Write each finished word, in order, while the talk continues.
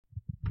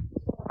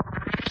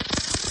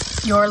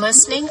You're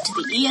listening to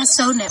the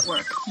ESO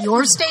Network,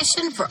 your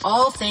station for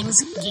all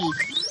things geek.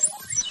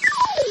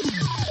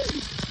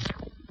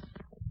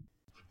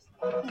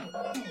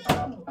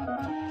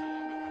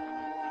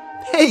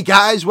 Hey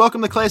guys,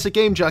 welcome to Classic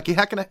Game Junkie.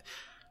 How can I...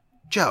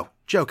 Joe,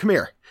 come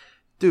here.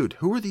 Dude,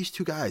 who are these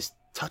two guys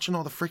touching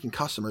all the freaking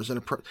customers?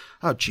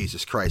 Oh,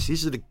 Jesus Christ.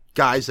 These are the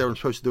guys that we're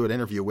supposed to do an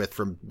interview with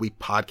from We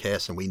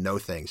Podcast and We Know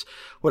Things.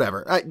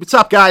 Whatever. All right, what's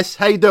up, guys?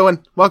 How you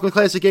doing? Welcome to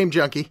Classic Game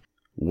Junkie.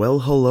 Well,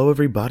 hello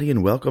everybody,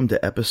 and welcome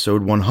to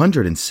episode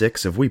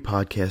 106 of We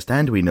Podcast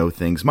and We Know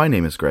Things. My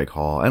name is Greg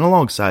Hall, and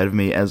alongside of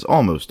me, as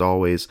almost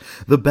always,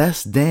 the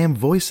best damn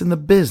voice in the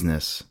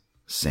business,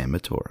 Sam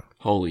Matora.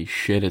 Holy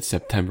shit, it's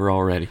September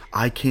already.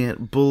 I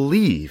can't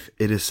believe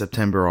it is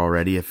September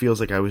already. It feels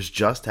like I was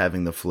just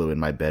having the flu in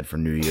my bed for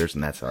New Year's,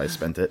 and that's how I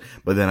spent it.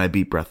 But then I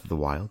beat Breath of the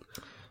Wild.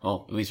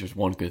 Oh, at least there's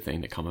one good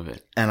thing to come of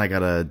it. And I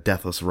got a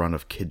deathless run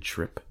of Kid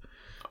Trip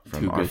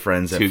from our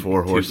friends at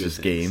Four Horses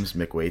Games,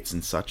 Mick Waits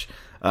and such.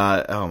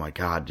 Oh my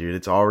god, dude,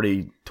 it's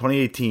already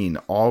 2018,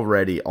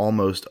 already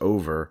almost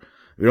over.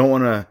 We don't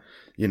want to,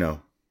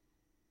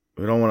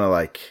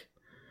 like,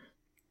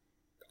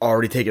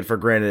 already take it for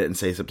granted and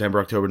say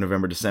September, October,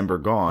 November, December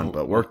gone,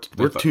 but we're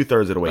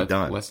 2/3 of the way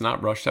done. Let's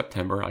not rush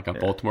September. I got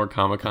Baltimore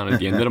Comic-Con at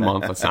the end of the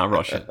month. Let's not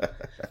rush it.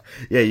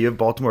 Yeah, you have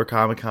Baltimore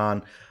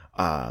Comic-Con.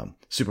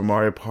 Super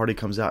Mario Party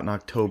comes out in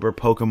October.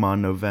 Pokemon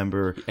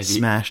November.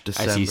 Smash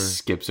December. As he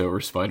skips over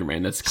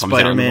Spider-Man. That's comes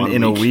Spider-Man out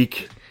in a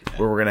week.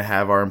 Where we're going to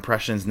have our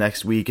impressions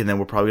next week, and then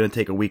we're probably going to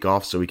take a week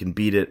off so we can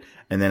beat it,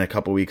 and then a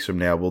couple weeks from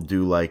now we'll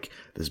do like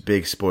this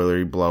big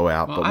spoilery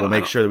blowout, but we'll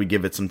make sure that we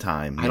give it some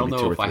time. I don't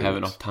know if I have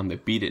enough time to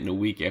beat it in a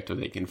week after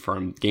they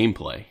confirm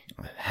gameplay.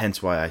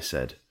 Hence why I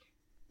said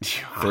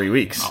 3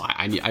 weeks.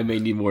 I may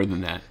need more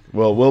than that.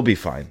 Well, we'll be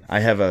fine.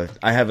 I have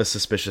a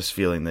suspicious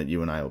feeling that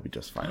you and I will be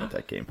just fine with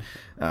that game.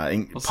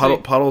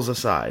 Puddles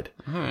aside,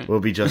 right.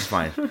 We'll be just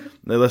fine.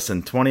 Now,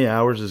 listen, 20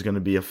 hours is going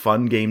to be a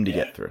fun game to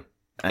get through.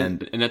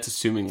 And that's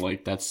assuming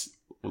that's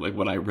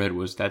what I read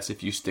was that's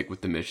if you stick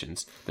with the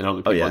missions. Then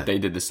other people they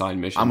did the side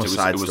missions.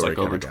 It was like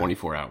over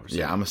 24 hours.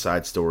 Yeah, I'm a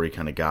side story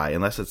kind of guy,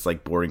 unless it's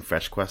like boring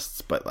fetch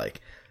quests, but like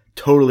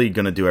totally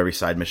gonna do every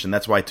side mission.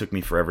 That's why it took me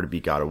forever to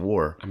beat God of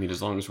War. I mean,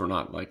 as long as we're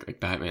not like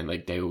Batman,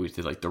 like they always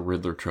did like the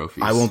Riddler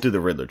trophies. I won't do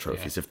the Riddler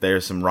trophies. Yeah. If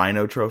there's some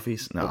Rhino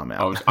trophies, no, I'm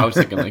out. I was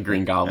thinking like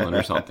Green Goblin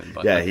or something.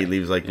 But yeah, he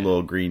leaves like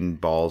little green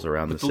balls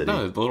around the city.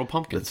 No, the little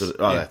pumpkins.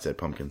 That's it,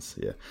 pumpkins.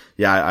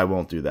 Yeah. I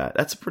won't do that.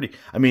 That's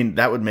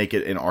that would make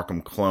it an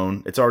Arkham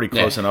clone. It's already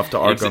close enough to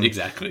Arkham.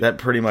 Exactly. That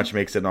pretty much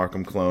makes it an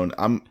Arkham clone.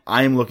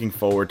 I am looking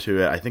forward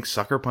to it. I think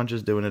Sucker Punch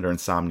is doing it, or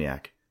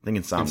Insomniac. I think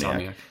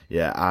Insomniac.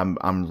 Yeah,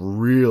 I'm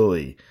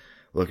really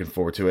looking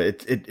forward to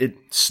it. It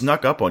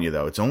snuck up on you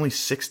though. It's only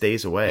 6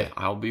 days away. Yeah,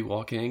 I'll be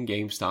walking in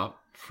GameStop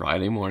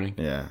Friday morning.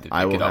 Yeah,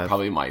 I will have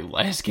probably my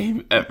last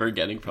game ever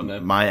getting from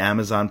them. My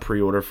Amazon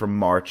pre-order from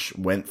March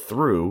went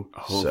through,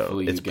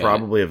 Hopefully so it's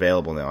probably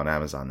available now on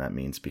Amazon. That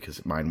means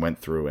because mine went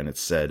through and it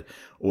said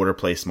order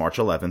placed March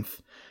 11th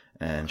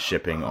and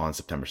shipping on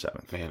September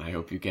 7th. Man, I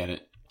hope you get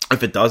it.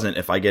 If it doesn't,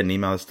 if I get an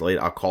email that's delayed,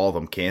 I'll call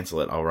them, cancel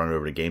it. I'll run it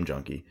over to Game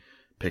Junkie,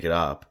 pick it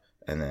up,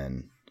 and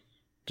then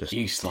just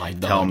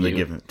tell them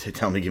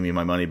to give me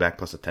my money back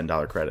plus a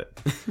 $10 credit.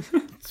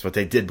 That's what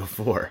they did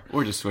before.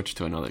 Or just switch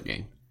to another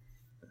game.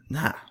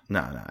 Nah.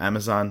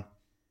 Amazon,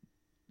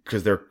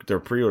 because their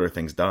pre-order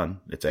thing's done.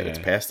 It's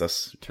past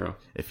us. True.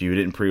 If you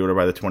didn't pre-order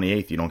by the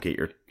 28th, you don't get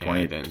your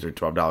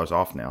 $12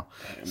 off now.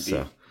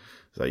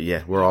 So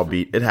yeah, we're all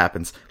beat. It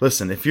happens.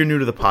 Listen, if you're new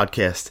to the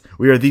podcast,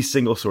 we are the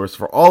single source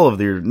for all of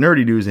your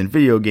nerdy news in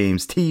video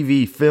games,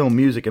 TV, film,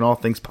 music, and all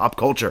things pop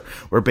culture.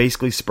 We're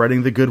basically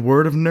spreading the good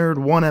word of nerd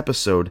one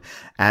episode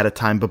at a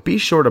time. But be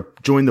sure to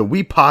join the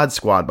We Pod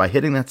Squad by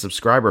hitting that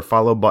subscribe or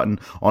follow button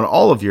on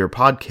all of your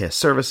podcast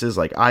services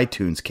like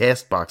iTunes,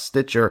 CastBox,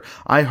 Stitcher,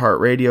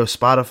 iHeartRadio,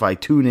 Spotify,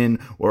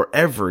 TuneIn,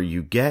 wherever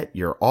you get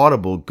your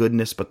Audible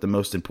goodness. But the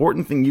most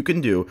important thing you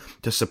can do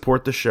to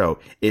support the show,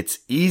 it's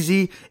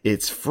easy,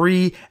 it's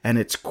free, and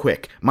it's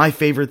quick. My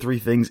favorite 3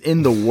 things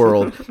in the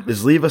world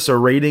is leave us a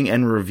rating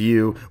and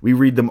review. We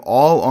read them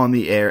all on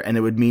the air, and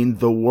it would mean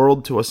the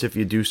world to us if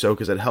you do so,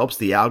 because it helps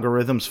the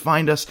algorithms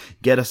find us,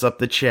 get us up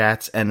the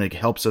chats, and it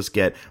helps us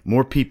get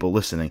more people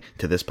listening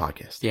to this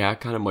podcast. Yeah, I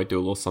kind of might do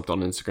a little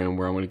something on Instagram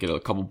where I want to get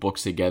a couple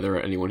books together.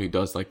 Anyone who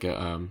does like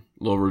a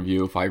little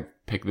review, if I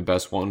pick the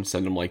best one,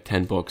 send them like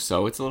 10 books.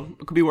 So it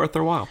could be worth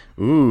their while.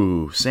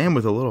 Ooh, Sam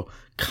with a little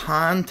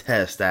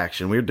contest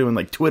action. We're doing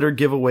like Twitter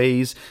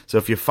giveaways. So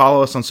if you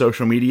follow us on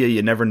social media,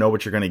 you never know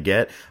what you're going to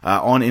get.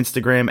 On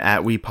Instagram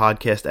at We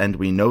Podcast and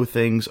We Know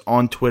Things.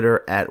 On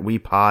Twitter at We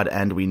Pod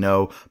and We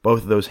Know.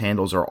 Both of those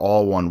handles are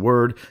all one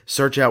word.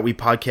 Search out We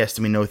Podcast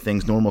and We Know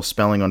Things, normal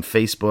spelling on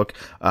Facebook,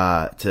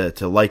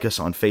 to like us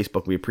on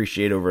Facebook. We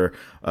appreciate over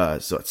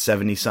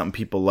 70 something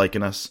people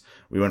liking us.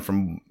 We went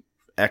from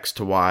X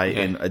to Y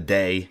in a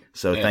day.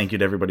 So thank you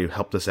to everybody who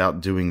helped us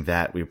out doing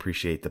that. We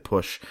appreciate the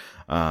push.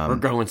 We're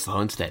growing slow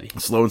and steady.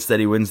 Slow and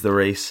steady wins the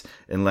race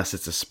unless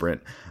it's a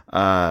sprint.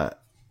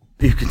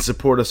 You can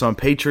support us on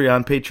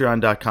Patreon,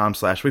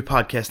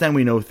 patreon.com/WePodcast, and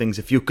we know things.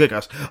 If you kick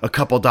us a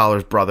couple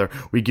dollars, brother,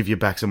 we give you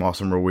back some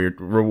awesome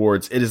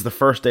rewards. It is the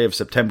first day of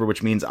September,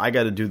 which means I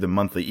got to do the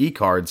monthly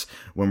e-cards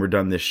when we're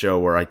done this show,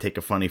 where I take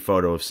a funny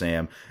photo of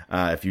Sam.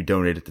 If you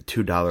donate at the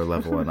 $2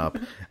 level and up,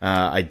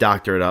 I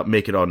doctor it up,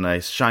 make it all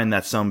nice, shine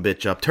that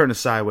sumbitch up, turn it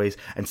sideways,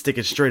 and stick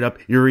it straight up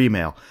your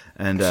email.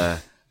 And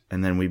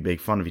then we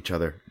make fun of each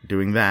other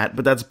doing that.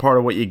 But that's part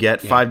of what you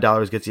get.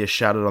 $5 gets you a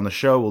shout out on the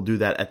show. We'll do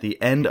that at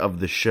the end of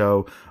the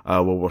show,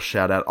 where we'll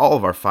shout out all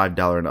of our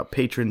 $5 and up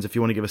patrons. If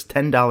you want to give us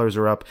 $10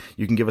 or up,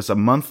 you can give us a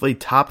monthly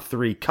top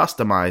 3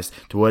 customized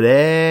to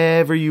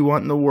whatever you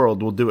want in the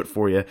world. We'll do it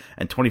for you.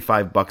 And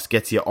 $25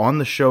 gets you on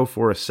the show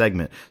for a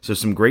segment. So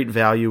some great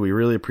value. We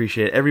really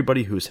appreciate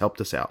everybody who's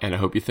helped us out. And I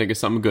hope you think of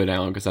something good,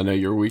 Alan, because I know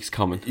your week's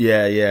coming.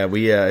 Yeah.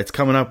 We it's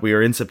coming up. We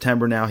are in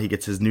September now. He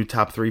gets his new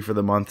top 3 for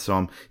the month.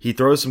 So he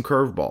throws some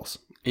curveballs.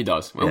 He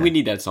does. Well, we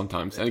need that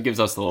sometimes, and it gives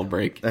us a little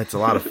break. That's a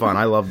lot of fun.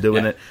 I love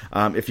doing it.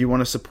 If you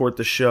want to support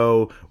the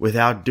show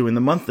without doing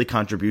the monthly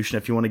contribution,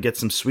 if you want to get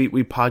some sweet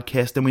We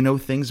Podcast and We Know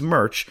Things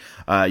merch,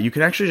 you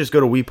can actually just go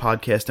to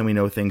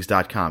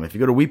WePodcastAndWeKnowThings.com. If you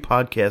go to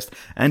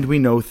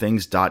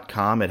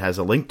WePodcastAndWeKnowThings.com, it has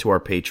a link to our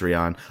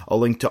Patreon, a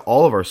link to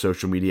all of our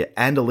social media,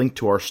 and a link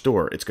to our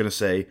store. It's going to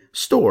say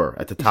store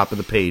at the top of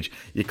the page.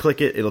 You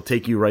click it, it'll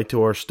take you right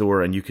to our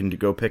store, and you can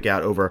go pick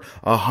out over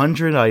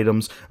 100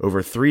 items,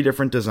 over 3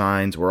 different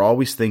designs. We're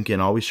always thinking,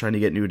 always trying to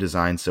get new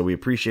designs, so we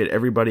appreciate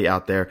everybody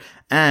out there.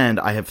 And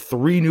I have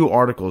 3 new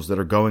articles that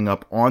are going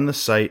up on the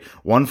site,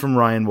 one from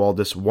Ryan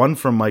Waldis, one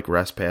from Mike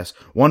Respass,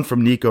 one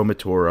from Nico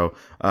Matoro.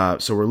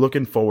 So we're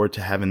looking forward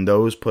to having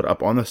those put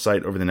up on the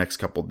site over the next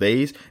couple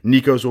days.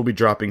 Nico's will be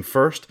dropping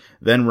first,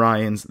 then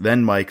Ryan's,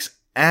 then Mike's.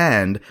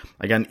 And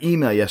I got an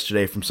email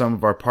yesterday from some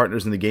of our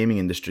partners in the gaming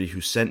industry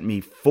who sent me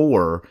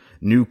 4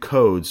 new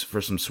codes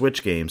for some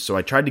Switch games. So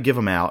I tried to give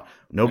them out.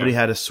 Nobody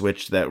had a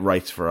Switch that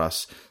writes for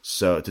us,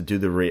 so to do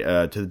the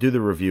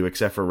review,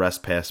 except for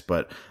Respass.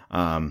 But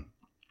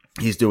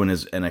he's doing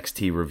his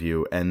NXT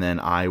review, and then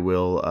I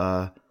will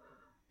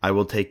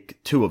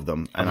take 2 of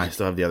them, and I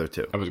still have the other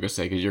 2. I was going to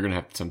say, because you're going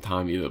to have some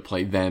time either to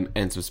play them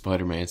and some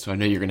Spider-Man, so I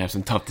know you're going to have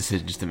some tough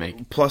decisions to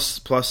make.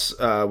 Plus,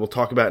 we'll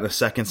talk about in a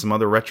second some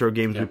other retro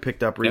games we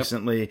picked up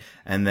recently,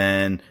 and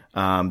then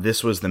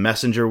this was the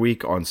Messenger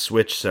week on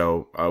Switch,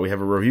 so we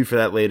have a review for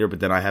that later, but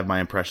then I have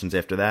my impressions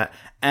after that,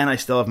 and I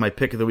still have my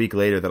pick of the week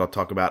later that I'll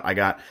talk about. I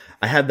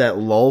had that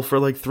lull for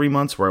like 3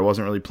 months where I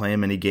wasn't really playing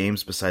many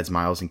games besides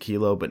Miles and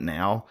Kilo, but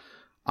now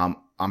I'm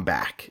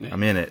back.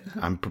 I'm in it.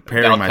 I'm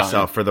preparing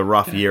myself for the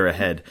rough year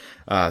ahead.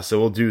 So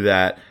we'll do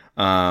that.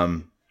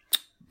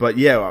 But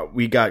yeah,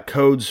 we got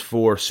codes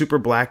for Super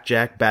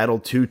Blackjack Battle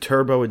 2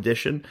 Turbo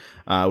Edition,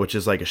 which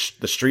is like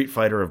the Street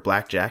Fighter of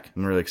Blackjack.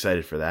 I'm really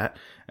excited for that.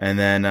 And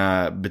then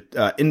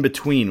In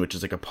Between, which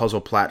is like a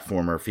puzzle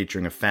platformer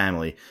featuring a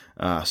family.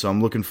 So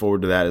I'm looking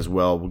forward to that as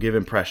well. We'll give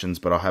impressions,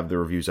 but I'll have the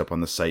reviews up on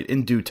the site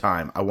in due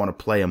time. I want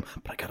to play them,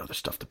 but I got other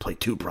stuff to play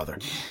too, brother.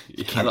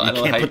 You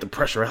can't put the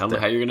pressure out there. I don't know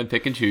how you're going to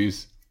pick and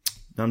choose.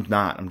 No, I'm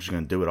not. I'm just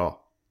going to do it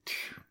all.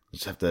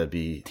 Just have to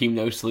be Team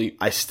No Sleep.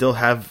 I still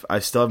have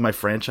my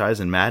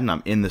franchise in Madden.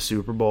 I'm in the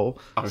Super Bowl.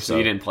 Oh, so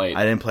you didn't play it.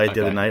 I didn't play it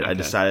the other night. I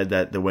decided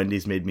that the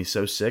Wendy's made me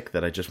so sick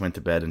that I just went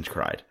to bed and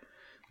cried.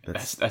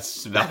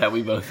 That's about how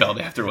we both felt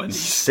after Wendy's.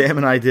 Sam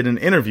and I did an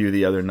interview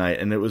the other night,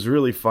 and it was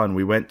really fun.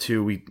 We went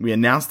to we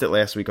announced it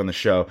last week on the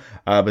show,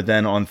 but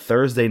then on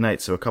Thursday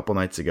night, so a couple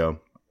nights ago,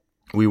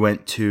 we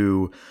went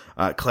to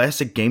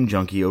Classic Game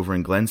Junkie over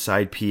in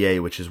Glenside,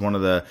 PA, which is one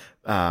of the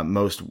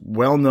most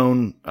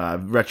well-known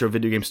retro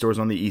video game stores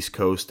on the East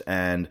Coast,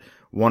 and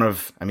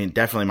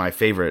definitely my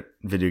favorite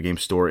video game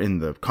store in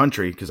the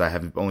country, because I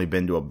have only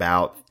been to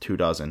about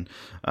 24,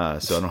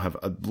 so I don't have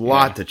a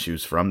lot to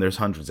choose from. There's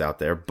hundreds out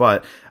there,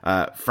 but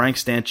Frank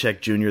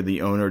Stanchek Jr.,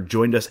 the owner,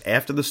 joined us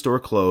after the store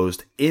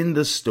closed in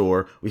the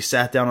store. We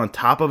sat down on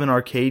top of an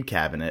arcade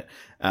cabinet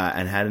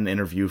and had an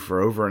interview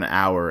for over an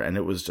hour, and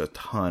it was a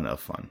ton of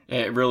fun.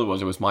 It really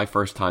was. It was my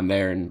first time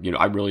there, and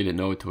I really didn't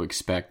know what to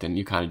expect, and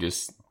you kind of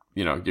just,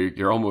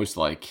 you're almost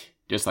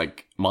just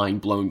mind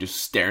blown, just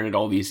staring at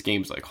all these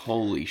games like,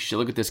 holy shit,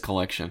 look at this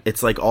collection.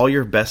 It's like all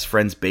your best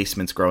friends'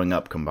 basements growing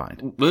up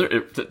combined.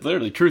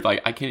 Literally, truth. I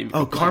can't even.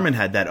 Oh, Carmen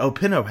had that. Oh,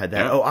 Pinot had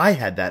that. Yeah. Oh, I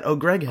had that. Oh,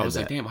 Greg had that. I was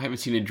like, damn, I haven't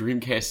seen a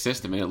Dreamcast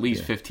system in at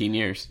least 15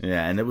 years.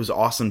 Yeah, and it was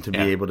awesome to be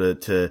able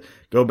to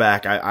go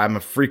back. I'm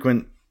a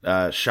frequent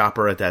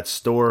shopper at that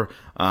store.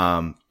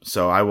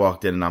 So I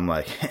walked in and I'm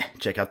like,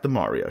 check out the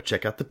Mario,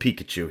 check out the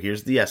Pikachu.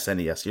 Here's the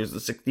SNES, here's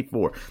the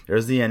 64,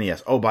 there's the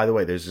NES. Oh, by the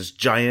way, there's this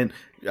giant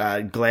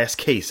glass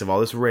case of all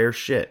this rare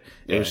shit.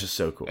 It was just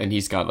so cool. And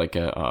he's got like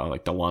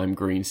the lime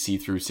green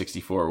see-through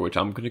 64, which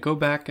I'm going to go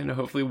back in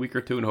hopefully a week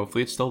or two, and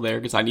hopefully it's still there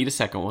because I need a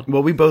second one.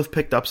 Well, we both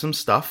picked up some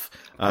stuff.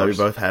 We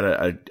both had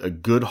a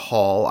good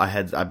haul.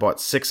 I bought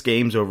 6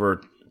 games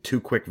over 2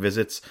 quick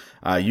visits.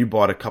 You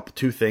bought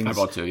two things. I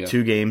bought 2, yeah.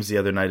 2 games the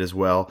other night as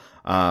well.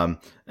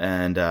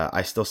 And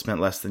I still spent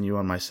less than you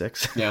on my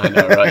 6. Yeah, I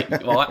know,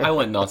 right? Well, I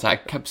went nuts. I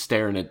kept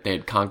staring at they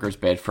had Conker's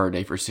Bad Fur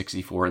Day for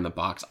 64 in the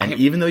box. And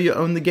even though you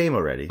own the game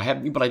already.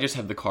 But I just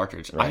have the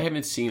cartridge. Right. I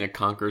haven't seen a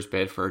Conker's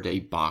Bad Fur Day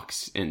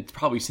box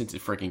probably since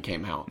it freaking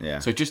came out. Yeah.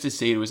 So just to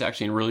see it was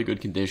actually in really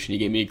good condition. He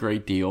gave me a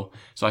great deal.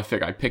 So I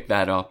figured I'd pick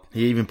that up.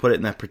 He even put it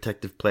in that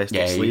protective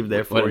plastic sleeve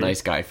there for you. What a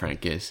nice guy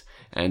Frank is.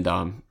 And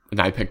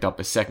I picked up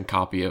a second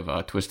copy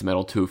of Twisted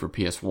Metal 2 for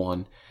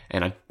PS1.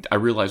 And I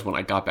realized when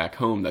I got back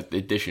home that the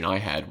edition I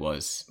had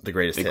was the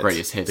greatest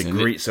hits.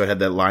 So it had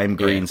that lime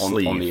green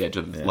sleeve on the edge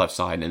of the left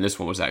side, and this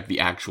one was the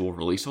actual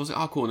release. So I was like,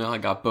 oh, cool, now I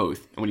got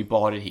both. And when he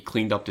bought it, he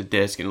cleaned up the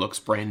disc, and it looks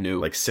brand new.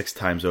 Like 6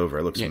 times over.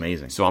 It looks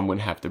amazing. So I'm going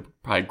to have to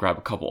probably grab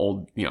a couple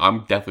old,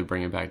 I'm definitely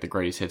bringing back the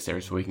greatest hits there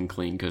so we can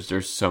clean, because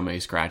there's so many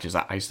scratches.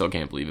 I still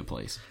can't believe it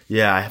plays.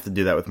 Yeah, I have to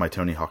do that with my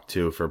Tony Hawk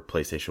 2 for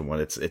PlayStation 1.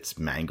 It's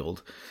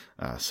mangled.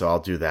 So I'll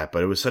do that.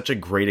 But it was such a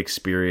great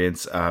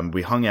experience.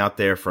 We hung out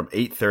there from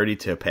 8:30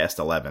 to past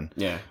 11.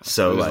 Yeah.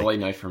 So it was a late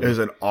night for me. It was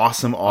an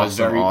awesome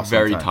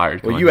very time.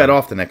 tired. Well, you had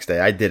off the next day.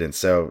 I didn't.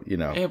 So,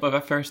 Yeah,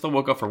 but I still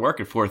woke up for work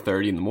at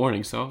 4:30 in the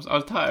morning, so I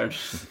was tired.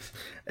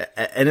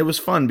 And it was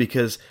fun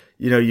because,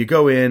 you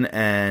go in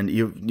and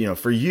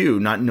for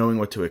you, not knowing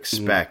what to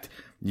expect,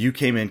 you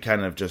came in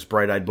kind of just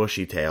bright-eyed,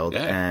 bushy-tailed,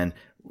 and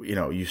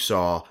you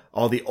saw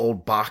all the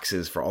old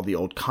boxes for all the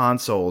old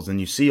consoles, and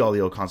you see all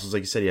the old consoles.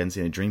 Like you said, you hadn't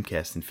seen a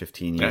Dreamcast in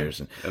 15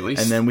 years. At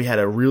least. And then we had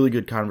a really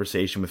good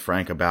conversation with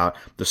Frank about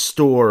the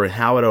store and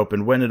how it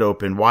opened, when it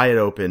opened, why it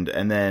opened,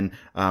 and then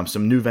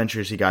some new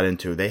ventures he got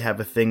into. They have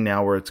a thing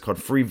now where it's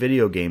called Free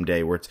Video Game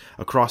Day, where it's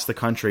across the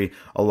country.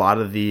 A lot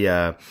of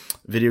the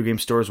video game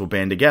stores will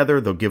band together.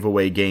 They'll give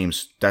away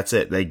games. That's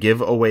it. They give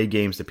away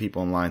games to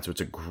people online, so it's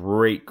a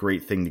great,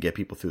 great thing to get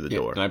people through the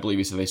door. And I believe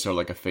he said they started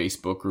like a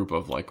Facebook group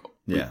of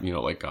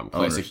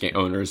classic game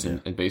owners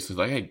and basically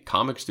like, hey,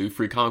 comics do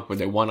free comic, but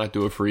they why not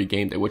do a free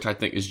game day, which I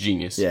think is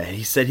genius. Yeah,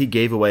 he said he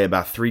gave away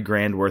about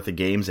 $3,000 worth of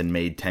games and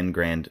made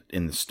 $10,000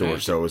 in the store,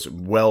 so it was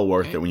well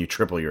worth it when you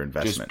triple your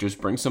investment. Just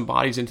bring some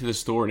bodies into the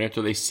store, and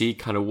after they see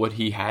kind of what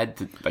he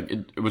had,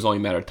 it was only a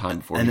matter of time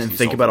before. And then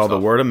think about all the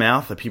word of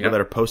mouth, the people that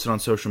are posted on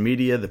social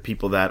media, the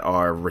people that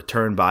are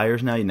return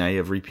buyers now. Now you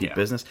have repeat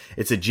business.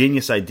 It's a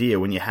genius idea.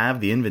 When you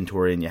have the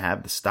inventory and you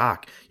have the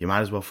stock, you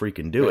might as well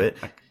freaking do it.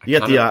 You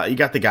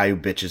got the guy who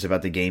bitches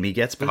about the game he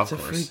gets, but it's a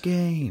free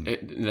game.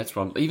 That's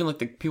wrong. Even like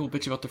the people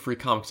bitch about the free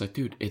comics, like,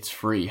 dude, it's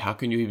free. How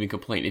can you even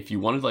complain? If you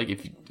wanted,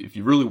 if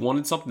you really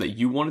wanted something that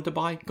you wanted to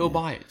buy, go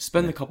buy it.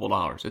 Spend a couple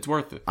 $. It's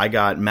worth it. I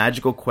got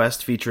Magical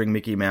Quest featuring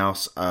Mickey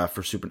Mouse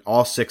for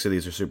all 6 of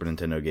these are Super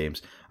Nintendo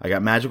games. I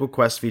got Magical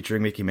Quest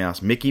featuring Mickey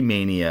Mouse, Mickey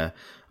Mania.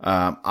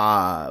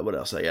 What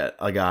else I got?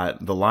 I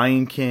got The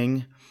Lion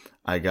King.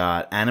 I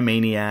got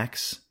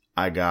Animaniacs.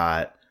 I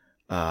got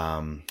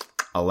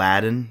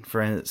Aladdin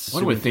for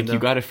One would think you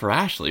got it for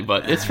Ashley,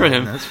 but it's for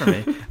him. That's for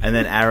me. And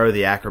then Arrow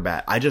the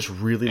Acrobat. I just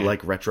really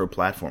like retro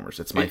platformers.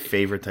 It's my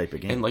favorite type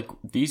of game. And like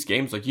these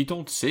games, like you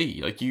don't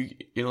see, like you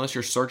unless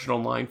you're searching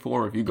online for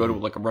them. If you go to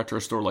like a retro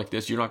store like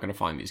this, you're not going to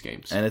find these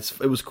games. And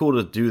it was cool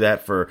to do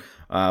that for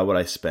what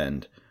I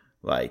spend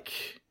like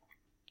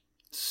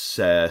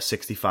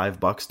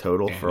 $65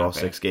 total for all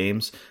 6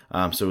 games.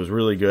 So it was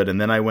really good.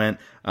 And then I went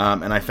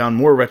and I found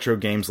more retro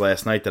games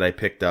last night that I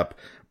picked up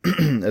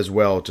as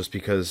well, just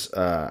because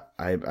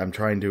I'm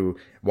trying to,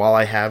 while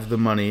I have the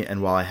money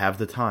and while I have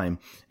the time,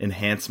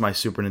 enhance my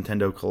Super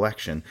Nintendo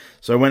collection.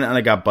 So I went and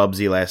I got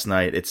Bubsy last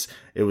night.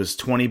 It was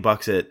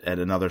 $20 at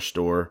another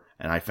store,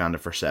 and I found it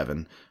for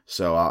 $7.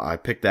 So I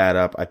picked that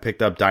up. I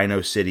picked up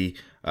Dino City,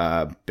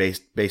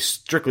 based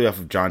strictly off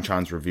of John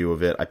Chan's review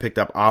of it. I picked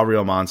up All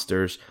Real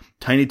Monsters,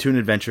 Tiny Toon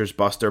Adventures,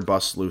 Buster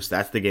Bust Loose.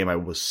 That's the game I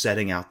was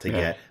setting out to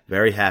get.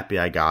 Very happy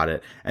I got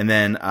it. And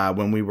then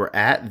when we were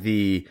at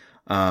the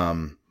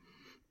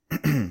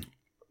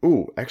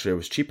actually, it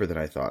was cheaper than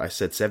I thought. I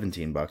said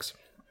 $17.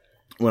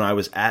 When I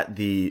was at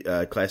the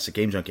Classic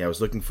Game Junkie, I was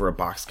looking for a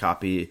boxed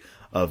copy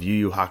of Yu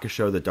Yu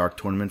Hakusho: The Dark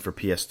Tournament for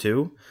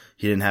PS2.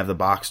 He didn't have the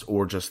boxed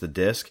or just the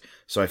disc,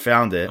 so I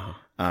found it.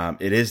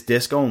 It is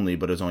disc only,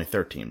 but it was only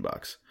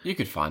 $13. You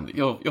could find it.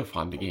 You'll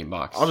find the game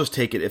box. I'll just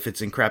take it if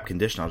it's in crap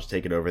condition. I'll just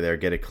take it over there,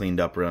 get it cleaned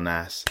up real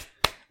nice,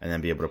 and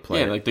then be able to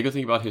play. Yeah, like the good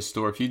thing about his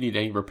store, if you need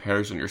any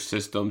repairs on your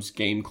systems,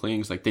 game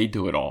cleans, like they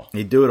do it all.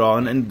 They do it all,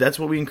 and that's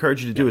what we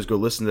encourage you to do is go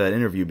listen to that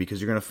interview,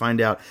 because you're going to find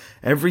out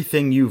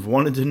everything you've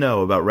wanted to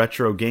know about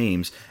retro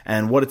games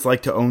and what it's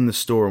like to own the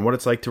store and what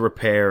it's like to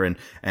repair and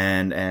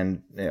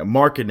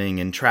marketing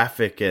and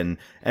traffic and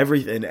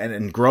everything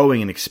and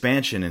growing and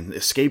expansion and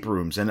escape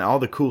rooms and all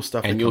the cool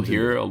stuff. And you'll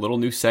hear a little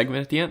new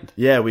segment at the end.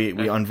 Yeah, we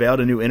unveiled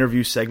a new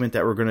interview segment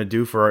that we're going to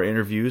do for our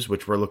interviews,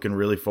 which we're looking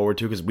really forward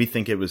to, because we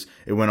think it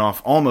went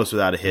off almost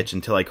without a hitch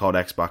until I called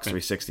Xbox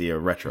 360 a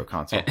retro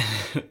console.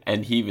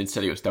 And he even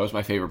said that was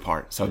my favorite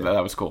part, so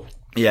that was cool.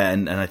 Yeah,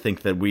 and I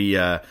think that we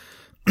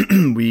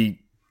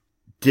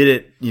did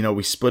it,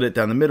 we split it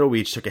down the middle.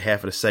 We each took a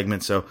half of the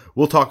segment. So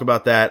we'll talk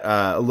about that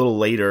a little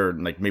later,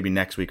 like maybe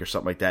next week or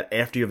something like that.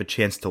 After you have a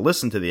chance to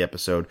listen to the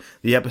episode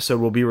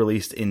will be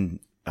released in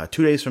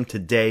 2 days from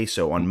today.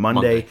 So on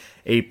Monday.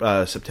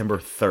 September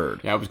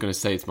 3rd. Yeah, I was going to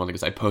say it's Monday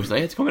because I posted,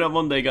 hey, it's coming out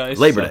Monday, guys.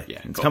 Labor Day. Yeah,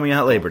 it's coming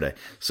out Labor Day.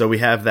 So we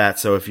have that.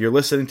 So if you're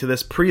listening to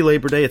this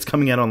pre-Labor Day, it's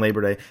coming out on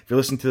Labor Day. If you're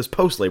listening to this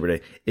post-Labor Day,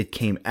 it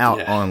came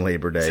out on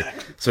Labor Day.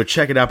 Exactly. So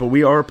check it out. But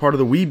we are a part of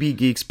the We Be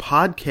Geeks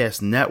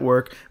podcast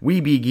network,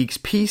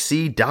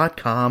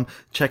 WeBeGeeksPC.com.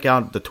 Check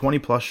out the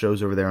 20-plus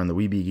shows over there on the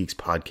We Be Geeks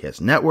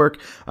podcast network,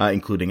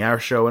 including our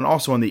show, and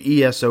also on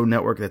the ESO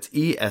network. That's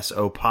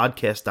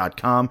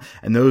ESOpodcast.com.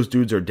 And those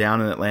dudes are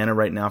down in Atlanta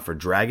right now for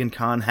Dragon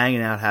Con, hanging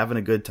out, having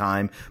a good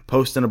time,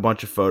 posting a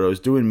bunch of photos,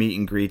 doing meet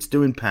and greets,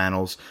 doing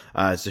panels.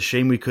 It's a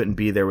shame we couldn't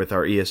be there with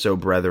our ESO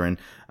brethren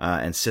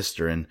and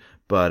sisterin,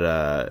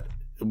 but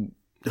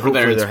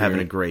hopefully they're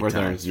having a great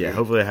time. Yeah,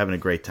 hopefully they're having a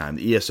great time.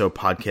 The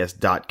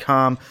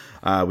ESOpodcast.com.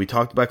 We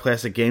talked about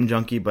Classic Game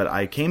Junkie, but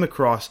I came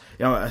across,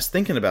 I was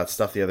thinking about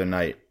stuff the other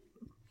night.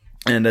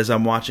 And as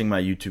I'm watching my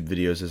YouTube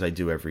videos, as I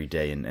do every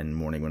day and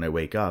morning when I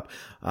wake up,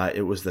 I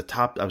was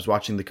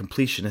watching the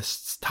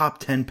Completionist's top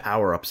 10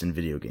 power-ups in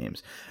video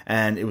games.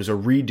 And it was a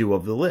redo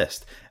of the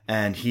list.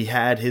 And he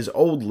had his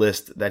old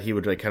list that he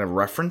would kind of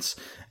reference.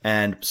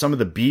 And some of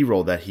the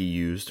B-roll that he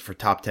used for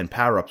top 10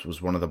 power-ups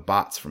was one of the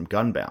bots from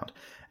Gunbound.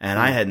 And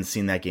I hadn't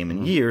seen that game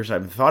in years. I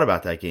haven't thought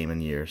about that game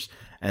in years.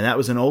 And that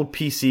was an old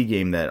PC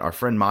game that our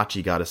friend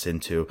Machi got us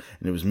into.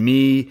 And it was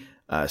me,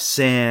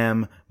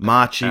 Sam,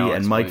 Machi, Alex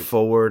and Mike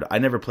Forward. I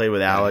never played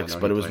with Alex,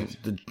 but it was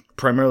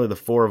primarily the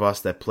four of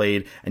us that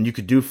played, and you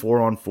could do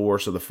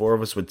 4-on-4, so the four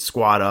of us would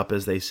squad up,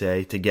 as they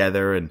say,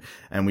 together, and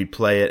we'd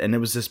play it. And it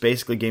was this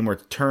basically game where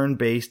it's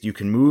turn-based. You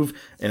can move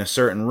in a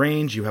certain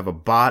range. You have a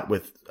bot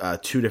with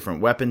 2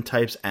 different weapon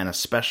types and a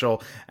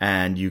special,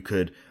 and you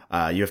could...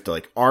 you have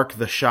to arc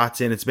the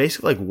shots in. It's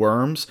basically like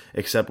Worms,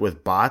 except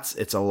with bots.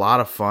 It's a lot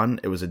of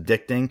fun. It was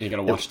addicting. You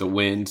gotta watch the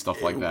wind,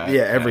 stuff like that.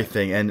 Yeah,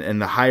 everything.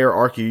 And the higher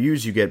arc you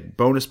use, you get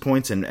bonus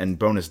points and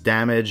bonus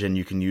damage, and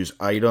you can use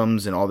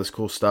items and all this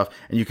cool stuff.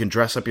 And you can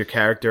dress up your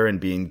character and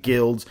be in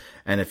guilds.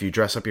 And if you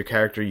dress up your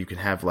character, you can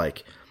have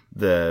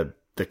the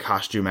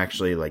costume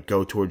actually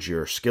go towards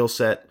your skill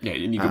set. Yeah,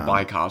 and you can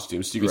buy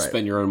costumes, so you can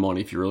spend your own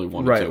money if you really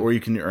wanted to. Or you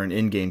can earn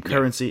in-game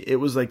currency. It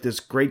was this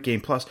great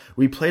game. Plus,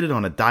 we played it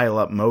on a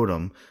dial-up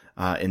modem.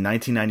 In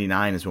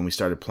 1999 is when we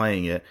started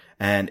playing it,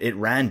 and it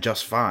ran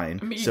just fine.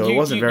 I mean, so it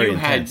wasn't very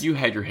intense. You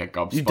had your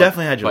hiccups. You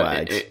definitely had your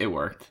lags. It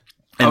worked.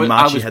 And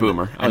I was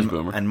Boomer.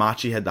 And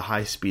Machi had the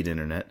high-speed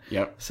internet.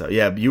 Yep. So,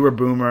 yeah, you were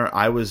Boomer.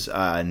 I was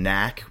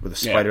Knack with a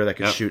spider that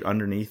could shoot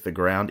underneath the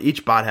ground.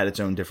 Each bot had its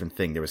own different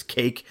thing. There was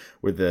Cake,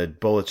 where the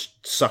bullets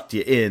sucked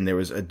you in. There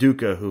was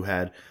Aduka, who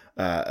had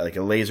a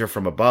laser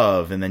from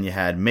above. And then you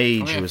had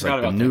Mage, who was the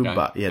noob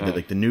bot. Yeah,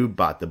 the noob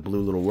bot, the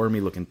blue little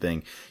wormy-looking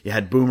thing. You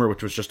had Boomer,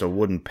 which was just a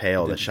wooden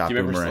pail that shot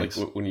boomerangs.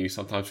 Do you remember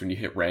sometimes when you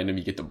hit random,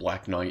 you get the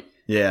Black Knight?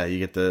 Yeah, you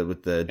get or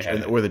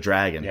the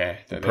dragon. Yeah,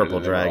 the purple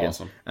dragon.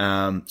 Awesome.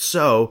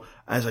 So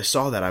as I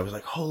saw that, I was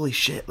like, holy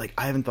shit,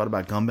 I haven't thought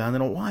about Gunbound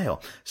in a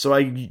while. So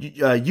I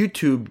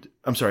YouTube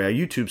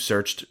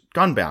searched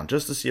Gunbound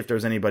just to see if there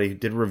was anybody who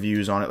did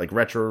reviews on it,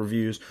 retro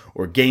reviews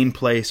or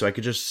gameplay, so I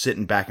could just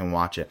sit back and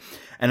watch it.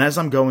 And as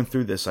I'm going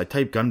through this, I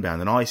type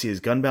Gunbound, and all I see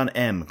is Gunbound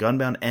M,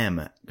 Gunbound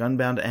M,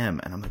 Gunbound M.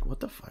 And I'm like, what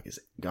the fuck is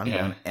it?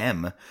 Gunbound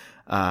M?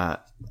 I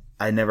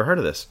never heard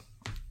of this.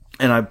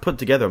 And I put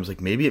together, I was like,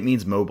 maybe it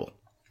means mobile.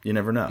 You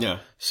never know. Yeah.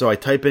 So I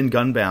type in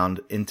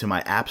Gunbound into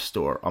my app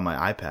store on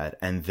my iPad,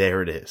 and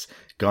there it is.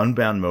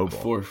 Gunbound Mobile.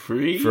 For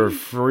free? For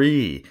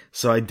free.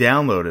 So I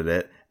downloaded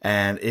it,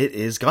 and it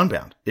is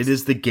Gunbound. It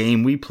is the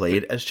game we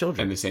played as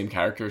children. And the same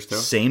characters, too?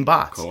 Same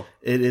bots. Cool.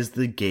 It is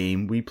the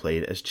game we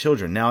played as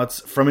children. Now, it's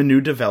from a new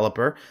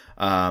developer,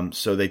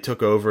 so they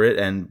took over it,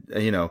 and,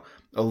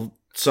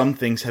 some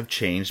things have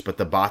changed, but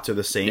the bots are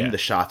the same, the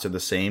shots are the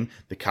same,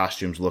 the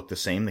costumes look the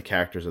same, the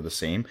characters are the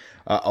same,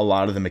 a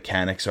lot of the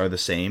mechanics are the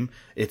same.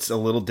 It's a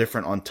little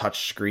different on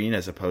touch screen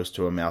as opposed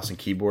to a mouse and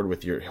keyboard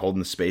with your holding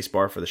the space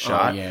bar for the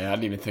shot. Oh, yeah, I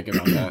didn't even think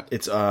about that.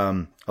 It's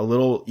a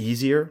little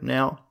easier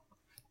now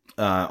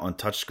on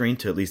touch screen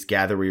to at least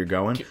gather where you're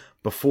going.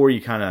 Before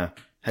you kind of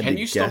had to guess. Can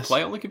you still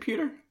play on the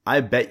computer? I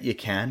bet you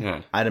can.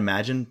 Yeah. I'd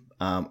imagine.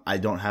 I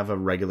don't have a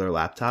regular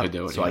laptop,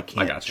 I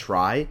can't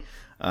try.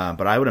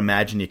 But I would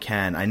imagine you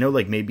can. I know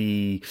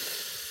maybe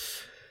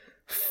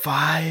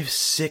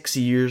 5-6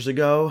 years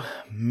ago,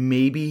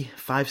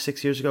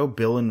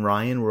 Bill and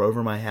Ryan were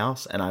over my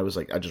house, and I was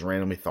I just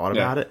randomly thought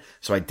about it.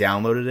 So I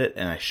downloaded it,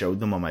 and I showed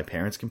them on my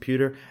parents'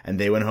 computer, and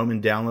they went home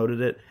and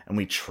downloaded it, and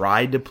we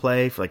tried to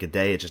play for a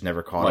day. It just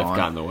never caught on. Life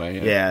got in the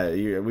way. Yeah,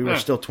 we were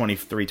still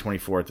 23,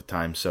 24 at the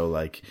time,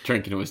 so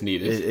drinking was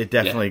needed. It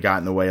definitely got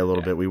in the way a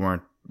little bit. We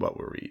weren't, what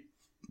were we?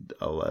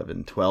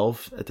 11,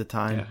 12 at the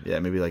time. Yeah,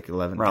 maybe like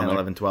 11, Around 10, there.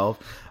 11, 12.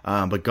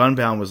 But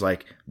Gunbound was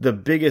like the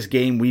biggest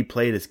game we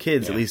played as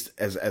kids, at least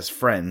as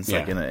friends,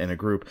 like in a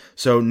group.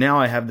 So now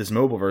I have this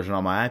mobile version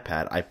on my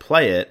iPad. I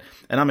play it,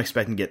 and I'm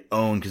expecting to get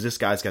owned because this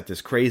guy's got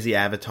this crazy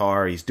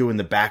avatar. He's doing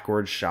the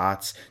backwards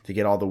shots to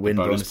get all the win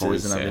bonus bonuses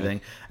points, and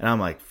everything. And I'm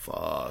like,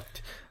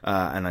 fucked.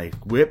 And I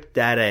whipped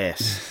that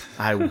ass.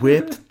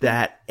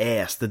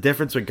 The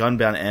difference with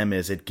Gunbound M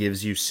is it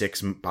gives you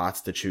 6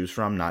 bots to choose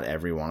from, not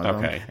every one of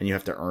them. And you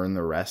have to earn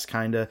the rest,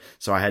 kind of.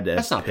 So I had to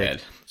That's not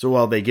bad. So,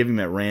 well, they give him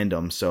at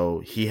random. So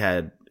he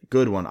had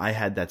good one. I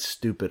had that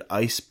stupid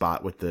ice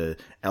bot with the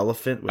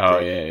elephant. With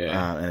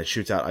and it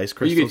shoots out ice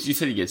crystals. You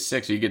said you get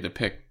 6, so you get to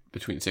pick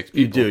between 6 people.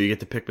 You do. You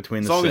get to pick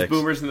between the 6. As long as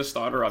Boomer's in the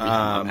starter,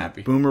 I'm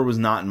happy. Boomer was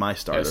not in my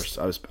starters.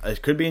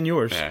 It could be in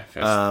yours.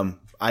 Yeah,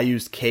 I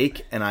used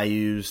Cake and I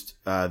used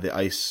the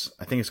Ice.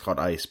 I think it's called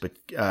Ice, but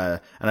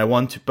and I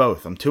won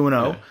both. I'm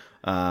 2-0.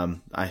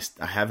 I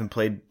haven't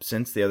played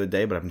since the other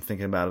day, but I've been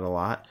thinking about it a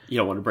lot. You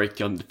don't want to break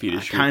the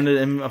undefeated streak. I kind of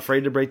am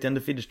afraid to break the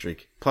undefeated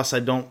streak. Plus, I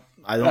don't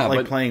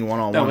like playing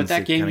one-on-one. No, but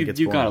that game, you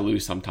got to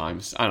lose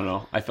sometimes. I don't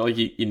know. I feel like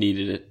you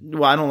needed it.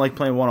 Well, I don't like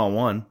playing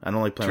one-on-one. I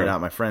don't like playing without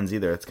my friends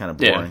either. It's kind of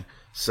boring. Yeah.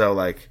 So,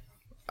 like,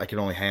 I can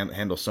only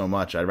handle so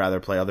much. I'd rather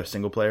play other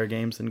single-player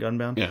games than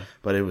Gunbound. Yeah.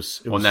 But it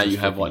was well, now you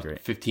have, great.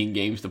 15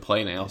 games to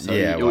play now, so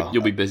yeah,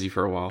 you'll be busy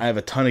for a while. I have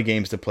a ton of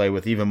games to play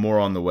with, even more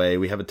on the way.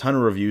 We have a ton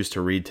of reviews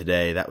to read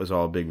today. That was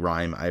all a big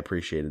rhyme. I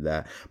appreciated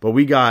that. But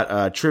we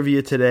got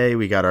trivia today.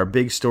 We got our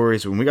big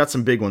stories. And we got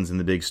some big ones in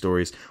the big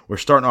stories. We're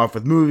starting off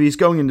with movies,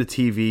 going into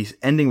TV,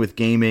 ending with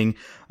gaming.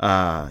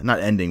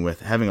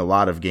 Having a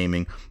lot of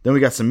gaming. Then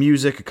we got some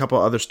music, a couple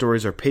other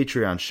stories, our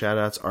Patreon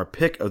shoutouts, our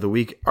pick of the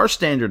week, our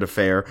standard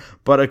affair.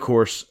 But of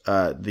course,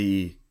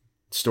 the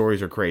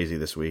stories are crazy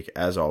this week,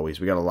 as always.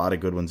 We got a lot of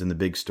good ones in the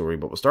big story,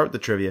 but we'll start with the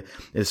trivia.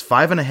 It's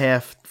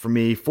 5.5 for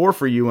me, 4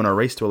 for you in our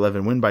race to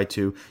 11, win by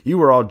 2. You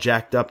were all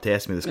jacked up to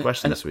ask me this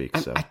question this week.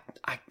 So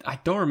I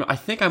don't remember. I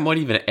think I might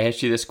even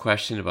ask you this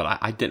question, but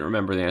I didn't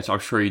remember the answer. I'm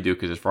sure you do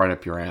because it's right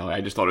up your alley.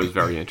 I just thought it was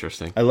very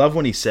interesting. I love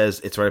when he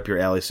says it's right up your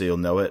alley so you'll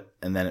know it,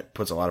 and then it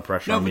puts a lot of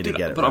pressure on me to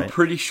get it. But right? I'm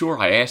pretty sure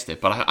I asked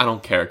it, but I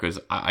don't care because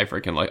I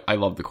freaking I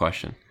love the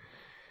question.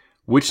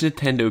 Which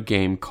Nintendo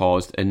game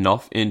caused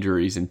enough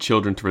injuries in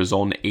children to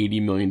result in an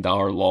 $80 million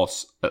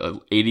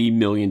 $80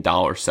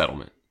 million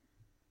settlement?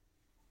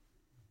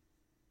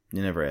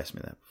 You never asked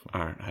me that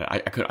before. All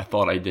right, I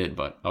thought I did,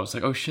 but I was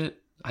like, oh shit,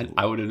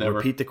 I would have never.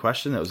 Repeat the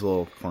question. That was a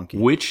little funky.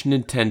 Which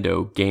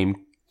Nintendo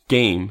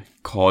game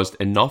caused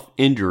enough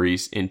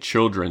injuries in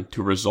children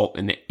to result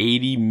in an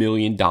 $80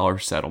 million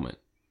settlement?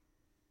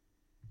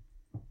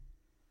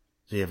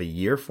 Do you have a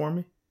year for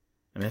me?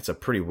 I mean, that's a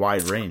pretty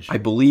wide range. I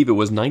believe it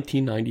was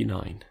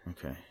 1999.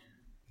 Okay.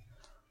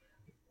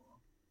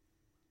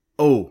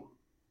 Oh,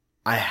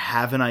 I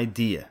have an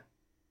idea.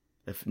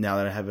 Now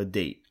that I have a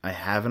date, I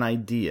have an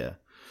idea.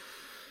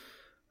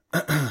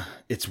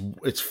 It's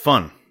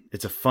fun.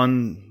 It's a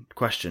fun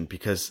question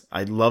because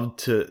I'd love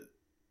to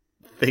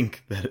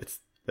think that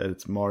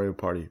it's Mario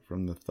Party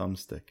from the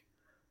thumbstick.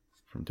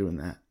 From doing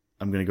that,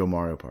 I'm gonna go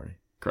Mario Party.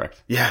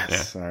 Correct.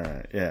 Yes. Yeah. All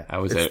right. Yeah. That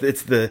was it.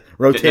 It's the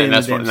rotating.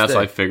 That's what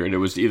I figured. It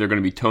was either going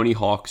to be Tony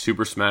Hawk,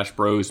 Super Smash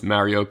Bros,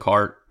 Mario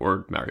Kart,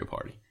 or Mario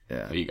Party.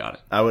 Yeah. So you got it.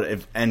 I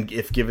would,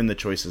 if given the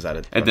choices,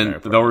 I'd. And then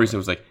the only reason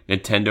was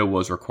Nintendo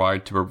was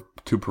required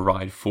to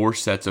provide 4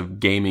 sets of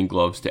gaming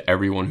gloves to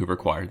everyone who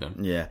required them.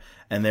 Yeah,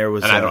 and there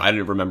was. And I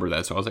didn't remember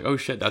that, so I was like, oh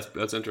shit,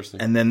 that's interesting.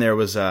 And then there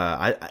was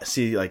I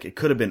see it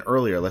could have been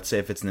earlier. Let's say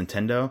if it's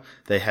Nintendo,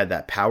 they had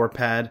that power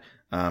pad.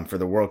 For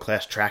the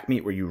world-class track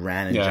meet where you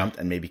ran and jumped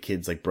and maybe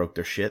kids broke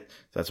their shit.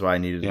 So that's why I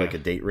needed a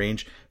date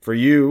range. For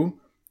you,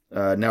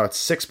 now it's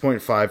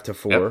 6.5 to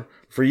 4. Yep.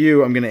 For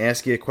you, I'm going to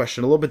ask you a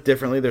question a little bit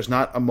differently. There's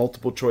not a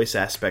multiple choice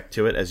aspect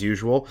to it as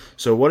usual.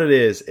 So what it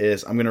is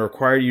I'm going to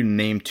require you to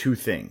name 2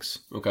 things.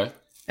 Okay.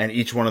 And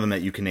each one of them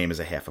that you can name is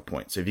a half a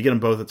point. So if you get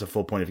them both, it's a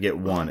full point. If you get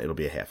one, it'll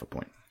be a half a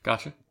point.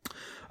 Gotcha.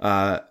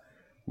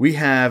 We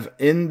have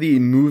in the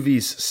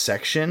movies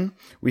section,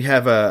 we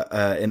have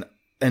a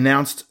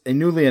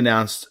newly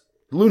announced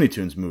Looney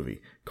Tunes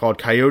movie called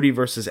Coyote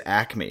vs.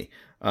 Acme.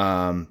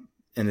 And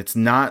it's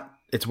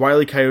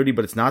Wile E. Coyote,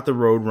 but it's not the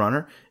Road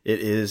Runner. It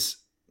is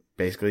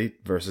basically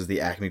versus the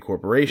Acme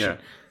Corporation.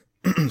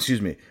 Yeah.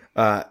 Excuse me.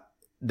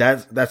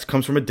 That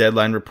comes from a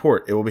Deadline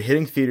report. It will be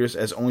hitting theaters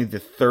as only the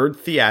 3rd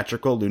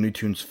theatrical Looney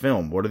Tunes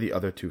film. What are the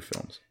other 2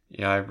 films?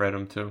 Yeah, I've read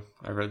them too.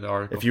 I read the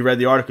article. If you read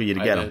the article,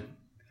 you'd get them.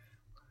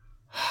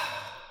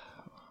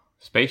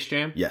 Space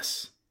Jam?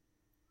 Yes.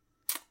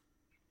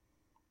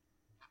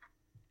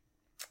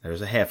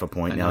 There's a half a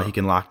point. Now he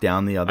can lock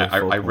down the other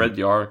full point. I read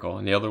the article,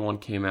 and the other one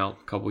came out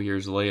a couple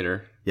years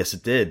later. Yes,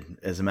 it did.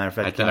 As a matter of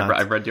fact,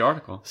 I read the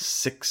article.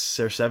 6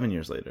 or 7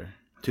 years later.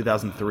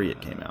 2003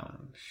 it came out.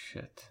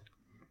 Shit.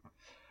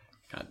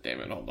 God damn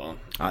it, hold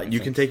on.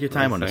 You can take your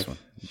time on this one.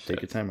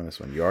 Take your time on this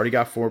one. You already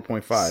got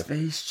 4.5.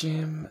 Space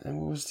Jam, and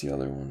what was the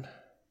other one?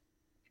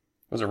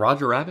 Was it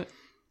Roger Rabbit?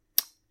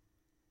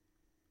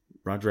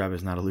 Roger Rabbit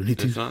is not a Looney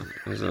Tune. It's not.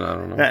 Is it? I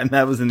don't know. And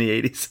that was in the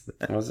 80s.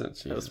 Was it?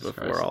 Jesus That was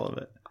before Christ. all of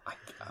it.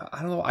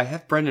 I don't know. I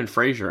have Brendan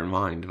Fraser in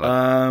mind, but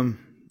I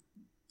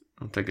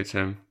don't think it's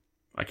him.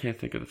 I can't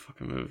think of the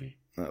fucking movie.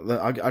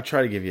 I'll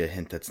try to give you a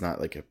hint that's not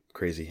like a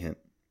crazy hint.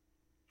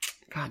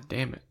 God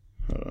damn it.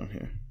 Hold on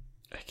here.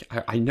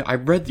 I know. I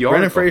read the article.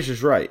 Brendan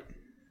Fraser's right.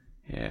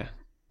 Yeah.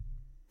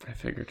 I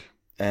figured.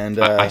 And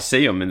I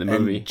see him in the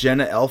movie. And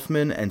Jenna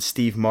Elfman and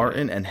Steve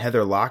Martin and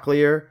Heather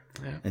Locklear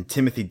and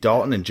Timothy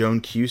Dalton and Joan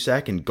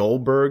Cusack and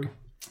Goldberg.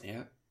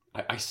 Yeah.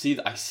 I see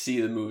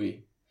the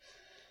movie.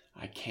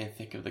 I can't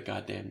think of the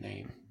goddamn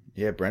name.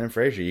 Yeah, Brendan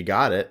Fraser, you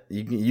got it.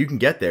 You can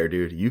get there,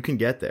 dude. You can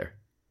get there.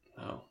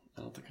 No,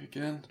 I don't think I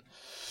can.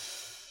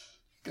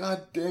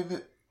 God damn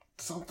it.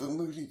 Something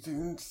Looney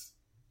Tunes.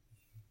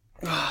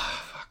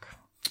 Ah, fuck.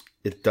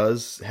 It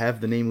does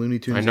have the name Looney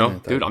Tunes. I know, in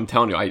it, dude. I'm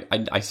telling you,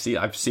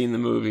 I've seen the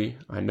movie.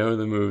 I know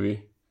the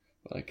movie,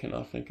 but I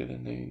cannot think of the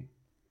name.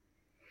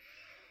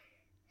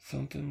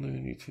 Something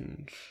Looney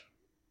Tunes.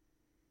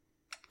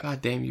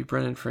 God damn you,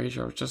 Brendan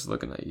Fraser. I was just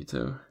looking at you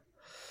too.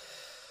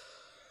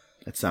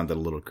 It sounded a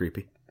little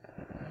creepy.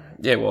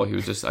 Yeah, well, he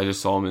was just. I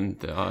just saw him in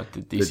the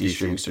DC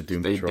stream. So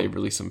Doom they Patrol.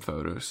 released some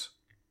photos.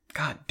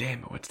 God damn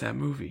it! What's that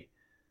movie?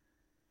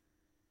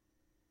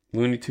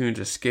 Looney Tunes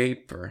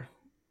Escape or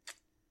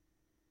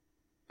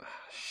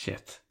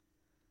shit.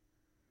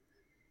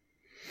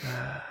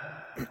 I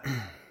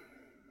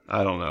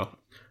don't know.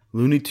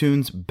 Looney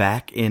Tunes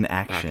Back in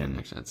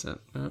Action. That's it.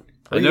 Well,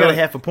 you got a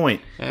half a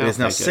point. Yeah, it is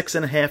now I'll take it.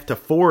 6.5 to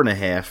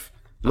 4.5.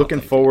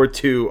 Looking forward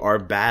to our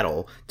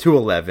battle.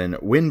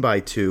 2-11, win by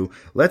 2.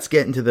 Let's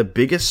get into the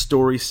biggest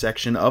story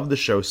section of the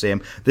show,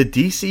 Sam. The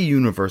DC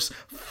Universe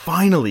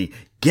finally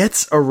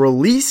gets a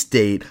release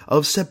date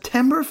of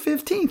September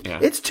 15th. Yeah.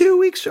 It's 2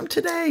 weeks from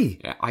today.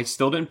 Yeah, I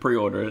still didn't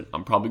pre-order it.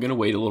 I'm probably going to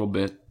wait a little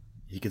bit.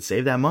 You could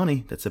save that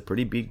money. That's a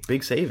pretty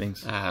big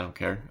savings. I don't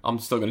care. I'm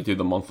still going to do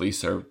the monthly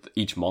serve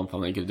each month.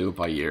 I'm not going to do it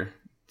by year.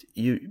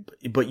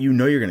 But you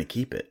know you're going to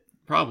keep it.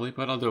 Probably,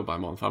 but I'll do it by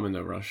month. I'm in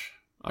no rush.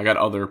 I got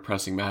other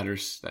pressing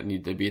matters that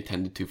need to be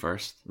attended to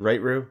first.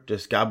 Right, Rue?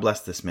 Just God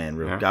bless this man,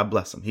 Rue. Yeah. God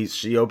bless him.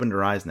 She opened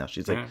her eyes now.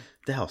 She's like,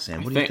 the hell,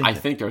 Sam? What do you think? I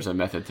think there's a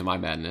method to my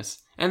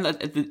madness. And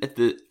at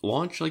the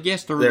launch, like,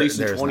 yes, they're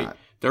releasing there's 20. not.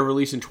 They're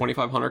releasing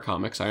 2,500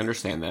 comics. I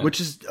understand that. Which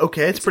is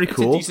okay. It's pretty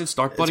cool. It's a decent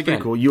start, but it's again,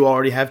 pretty cool. You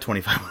already have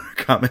 2,500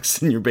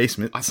 comics in your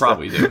basement. I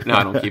probably do. No,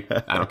 I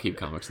don't keep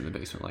comics in the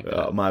basement like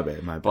that. Oh, my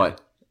bad.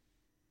 But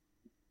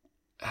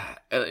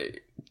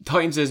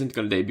Titans isn't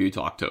going to debut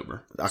till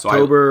October.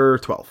 October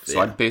 12th.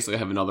 So I basically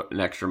have an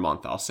extra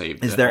month. I'll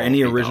save. Is there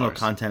any original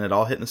content at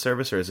all hitting the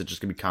service, or is it just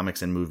going to be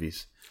comics and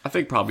movies? I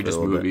think probably just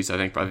movies. I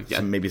think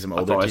probably maybe some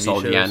older I TV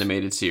saw shows. the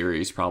animated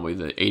series, probably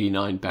the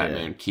 '89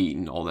 Batman,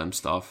 Keaton, all them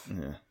stuff.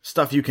 Yeah.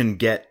 Stuff you can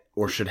get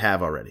or should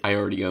have already. I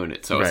already own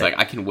it, so it's like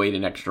I can wait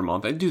an extra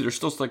month. And dude, there's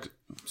still like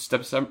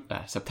September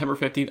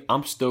 15th.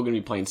 I'm still going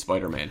to be playing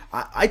Spider-Man.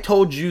 I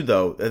told you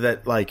though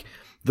that like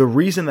the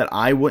reason that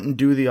I wouldn't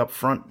do the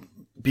upfront,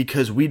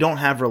 because we don't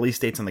have release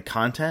dates on the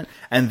content,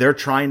 and they're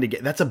trying to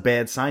get, that's a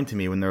bad sign to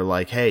me when they're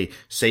like, hey,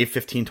 save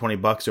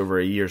 $15-20 over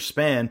a year's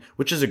span,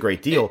 which is a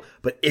great deal.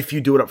 But if you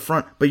do it up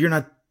front, but you're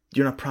not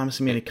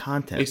promising me any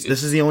content.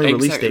 This is the only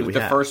release date we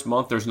have. The first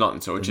month, there's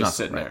nothing, so it's just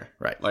sitting there.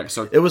 Right. Like,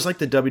 so it was like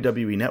the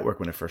WWE Network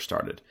when it first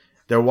started.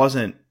 There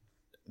wasn't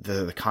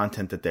the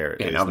content that there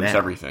is now. There's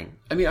everything.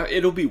 I mean,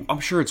 I'm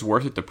sure it's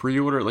worth it to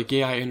pre-order. Like,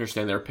 yeah, I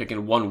understand they're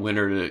picking one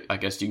winner to, I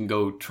guess you can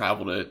go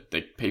travel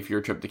they pay for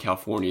your trip to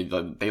California.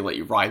 They let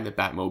you ride in the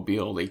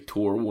Batmobile. They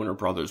tour Warner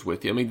Brothers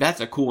with you. I mean, that's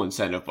a cool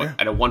incentive, but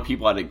I don't want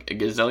people out of a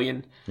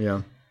gazillion.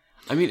 Yeah.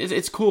 I mean,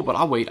 it's cool, but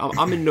I'll wait.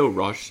 I'm in no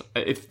rush.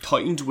 If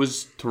Titans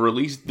was to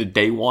release the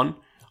day one,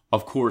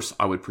 of course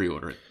I would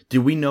pre-order it.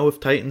 Do we know if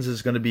Titans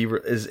is going to be...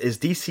 Is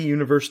DC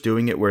Universe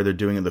doing it where they're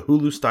doing it the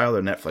Hulu style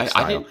or Netflix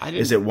style?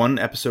 Is it one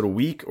episode a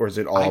week or is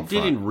it all I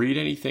didn't read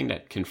anything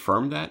that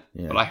confirmed that,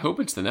 Yeah. but I hope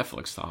it's the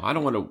Netflix style. I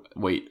don't want to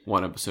wait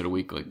one episode a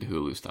week like the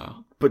Hulu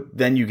style. But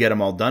then you get them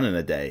all done in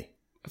a day.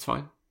 That's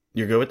fine.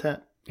 You're good with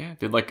that? Yeah,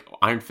 did like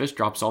Iron Fist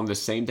drops on the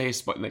same day,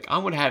 but like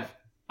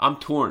I'm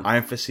torn.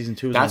 Iron Fist Season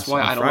 2 is That's on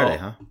why I don't Friday,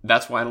 know. huh?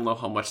 That's why I don't know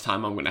how much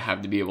time I'm going to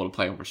have to be able to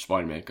play over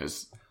Spider-Man,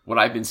 because what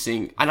I've been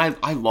seeing, and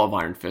I love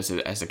Iron Fist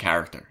as a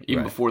character.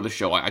 Even before the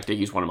show, I think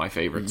he's one of my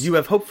favorites. You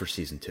have hope for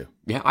Season 2.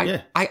 Yeah,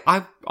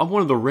 I'm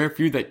one of the rare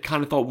few that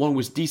kind of thought one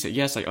was decent.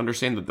 Yes, I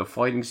understand that the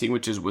fighting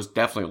sequences was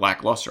definitely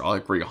lackluster. I'll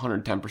agree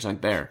 110%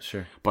 there.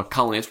 Sure. But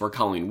that's where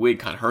Colleen Wiig,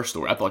 kind of her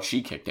story, I thought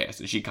she kicked ass,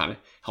 and she kind of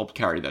helped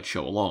carry that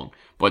show along.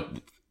 But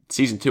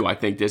Season 2, I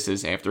think this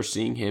is after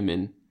seeing him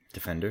in...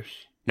 Defenders?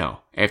 No,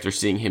 after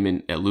seeing him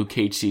in Luke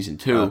Cage Season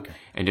 2,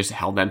 and just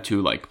how them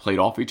two like played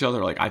off each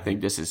other, like I think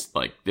this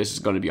is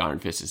going to be Iron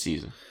Fist's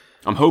season.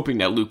 I'm hoping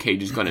that Luke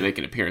Cage is going to make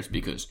an appearance,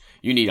 because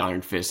you need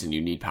Iron Fist and you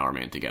need Power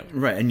Man together.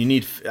 Right, and you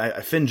need...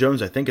 Finn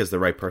Jones, I think, is the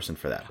right person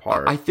for that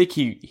part. I think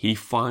he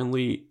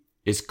finally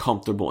is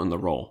comfortable in the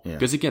role.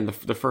 Because again,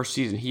 the first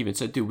season, he even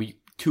said, dude,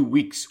 2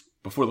 weeks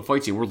before the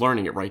fight scene, we're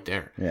learning it right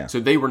there. Yeah. So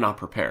they were not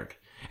prepared.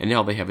 and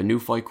now they have a new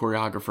fight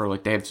choreographer.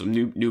 Like, they have some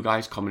new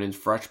guys coming in,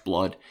 fresh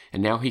blood,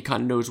 and now he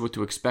kind of knows what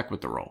to expect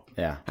with the role.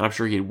 Yeah. And I'm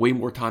sure he had way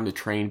more time to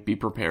train, be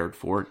prepared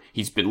for it.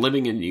 He's been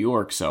living in New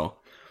York, so...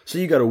 So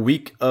you got a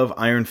week of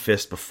Iron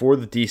Fist before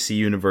the DC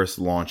Universe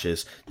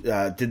launches.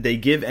 Did they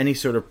give any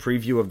sort of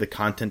preview of the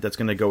content that's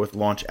going to go with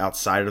launch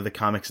outside of the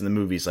comics and the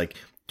movies? Like,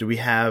 do we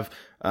have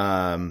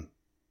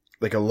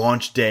like a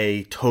launch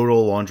day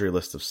total laundry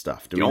list of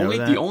stuff? Do we know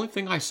that? The only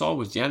thing I saw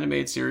was the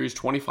animated series,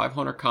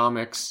 2,500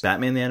 comics.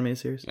 Batman the animated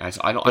series? Yeah,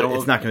 I don't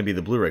it's not going to be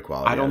the Blu-ray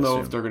quality. I don't know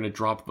if they're going to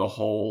drop the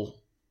whole...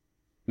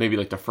 Maybe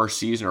like the first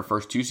season or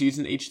first 2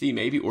 seasons HD,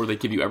 maybe, or they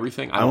give you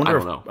everything. I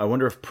don't know. I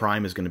wonder if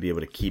Prime is going to be able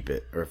to keep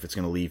it, or if it's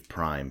going to leave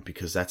Prime,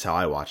 because that's how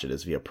I watch it,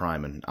 is via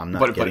Prime, and I'm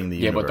not getting the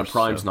universe. But the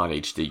Prime's not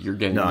HD. You're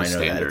getting the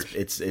standard.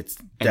 It's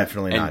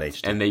definitely not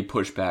HD. And they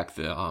pushed back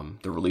the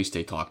release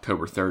date to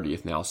October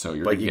 30th now, so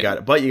you're. But you got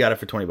it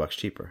for $20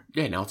 cheaper.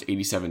 Yeah, now it's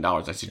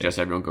 $87. I suggest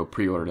everyone go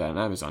pre-order that on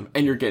Amazon,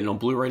 and you're getting it on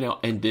Blu-ray now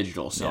and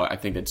digital. So I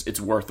think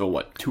it's worth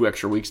the 2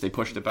 extra weeks they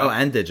pushed it back. Oh,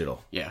 and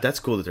digital. Yeah, that's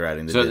cool that they're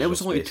adding the. So digital it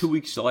was only 2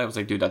 weeks delay. I was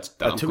like, dude, that's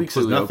 2 weeks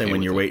is nothing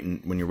when you're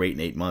waiting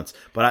 8 months.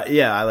 But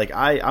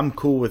I'm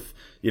cool with,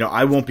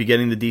 I won't be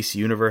getting the DC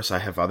Universe. I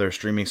have other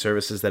streaming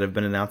services that have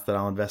been announced that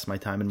I'll invest my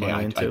time and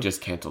money into. I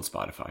just canceled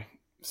Spotify.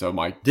 So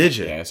Did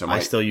you? Yeah, I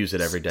still use it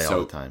every day,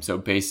 all the time. So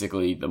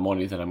basically, the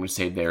money that I'm going to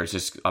save there is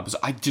just,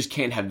 I just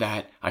can't have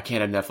that. I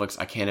can't have Netflix.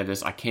 I can't have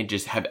this. I can't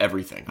just have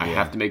everything. I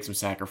have to make some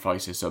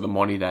sacrifices. So the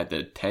money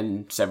the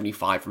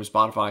 $10.75 from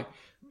Spotify.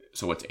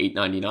 So what's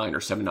 $8.99 or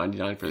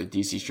 $7.99 for the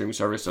DC streaming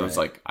service? So it's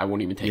like, I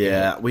won't even take it.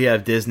 Yeah, we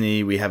have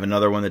Disney. We have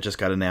another one that just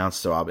got announced.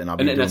 So I'll be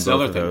doing both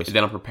of those. And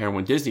then I'm preparing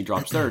when Disney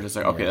drops theirs. It's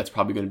like, okay, that's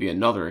probably going to be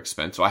another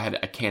expense. So I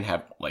can't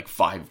have like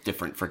 5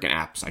 different freaking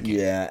apps. I can't.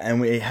 Yeah, and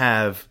we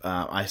have.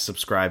 I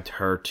subscribed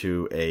her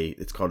to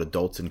it's called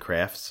Adults and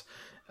Crafts.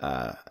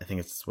 I think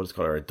it's what it's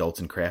called, or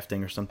Adults and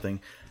Crafting or something.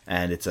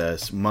 And it's a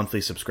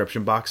monthly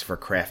subscription box for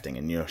crafting,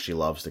 and she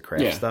loves to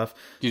craft stuff.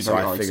 So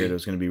I figured it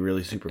was going to be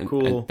really super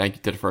cool. And thank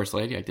you to the first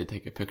lady. I did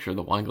take a picture of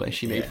the wine glass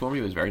she made for me.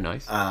 It was very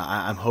nice.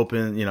 I'm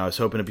hoping, I was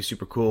hoping it'd be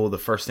super cool. The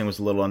first thing was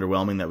a little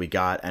underwhelming that we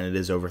got, and it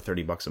is over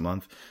 $30 a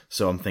month.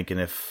 So I'm thinking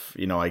if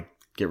I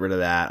get rid of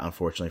that,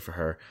 unfortunately for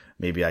her,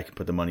 maybe I can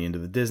put the money into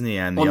the Disney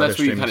and the other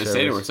streaming service. Well, that's what you kind of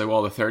say to her. It's like,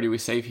 well, the $30 we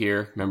save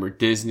here. Remember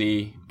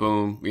Disney,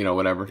 boom,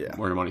 whatever,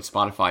 more money,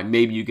 Spotify.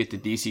 Maybe you get the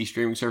DC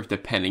streaming service,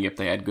 depending if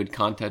they had good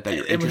content that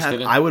you're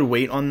interested in. I would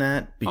wait on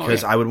that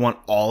because I would want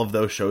all of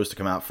those shows to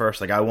come out first.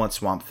 Like, I want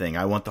Swamp Thing.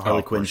 I want the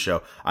Harley Quinn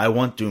show. I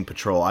want Doom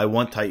Patrol. I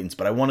want Titans.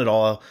 But I want it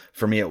all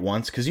for me at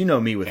once because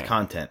me with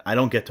content. I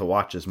don't get to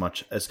watch as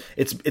much as...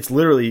 It's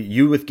literally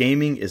you with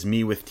gaming is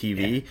me with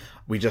TV.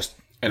 We just...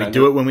 And we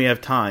do it when we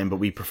have time, but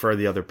we prefer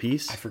the other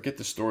piece. I forget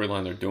the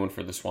storyline they're doing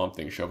for the Swamp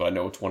Thing show, but I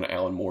know it's one of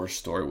Alan Moore's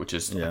story, which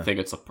is I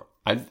think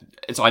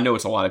I know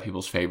it's a lot of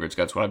people's favorites.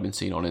 That's what I've been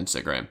seeing on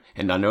Instagram,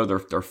 and I know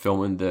they're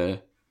filming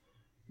the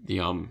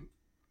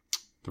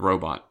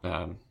robot,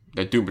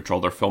 the Doom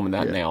Patrol. They're filming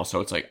that now, so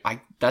it's like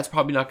that's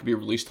probably not going to be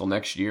released till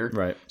next year,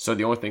 right? So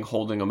the only thing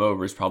holding them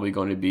over is probably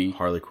going to be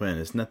Harley Quinn.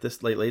 Isn't that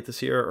this late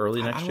this year or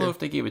early next year? I don't know if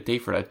they gave a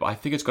date for that, but I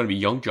think it's going to be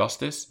Young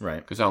Justice, right?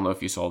 Because I don't know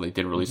if you saw they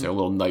did release their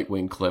little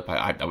Nightwing clip.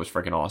 that was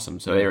freaking awesome.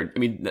 So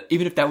even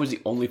if that was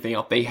the only thing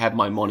out, they have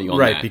my money on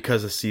that, right?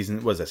 Because of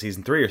season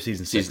 3 or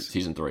season 6?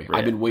 Season 3. Right.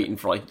 I've been waiting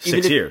for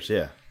 6 years.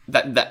 Yeah.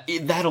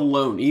 That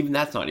alone, even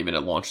that's not even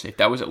at launch date. If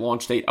that was at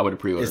launch date, I would have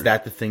pre-ordered. Is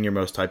that the thing you're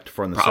most hyped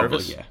for on the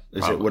service?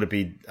 Yeah. Would it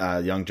be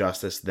Young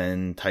Justice,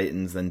 then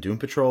Titans, then Doom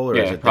Patrol, or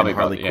is it probably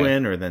Harley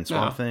Quinn, or then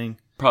Swamp Thing?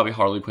 Probably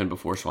Harley Quinn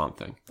before Swamp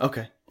Thing.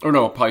 Okay. Or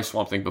no, probably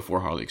Swamp Thing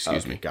before Harley.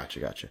 Excuse me.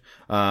 Gotcha.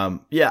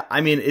 Yeah,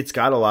 it's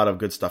got a lot of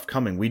good stuff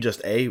coming. We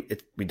just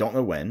we don't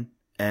know when.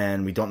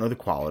 And we don't know the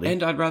quality.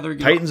 And I'd rather...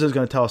 Titans is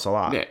going to tell us a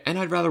lot. Yeah, and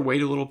I'd rather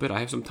wait a little bit.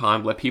 I have some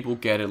time. Let people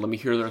get it. Let me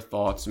hear their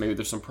thoughts. Maybe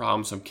there's some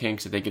problems, some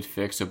kinks that they could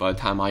fix. So by the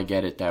time I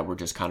get it, that we're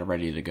just kind of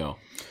ready to go.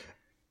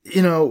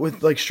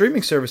 With like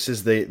streaming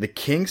services, the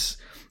kinks...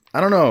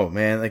 I don't know,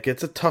 man. Like,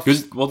 it's a tough...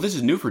 Well, this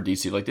is new for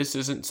DC. Like, this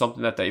isn't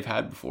something that they've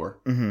had before.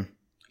 Mm-hmm.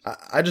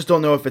 I just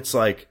don't know if it's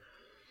like...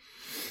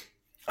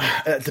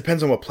 It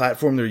depends on what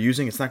platform they're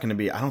using. It's not going to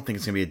be... I don't think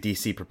it's going to be a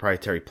DC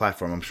proprietary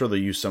platform. I'm sure they'll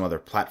use some other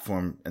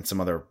platform and some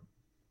other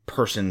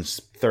person's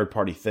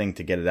third-party thing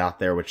to get it out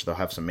there, which they'll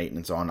have some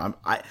maintenance on.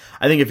 I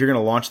think if you're going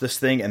to launch this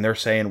thing and they're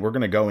saying we're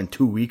going to go in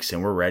 2 weeks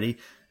and we're ready,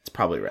 it's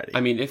probably ready.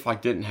 If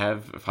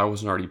I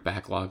wasn't already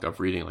backlogged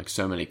of reading like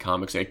so many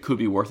comics, it could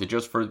be worth it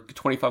just for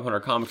 2,500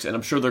 comics, and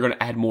I'm sure they're going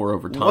to add more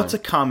over time. What's a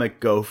comic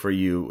go for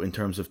you in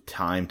terms of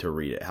time to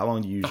read it? How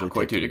long do you usually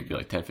take? It could be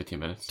like 10, 15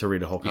 minutes. To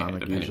read a whole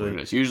comic,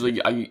 usually?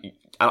 Usually,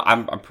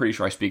 I'm pretty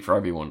sure I speak for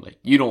everyone. Like,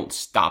 you don't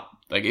stop.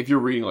 Like, if you're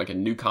reading like a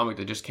new comic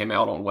that just came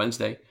out on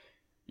Wednesday,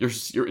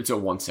 it's a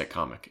one-set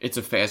comic. It's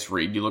a fast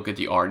read. You look at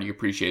the art, you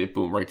appreciate it,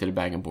 boom, right to the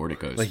bag and board it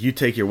goes. Like, you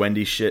take your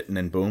Wendy's shit and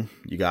then boom,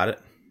 you got it.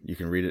 You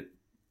can read it.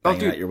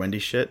 Bang out your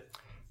Wendy's shit.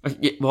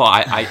 Yeah, well,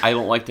 I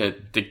don't like to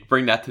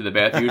bring that to the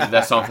bathroom. Usually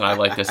that's something I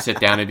like to sit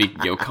down and be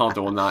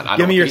comfortable.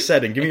 Give me your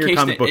setting. Give me your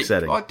comic book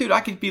setting. Oh, dude, I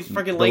could be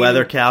freaking the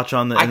leather couch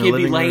on the. I could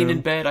be room. laying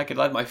in bed. I could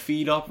let my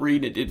feet up,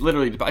 read it. It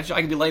literally. I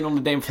could be laying on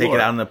the damn floor. Take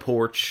it out on the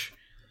porch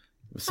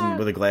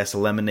with a glass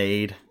of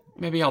lemonade.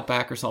 Maybe out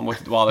back or something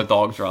while the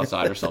dogs are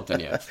outside or something,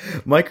 yeah.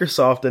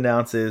 Microsoft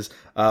announces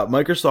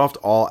Microsoft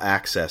All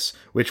Access,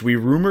 which we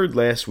rumored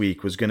last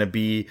week was going to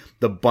be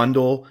the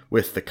bundle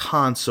with the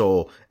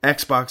console,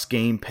 Xbox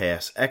Game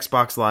Pass,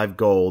 Xbox Live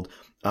Gold,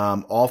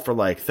 all for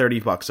like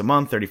 $30 a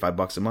month,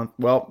 $35 a month.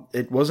 Well,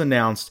 it was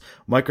announced.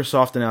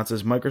 Microsoft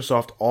announces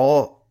Microsoft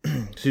All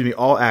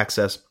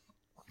Access.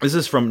 This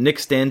is from Nick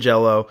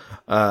Stangelo.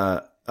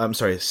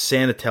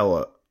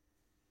 Sanatello.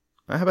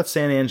 How about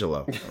San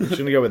Angelo? I'm just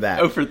going to go with that.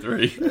 0 for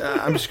 3.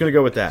 I'm just going to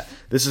go with that.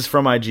 This is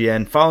from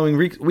IGN. Following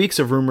weeks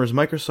of rumors,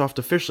 Microsoft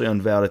officially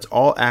unveiled its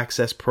All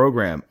Access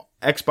program.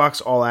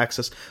 Xbox All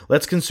Access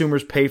lets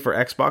consumers pay for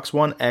Xbox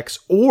One X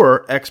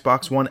or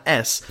Xbox One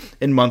S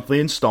in monthly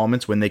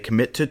installments when they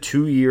commit to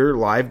 2-year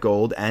Live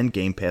Gold and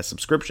Game Pass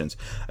subscriptions.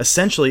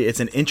 Essentially, it's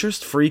an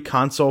interest-free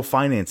console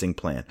financing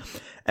plan.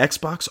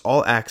 Xbox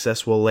All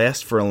Access will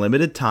last for a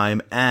limited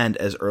time and,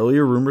 as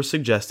earlier rumors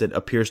suggested,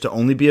 appears to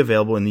only be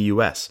available in the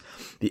US.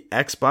 The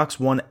Xbox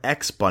One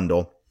X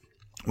bundle,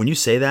 when you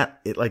say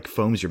that, it like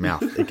foams your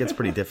mouth. It gets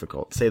pretty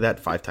difficult. Say that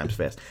 5 times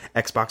fast.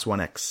 Xbox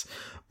One X.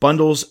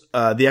 Bundles,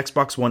 the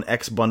Xbox One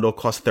X bundle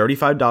costs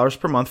 $35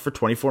 per month for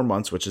 24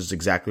 months, which is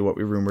exactly what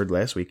we rumored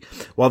last week,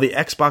 while the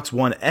Xbox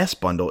One S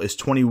bundle is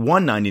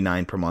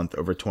 $21.99 per month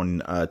over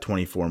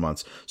 24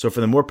 months. So for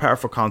the more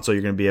powerful console,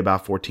 you're going to be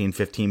about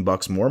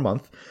 $14-15 more a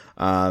month,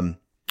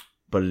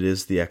 but it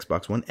is the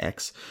Xbox One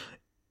X.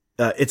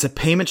 It's a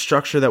payment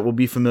structure that will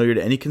be familiar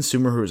to any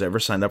consumer who has ever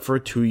signed up for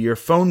a 2-year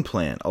phone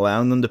plan,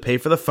 allowing them to pay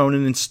for the phone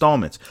in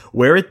installments.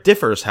 Where it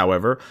differs,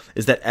 however,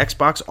 is that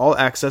Xbox All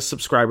Access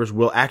subscribers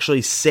will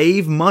actually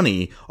save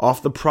money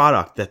off the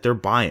product that they're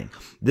buying.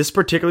 This is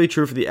particularly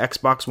true for the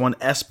Xbox One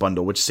S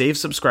bundle, which saves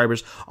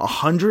subscribers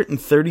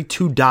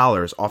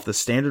 $132 off the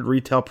standard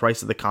retail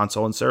price of the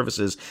console and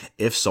services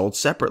if sold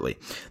separately.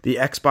 The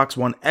Xbox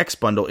One X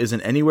bundle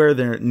isn't anywhere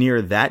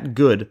near that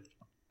good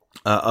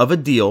of a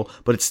deal,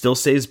 but it still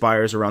saves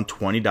buyers around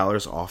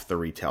 $20 off the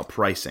retail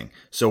pricing.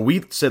 So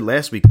we said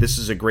last week, this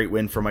is a great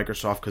win for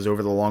Microsoft because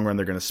over the long run,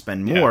 they're going to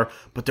spend more,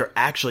 but they're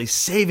actually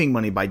saving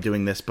money by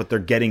doing this, but they're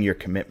getting your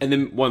commitment. And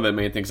then one of the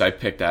main things I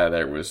picked out of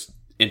there was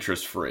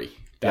interest free.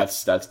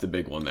 That's the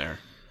big one there.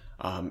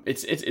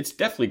 It's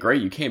definitely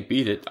great. You can't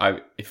beat it.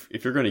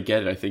 If you're going to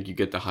get it, I think you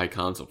get the high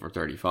console for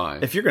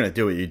 $35. If you're going to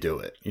do it, you do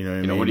it. You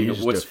know what I mean?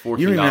 What's $14?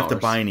 You don't even have to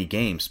buy any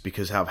games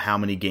because of how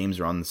many games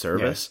are on the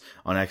service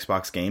on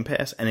Xbox Game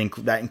Pass, and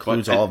that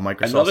includes all of Microsoft's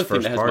first party. Another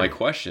thing that has my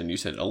question. You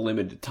said a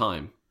limited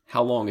time.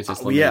 How long is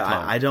this limited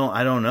time? I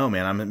don't know,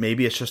 man.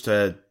 Maybe it's just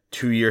a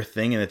 2-year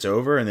thing and it's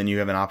over, and then you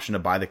have an option to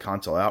buy the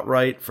console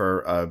outright for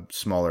a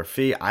smaller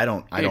fee. I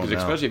don't know.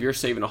 Especially if you're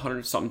saving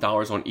 $100-something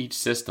on each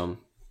system.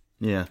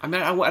 Yeah, I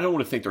mean, I don't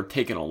want to think they're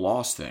taking a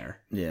loss there.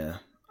 Yeah,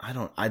 I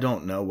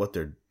don't know what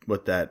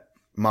that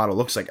model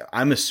looks like.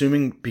 I'm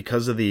assuming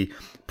because of the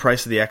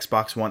price of the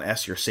Xbox One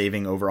S, you're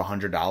saving over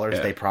 $100. Yeah.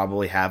 They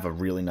probably have a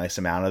really nice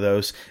amount of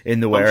those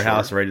in the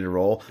warehouse ready to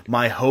roll.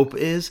 My hope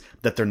is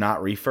that they're not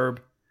refurb,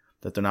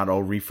 that they're not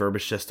all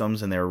refurbished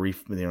systems, and they're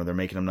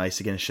making them nice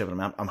again and shipping them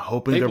out. I'm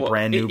hoping they're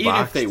brand new boxed.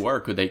 Even if they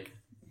were, could they?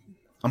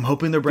 I'm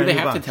hoping they're brand new. Do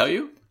they have to tell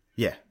you?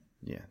 Yeah.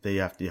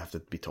 You have to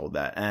be told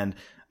that, and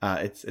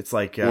it's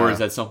like, or is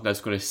that something that's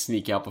going to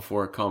sneak out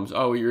before it comes?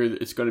 Oh,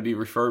 it's going to be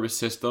refurbished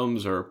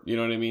systems, or you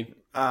know what I mean?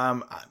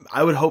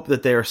 I would hope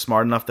that they are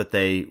smart enough that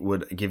they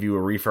would give you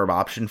a refurb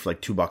option for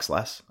like $2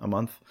 less a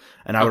month,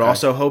 and I would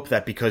also hope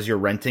that because you're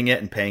renting it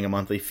and paying a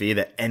monthly fee,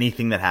 that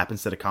anything that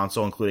happens to the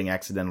console, including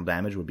accidental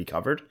damage, would be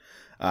covered.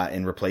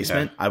 In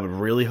replacement. I would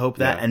really hope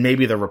that. And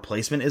maybe the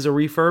replacement is a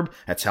refurb.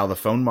 That's how the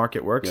phone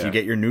market works. You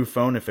get your new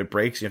phone. If it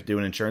breaks, you have to do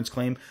an insurance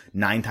claim.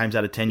 9 times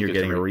out of 10, you're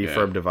getting a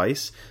refurb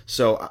device.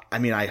 So, I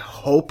mean, I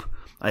hope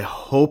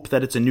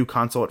that it's a new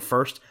console at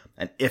first.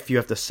 And if you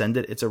have to send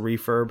it, it's a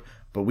refurb.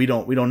 But we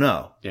don't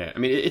know. Yeah, I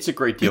mean, it's a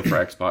great deal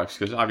for Xbox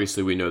because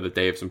obviously we know that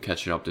they have some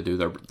catching up to do.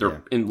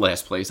 They're in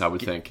last place, I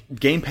would think.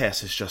 Game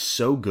Pass is just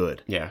so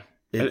good. Yeah.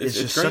 It's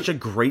just such a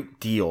great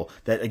deal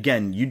that,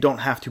 again, you don't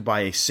have to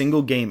buy a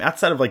single game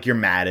outside of like your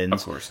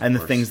Maddens and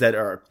the things that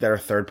are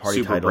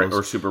third-party titles.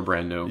 Or super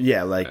brand new.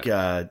 Yeah, like,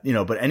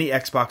 but any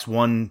Xbox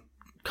One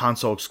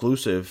console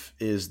exclusive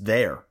is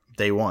there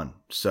day one.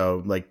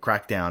 So, like,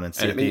 Crackdown and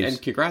Sea of Thieves.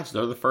 And congrats,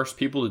 they're the first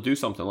people to do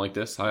something like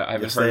this. I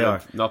haven't heard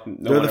of nothing.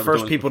 They're the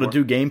first people to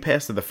do Game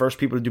Pass. They're the first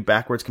people to do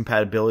backwards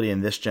compatibility in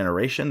this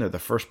generation. They're the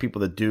first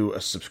people to do a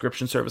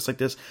subscription service like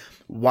this.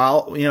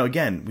 While,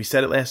 again, we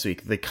said it last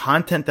week, the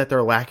content that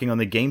they're lacking on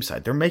the game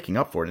side, they're making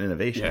up for it in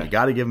innovation. Yeah. You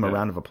got to give them a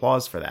round of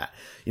applause for that.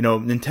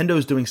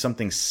 Nintendo's doing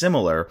something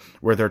similar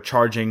where they're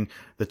charging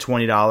the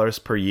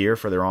 $20 per year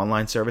for their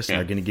online service, and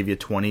they're going to give you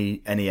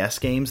 20 NES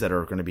games that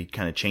are going to be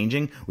kind of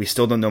changing. We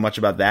still don't know much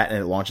about that,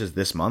 and it launches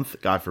this month.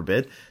 God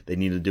forbid. They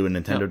need to do a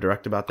Nintendo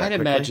Direct about that. I'd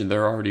imagine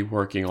they're already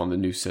working on the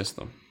new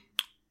system.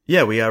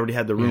 Yeah, we already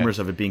had the rumors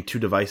of it being 2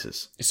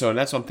 devices. So, and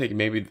that's what I'm thinking.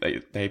 Maybe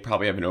they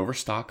probably have an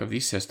overstock of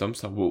these systems.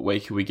 So what way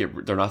can we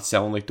get? They're not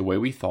selling like the way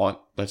we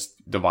thought. Let's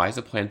devise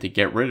a plan to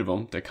get rid of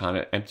them, to kind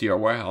of empty our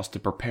warehouse to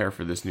prepare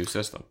for this new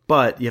system.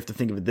 But you have to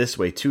think of it this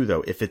way too,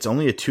 though. If it's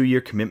only a 2-year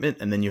commitment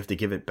and then you have to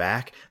give it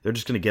back, they're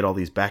just going to get all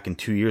these back in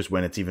 2 years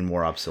when it's even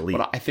more obsolete.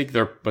 But I think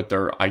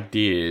their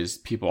idea is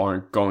people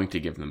aren't going to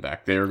give them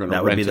back. They're going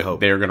to rent.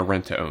 They're going to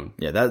rent to own.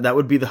 Yeah, that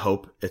would be the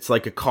hope. It's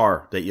like a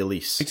car that you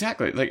lease.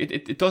 Exactly. Like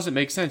it doesn't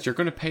make sense. You're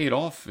going to pay it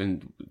off,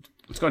 and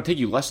it's going to take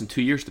you less than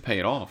 2 years to pay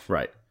it off.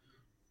 Right.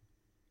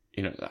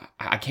 You know,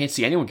 I can't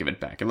see anyone give it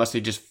back unless they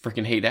just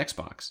freaking hate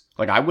Xbox.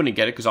 Like, I wouldn't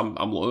get it because I'm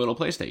loyal to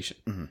PlayStation.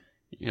 Mm-hmm.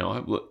 You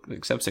know,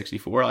 except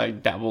 64, I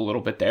dabble a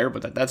little bit there,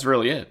 but that's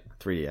really it.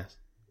 3DS.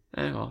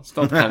 Well,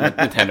 still kind of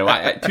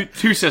Nintendo.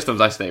 Two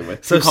systems I stay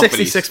with. So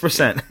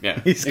 66%.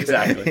 Yeah,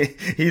 exactly.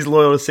 He's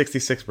loyal to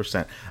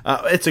 66%.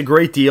 It's a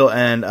great deal,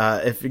 and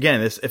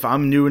if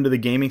I'm new into the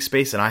gaming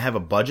space and I have a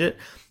budget,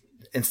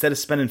 instead of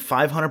spending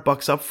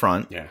 $500 up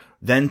front,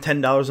 then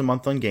 $10 a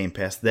month on Game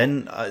Pass,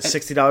 then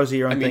 $60 a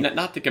year on. I mean,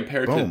 not to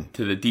compare it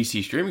to the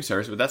DC streaming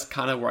service, but that's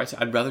kind of where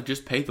I'd rather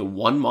just pay the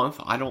 1 month.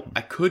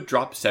 I could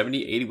drop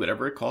 70, 80,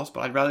 whatever it costs,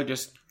 but I'd rather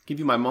just give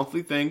you my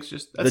monthly things.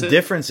 The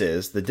difference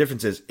is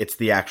it's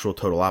the actual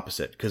total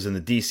opposite, because in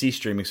the DC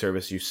streaming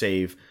service you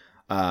save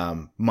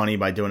money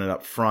by doing it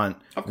up front.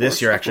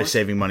 You're actually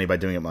saving money by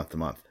doing it month to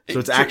month. So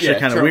it's actually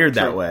kind of weird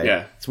that way.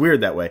 Yeah. It's weird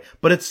that way,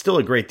 but it's still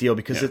a great deal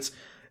because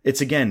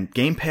it's again,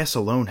 Game Pass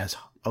alone has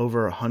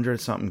over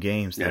 100-something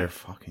games that are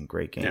fucking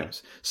great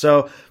games. Yeah.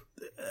 So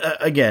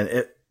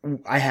again,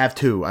 I have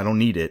 2. I don't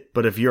need it.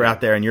 But if you're out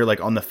there and you're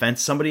like on the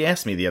fence, somebody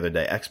asked me the other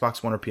day,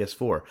 Xbox One or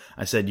PS4.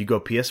 I said, you go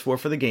PS4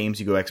 for the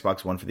games, you go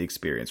Xbox One for the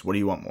experience. What do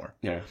you want more?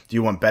 Yeah. Do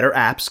you want better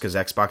apps? Because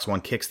Xbox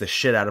One kicks the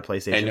shit out of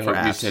PlayStation for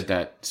apps. You said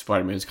that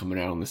Spider-Man's coming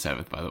out on the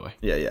 7th, by the way.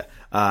 Yeah.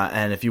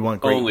 And if you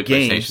want great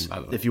games,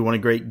 if you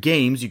want great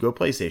games, you go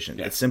PlayStation.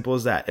 Yeah. It's simple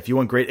as that. If you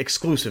want great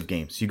exclusive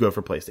games, you go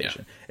for PlayStation.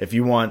 Yeah. If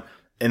you want,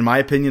 in my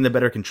opinion, the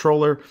better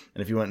controller,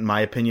 and if you want, in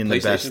my opinion, the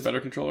best... PlayStation better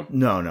controller?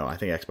 No, I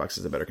think Xbox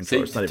is a better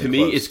controller. It's not even to me,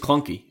 close. It's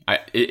clunky.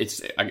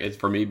 It's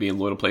for me, being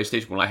loyal to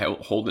PlayStation, when I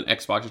hold an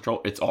Xbox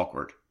controller, it's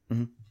awkward.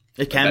 Mm-hmm.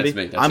 It can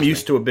be. I'm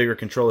used to a bigger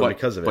controller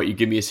because of it. But you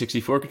give me a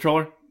 64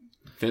 controller,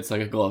 fits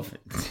like a glove.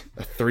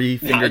 A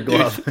 3-finger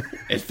glove.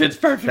 It fits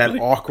perfectly.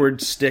 That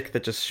awkward stick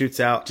that just shoots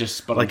out.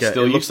 But it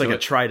looks like a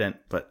trident,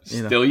 but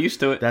still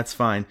used to it. That's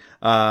fine.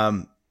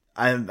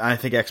 I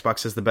think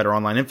Xbox has the better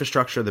online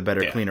infrastructure, the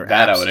better, cleaner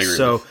that apps. I would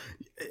agree with.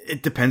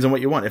 It depends on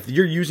what you want. If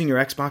you're using your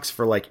Xbox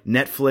for like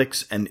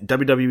Netflix and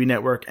WWE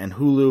Network and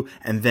Hulu,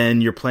 and then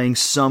you're playing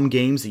some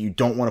games that you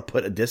don't want to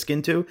put a disc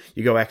into,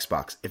 you go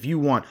Xbox. If you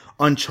want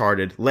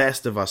Uncharted,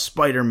 Last of Us,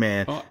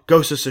 Spider-Man,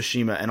 Ghost of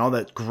Tsushima, and all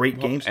that great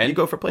games, you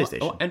go for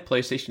PlayStation. And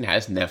PlayStation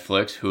has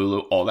Netflix,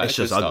 Hulu, all that. It's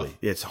just ugly. Stuff.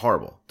 It's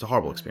horrible. It's a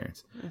horrible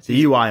experience.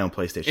 The UI on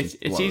PlayStation.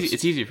 It's easy.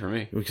 It's easy for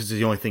me because it's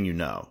the only thing you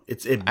know.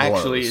 It blows.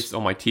 Actually, it's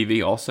on my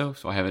TV also,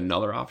 so I have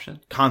another option.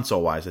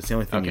 Console wise, it's the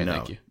only thing you know.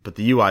 Thank you. But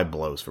the UI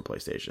blows for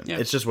PlayStation. Yeah.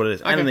 It's just what it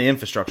is. Okay. And the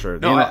infrastructure.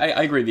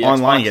 I agree. The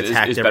online Xbox gets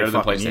hacked is every better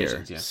than fucking PlayStation.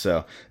 year. Yeah.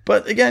 So,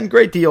 but again,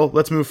 great deal.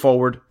 Let's move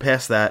forward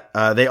past that.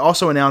 They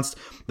also announced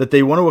that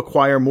they want to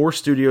acquire more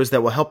studios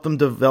that will help them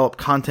develop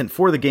content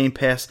for the Game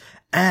Pass.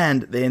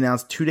 And they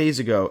announced 2 days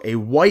ago a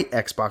white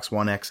Xbox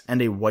One X and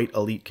a white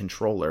Elite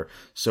controller.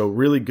 So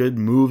really good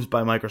moves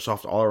by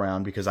Microsoft all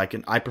around, because I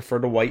prefer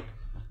the white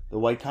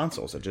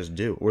consoles. I just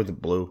do, or the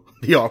blue,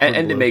 the awkward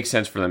and blue. It makes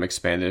sense for them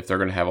expanded. If they're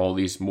going to have all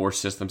these more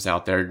systems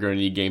out there, you're going to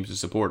need games to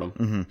support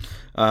them.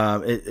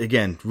 Mm-hmm.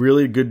 Again,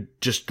 really good,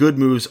 just good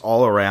moves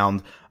all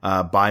around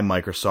by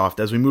Microsoft.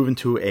 As we move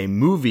into a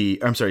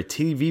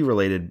TV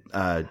related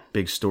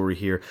big story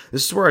here.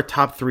 This is where our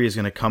top 3 is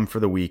going to come for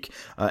the week.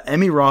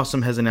 Emmy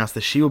Rossum has announced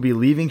that she will be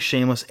leaving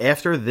Shameless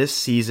after this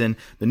season.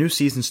 The new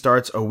season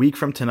starts a week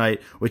from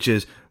tonight, which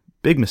is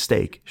big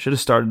mistake. Should have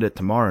started it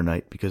tomorrow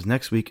night, because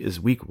next week is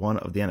week 1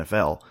 of the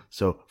NFL.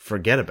 So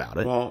forget about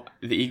it. Well,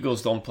 the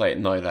Eagles don't play at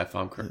night, if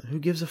I'm correct. Who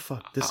gives a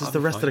fuck? This is the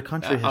rest of the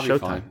country has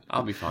Showtime.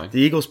 I'll be fine. The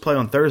Eagles play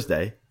on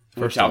Thursday.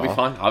 I'll be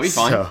fine.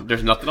 So,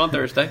 there's nothing on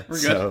Thursday. We're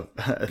good.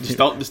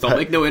 Just don't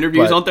make no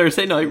interviews on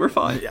Thursday night. We're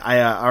fine.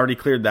 I already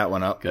cleared that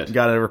one up. Good.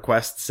 Got a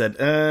request, said,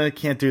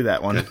 can't do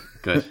that one.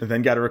 Good.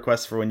 Then got a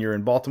request for when you're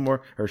in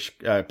Baltimore,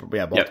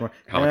 Baltimore.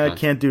 Yep.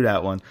 Can't do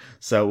that one.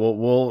 So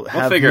we'll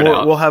have figure it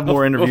out. We'll have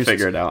more interviews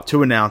figure it out.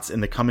 to announce in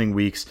the coming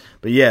weeks.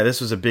 But yeah, this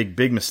was a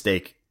big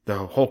mistake. The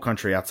whole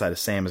country outside of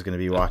Sam is going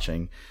to be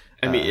watching.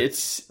 I mean,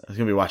 it's going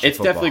to be watching. It's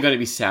football. definitely going to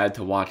be sad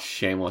to watch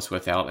Shameless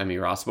without Emmy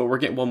Ross, but we're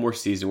getting one more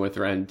season with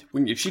her, and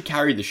she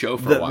carried the show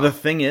for a while. The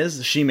thing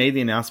is, she made the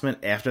announcement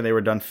after they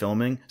were done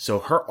filming, so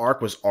her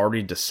arc was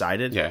already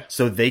decided. Yeah.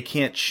 So they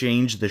can't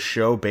change the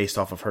show based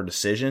off of her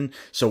decision.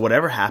 So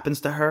whatever happens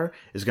to her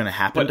is going to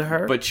happen to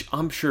her. But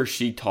I'm sure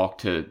she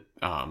talked to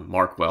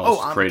Mark Wells,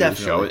 creator of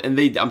the show, and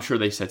I'm sure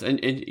they said, and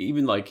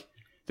even like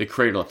the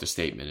creator left a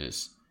statement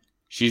is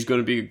she's going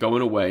to be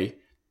going away.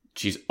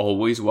 she's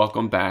always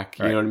welcome back.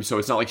 You know what I mean? So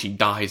it's not like she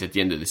dies at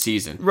the end of the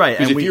season. Right.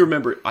 Because if you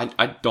remember,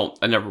 I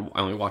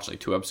only watched like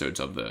 2 episodes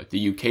of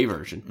the UK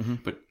version,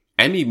 but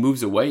Emmy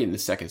moves away in the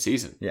 2nd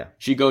season. Yeah.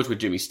 She goes with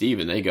Jimmy Steve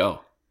and they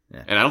go.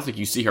 Yeah. And I don't think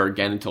you see her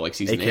again until like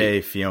season 8.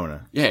 AKA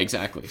Fiona. Yeah,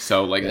 exactly.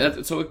 So like,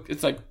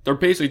 it's like they're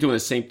basically doing the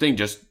same thing,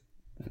 just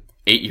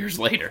 8 years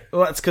later.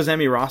 Well, that's because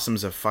Emmy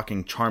Rossum's a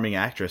fucking charming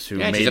actress who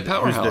she's a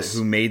powerhouse.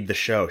 who made the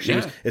show.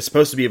 It's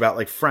supposed to be about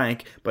like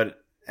Frank, but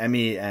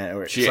Emmy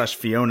slash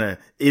Fiona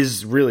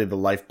is really the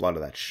lifeblood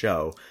of that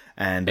show.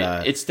 And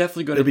it's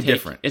definitely going to be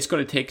different. It's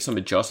going to take some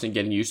adjusting,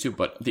 getting used to.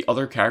 But the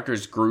other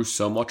characters grew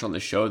so much on the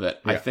show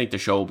that I think the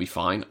show will be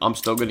fine. I'm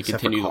still going to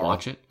continue to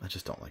watch it. I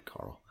just don't like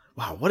Carl.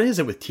 Wow, what is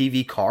it with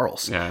TV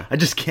Carls? Yeah. I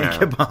just can't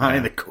get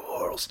behind the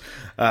Carls.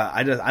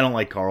 I don't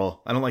like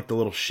Carl. I don't like the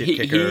little shit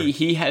kicker.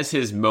 He has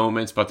his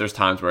moments, but there's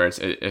times where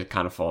it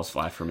kind of falls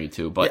flat for me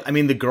too. But yeah, I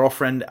mean, the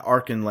girlfriend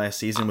arc in last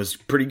season was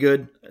pretty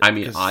good. I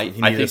mean, I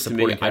think to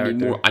me,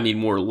 I need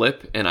more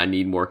Lip and I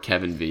need more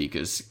Kevin V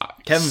because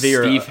Kevin V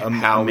Steve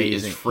Howey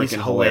is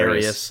freaking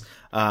hilarious.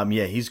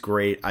 Yeah, he's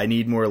great. I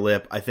need more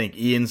Lip. I think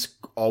Ian's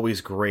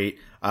always great.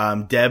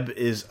 Deb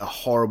is a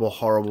horrible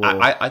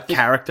I think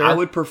character. I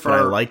would prefer.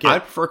 I like it. I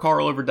prefer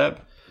Carl over Deb.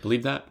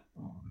 Believe that?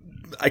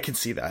 I can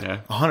see that. Yeah.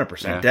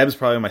 100%. Yeah. Deb's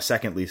probably my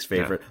second least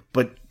favorite,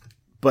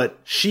 but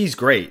she's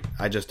great.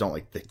 I just don't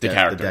like the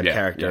Deb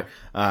character.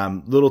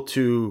 Little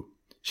too.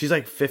 She's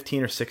like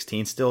 15 or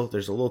 16 still.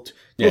 There's a little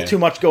too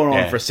much going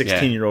on for a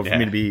 16-year-old for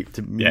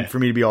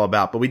me to be all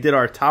about. But we did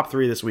our top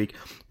 3 this week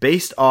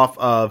based off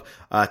of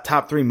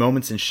top 3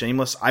 moments in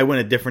Shameless. I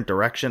went a different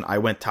direction. I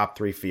went top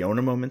 3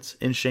 Fiona moments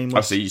in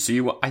Shameless. Oh, so you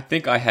see, I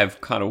think I have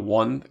kind of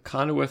one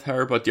kind of with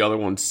her, but the other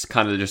one's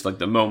kind of just like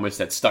the moments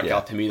that stuck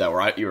out to me that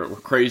were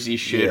crazy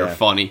shit or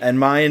funny. And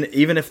mine,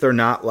 even if they're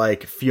not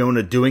like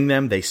Fiona doing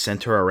them, they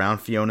center around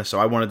Fiona. So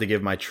I wanted to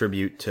give my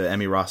tribute to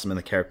Emmy Rossum and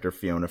the character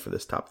Fiona for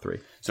this top 3.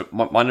 So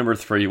my number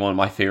 3, one of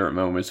my favorite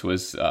moments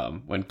was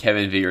when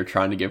Kevin V are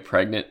trying to get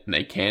pregnant and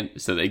they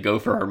can't, so they go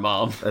for her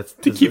mom. That's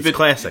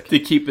classic. To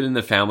keep it in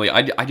the family.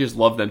 I just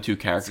love them 2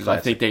 characters.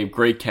 I think they have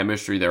great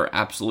chemistry. They're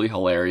absolutely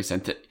hilarious.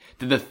 And to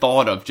the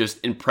thought of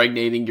just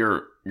impregnating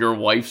your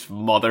wife's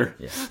mother.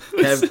 Yeah.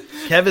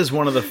 Kev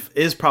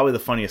is probably the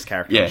funniest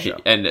character in the show.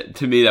 And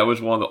to me, that was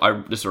one of the,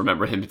 I just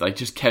remember him, like,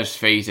 just Kev's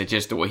face and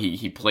just the way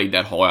he played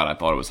that whole out. I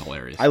thought it was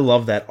hilarious. I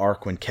love that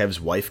arc when Kev's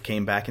wife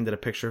came back into the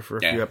picture for a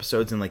few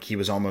episodes, and like he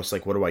was almost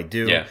like, what do I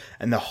do? Yeah.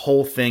 And the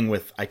whole thing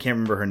with, I can't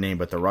remember her name,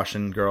 but the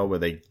Russian girl where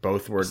they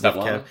both were with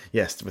Kev.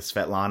 Yes, with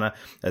Svetlana,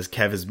 as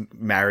Kev is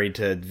married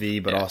to V,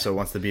 but also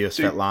wants to be with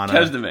Svetlana.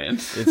 Kev's the man.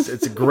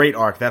 It's a great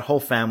arc. That whole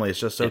family is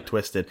just so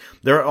twisted.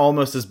 They're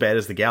almost as bad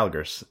as the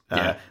Gallaghers.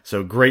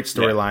 So great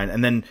storyline.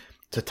 And then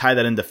to tie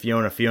that into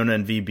Fiona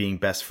and V being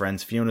best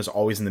friends, Fiona's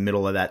always in the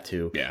middle of that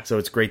too. Yeah. So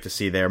it's great to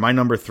see there. My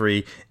number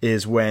 3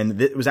 is when,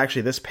 it was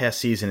actually this past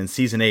season, in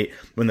season 8,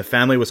 when the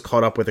family was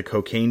caught up with a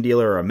cocaine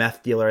dealer or a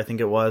meth dealer, I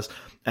think it was,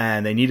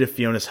 and they needed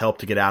Fiona's help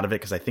to get out of it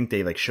because I think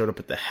they like showed up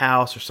at the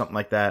house or something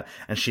like that,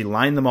 and she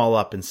lined them all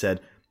up and said,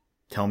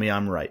 "Tell me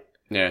I'm right.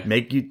 Yeah.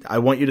 I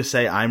want you to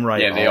say I'm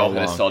right." Yeah, they all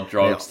had to sell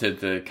drugs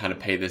to kind of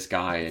pay this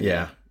guy.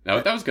 And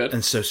that was good.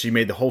 And so she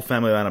made the whole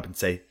family line up and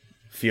say,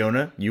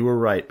 "Fiona, you were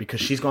right," because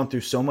she's gone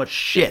through so much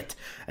shit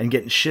and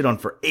getting shit on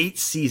for 8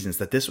 seasons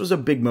that this was a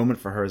big moment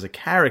for her as a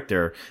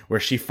character where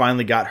she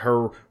finally got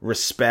her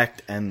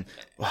respect and,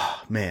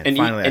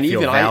 finally I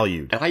feel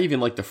valued. I even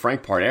like the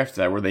Frank part after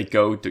that where they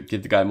go to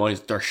give the guy money,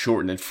 they're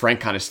short, and then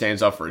Frank kind of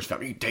stands up for his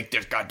family. "You take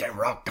this goddamn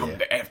rock, come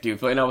after you."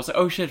 And I was like,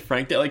 oh shit,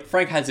 Frank. Like,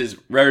 Frank has his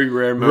very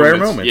rare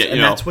moments. Yeah,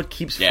 and that's what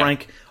keeps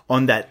Frank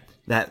on that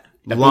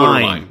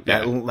line,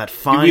 that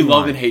fine we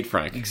love line. And hate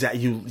Frank.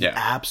 Exactly.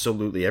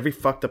 Absolutely. Every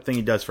fucked up thing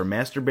he does, for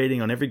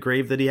masturbating on every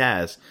grave that he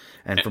has,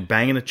 and for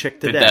banging a chick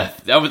to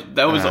death. That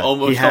was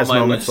almost he has on my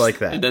moments list. like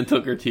that. And then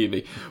took her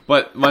TV.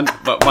 But my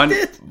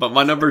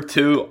number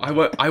 2,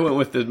 I went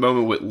with the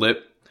moment with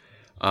Lip.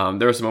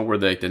 There was a moment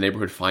where the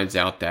neighborhood finds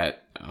out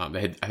that I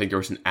think there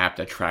was an app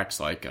that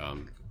tracks like I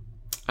don't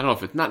know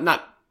if it's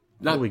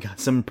not. We got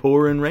some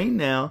pouring rain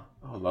now.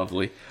 Oh,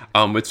 lovely.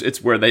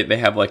 It's where they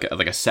have like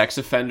a sex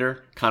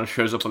offender kind of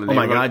shows up on the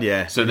neighborhood. Oh my god,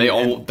 yeah. So they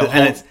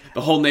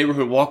the whole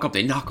neighborhood walk up,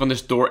 they knock on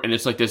this door, and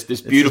it's like this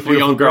beautiful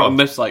young girl, and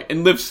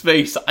Lip's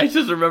face. I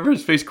just remember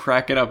his face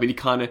cracking up, and he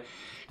kind of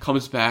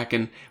comes back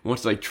and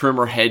wants to like trim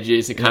her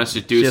hedges and kind of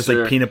seduce her. She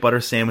has like peanut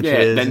butter sandwiches.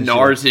 Yeah, then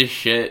nars his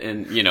shit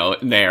and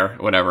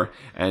whatever.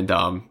 And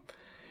kind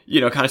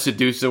of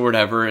seduce her or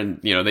whatever,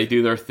 and they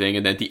do their thing,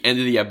 and then at the end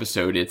of the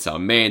episode, it's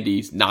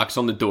Mandy knocks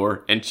on the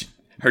door, and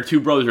her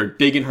 2 brothers are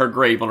digging her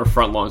grave on her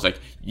front lawn. It's like,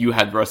 you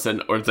had rest,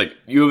 or it's like,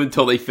 you have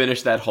until they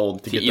finish that hole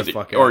to get the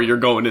fuck out, or you're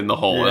going in the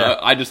hole. Yeah.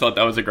 I just thought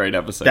that was a great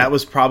episode. That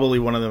was probably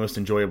one of the most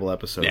enjoyable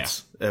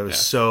episodes. Yeah. It was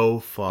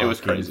so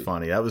fucking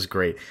funny. That was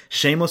great.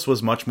 Shameless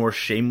was much more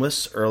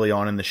shameless early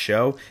on in the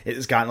show. It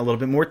has gotten a little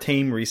bit more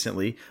tame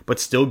recently, but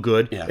still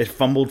good. Yeah. It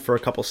fumbled for a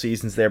couple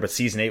seasons there, but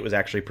season 8 was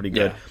actually pretty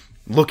good. Yeah.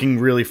 looking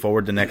really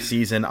forward to next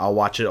season. I'll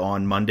watch it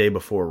on Monday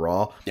before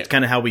Raw. It's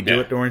kind of how we do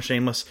it during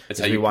Shameless.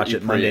 We watch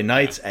it Monday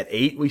nights at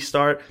 8 we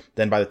start.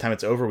 Then by the time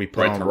it's over, we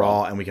put on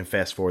Raw and we can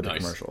fast forward the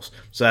commercials.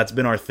 So that's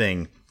been our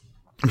thing.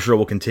 I'm sure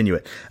we'll continue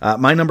it.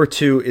 My number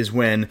 2 is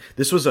when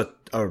this was a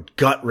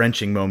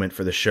gut-wrenching moment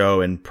for the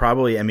show, and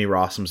probably Emmy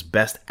Rossum's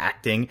best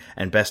acting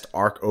and best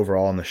arc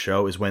overall on the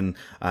show is when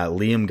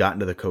Liam got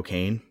into the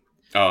cocaine.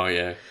 Oh,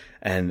 yeah.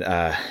 And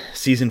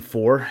season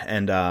 4,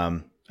 and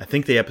I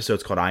think the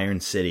episode's called Iron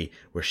City,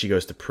 where she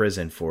goes to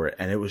prison for it,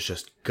 and it was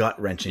just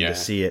gut-wrenching to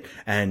see it.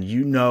 And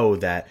you know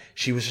that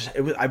she was just,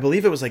 I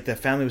believe it was like the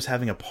family was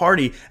having a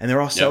party, and they're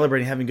all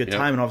celebrating, having a good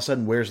time, and all of a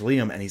sudden, where's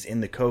Liam? And he's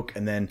in the coke,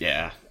 and then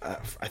I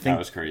think that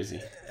was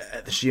crazy.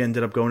 She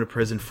ended up going to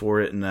prison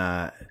for it,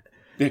 and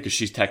because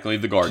she's technically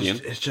the guardian.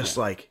 It's just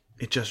like,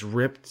 it just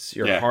ripped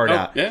your heart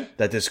out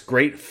that this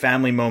great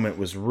family moment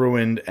was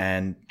ruined,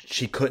 and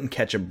she couldn't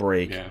catch a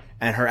break,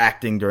 and her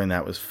acting during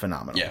that was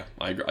phenomenal. Yeah,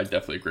 I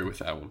definitely agree with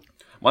that one.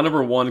 My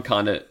number 1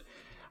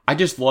 I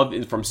just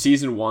loved, from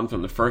season 1,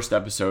 from the first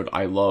episode,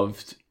 I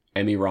loved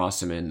Emmy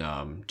Rossum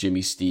and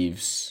Jimmy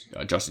Steves,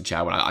 Justin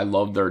Chatwin. I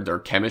loved their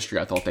chemistry.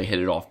 I thought they hit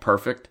it off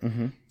perfect,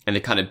 and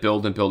they kind of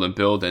build and build and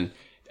build, and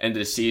end of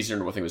the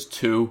season, I think it was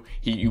 2,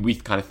 we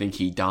kind of think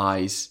he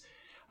dies.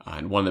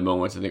 And one of the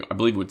moments, I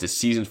believe it was the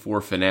season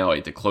 4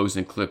 finale, the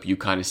closing clip, you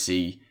kind of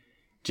see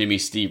Jimmy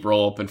Steve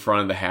roll up in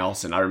front of the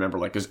house. And I remember,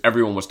 because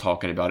everyone was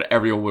talking about it.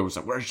 Everyone was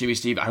like, where's Jimmy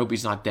Steve? I hope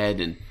he's not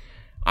dead. And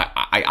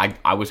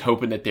I was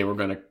hoping that they were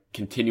going to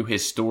continue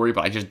his story,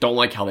 but I just don't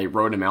like how they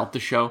wrote him out the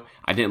show.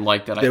 I didn't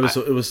like that. It was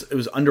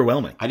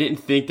underwhelming. I didn't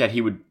think that he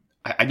would.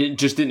 I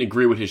didn't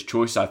agree with his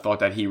choice. I thought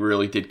that he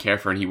really did care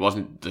for her, and he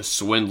wasn't the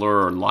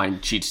swindler or lying,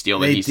 cheat, steal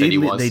that he said he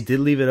was. They did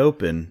leave it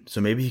open,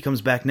 so maybe he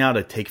comes back now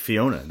to take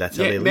Fiona. That's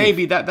how they leave.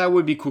 Maybe that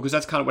would be cool, because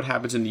that's kind of what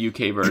happens in the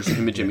UK version.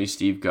 Him and Jimmy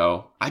Steve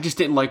go. I just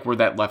didn't like where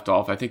that left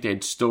off. I think they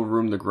had still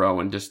room to grow,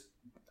 and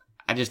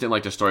I just didn't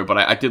like the story, but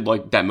I did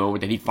like that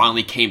moment that he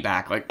finally came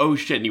back, like, oh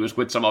shit, and he was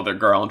with some other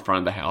girl in front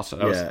of the house. So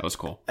that was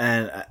cool.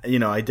 And,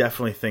 I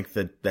definitely think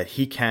that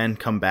he can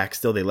come back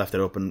still. They left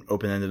it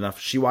open-ended enough.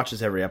 She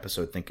watches every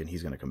episode thinking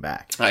he's going to come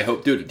back. I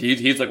hope, dude.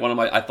 He's like one of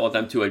I thought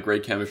them two had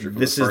great chemistry from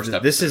the first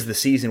episode. This is the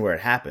season where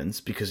it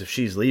happens, because if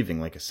she's leaving,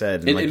 like I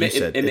said, and like you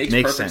said, it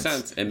makes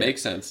sense. It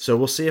makes sense. So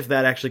we'll see if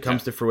that actually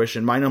comes to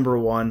fruition. My number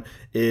 1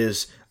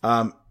 is...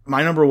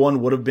 my number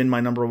 1 would have been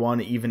my number 1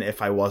 even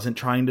if I wasn't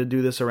trying to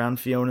do this around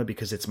Fiona,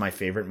 because it's my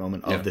favorite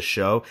moment of the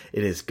show.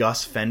 It is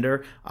Gus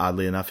Fender.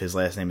 Oddly enough, his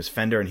last name is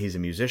Fender, and he's a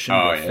musician.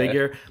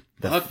 Figure.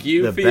 Fuck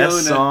you, the Fiona.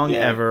 Best song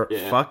ever.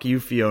 Yeah. Fuck you,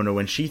 Fiona.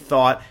 When she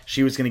thought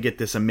she was going to get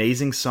this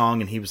amazing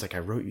song, and he was like, I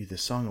wrote you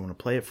this song. I want to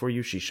play it for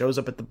you. She shows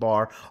up at the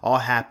bar, all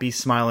happy,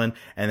 smiling,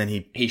 and then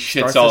he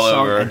shits all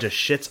over her. And just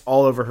shits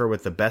all over her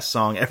with the best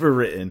song ever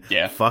written.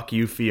 Yeah. Fuck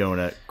you,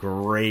 Fiona.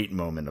 Great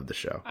moment of the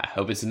show. I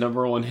hope it's the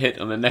number 1 hit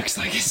on the next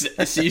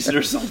season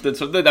or something.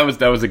 So that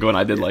was a good one.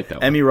 I did like that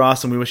one. Emmy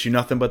Rossum, we wish you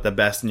nothing but the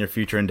best in your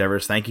future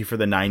endeavors. Thank you for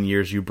the 9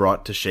 years you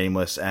brought to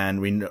Shameless, and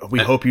we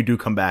hope you do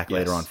come back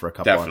later on for a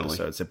couple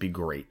episodes. It'd be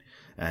great.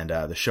 And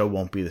the show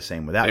won't be the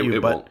same without you,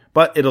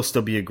 but it'll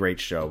still be a great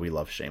show. We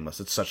love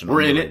Shameless. It's such an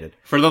We're underrated. in it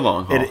for the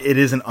long haul. It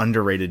is an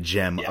underrated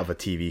gem of a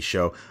TV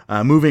show.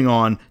 Moving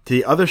on to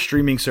the other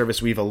streaming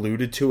service we've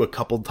alluded to a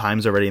couple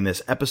times already in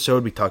this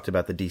episode. We talked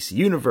about the DC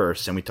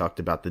Universe, and we talked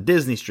about the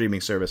Disney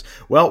streaming service.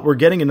 Well, we're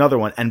getting another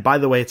one. And by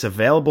the way, it's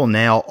available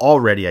now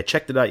already. I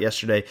checked it out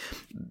yesterday.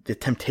 The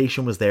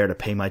temptation was there to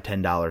pay my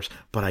 $10,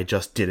 but I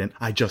just didn't.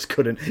 I just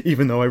couldn't,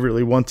 even though I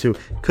really want to.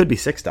 Could be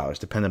 $6,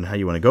 depending on how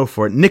you want to go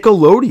for it.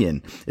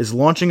 Nickelodeon is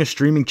launching a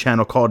streaming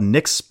channel called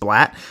Nick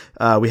Splat.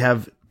 We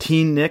have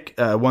Teen Nick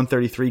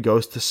 133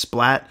 goes to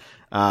Splat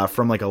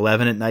from like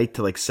 11 at night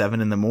to like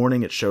 7 in the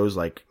morning. It shows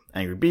like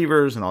Angry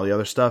Beavers and all the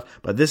other stuff,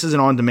 but this is an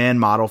on-demand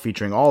model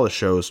featuring all the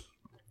shows.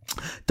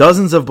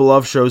 Dozens of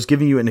beloved shows,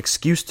 giving you an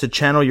excuse to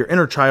channel your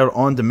inner child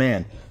on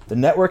demand. The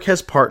network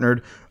has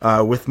partnered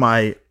with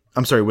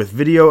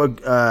video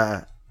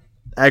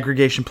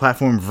aggregation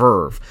platform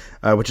Verve,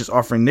 which is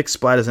offering Nick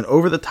Splat as an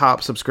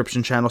over-the-top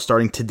subscription channel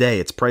starting today.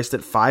 It's priced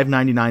at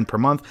 $5.99 per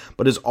month,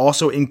 but is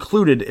also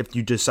included if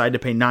you decide to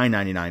pay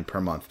 $9.99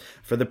 per month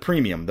for the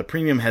premium. The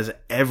premium has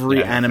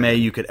every anime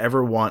you could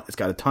ever want. It's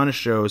got a ton of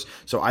shows,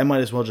 so I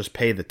might as well just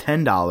pay the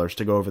 $10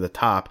 to go over the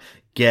top,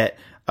 get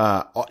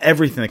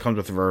everything that comes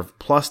with Verve,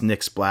 plus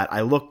Nick Splat.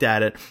 I looked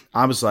at it.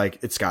 I was like,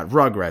 it's got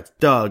Rugrats,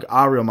 Doug,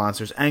 Our Real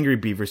Monsters, Angry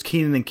Beavers,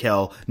 Kenan and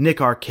Kel, Nick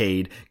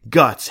Arcade,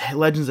 Guts,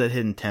 Legends at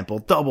Hidden Temple,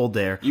 Double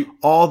Dare,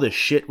 all the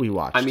shit we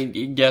watched. I mean,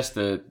 yes,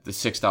 the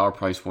 $6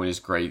 price point is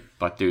great,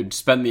 but dude,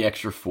 spend the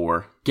extra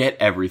 $4. Get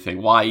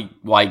everything. Why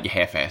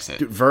half-ass it?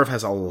 Dude, Verve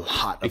has a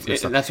lot of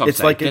this stuff. That's what I'm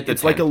saying.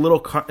 It's like a little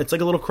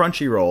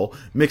Crunchyroll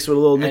mixed with a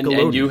little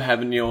Nickelodeon. And you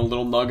having a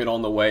little nugget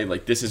on the way,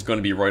 like this is going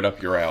to be right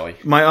up your alley.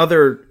 My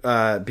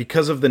other,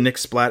 because of the Nick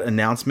Splat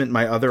announcement,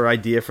 my other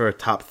idea for a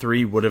top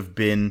 3 would have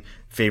been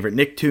favorite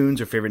Nicktoons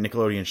or favorite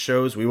Nickelodeon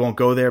shows. We won't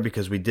go there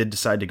because we did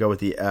decide to go with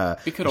the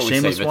we could always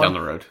Shameless save it one. down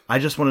the road. I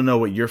just want to know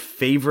what your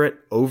favorite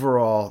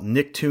overall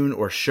Nicktoon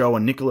or show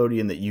on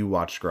Nickelodeon that you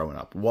watched growing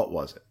up. What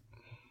was it?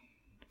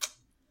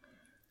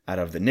 out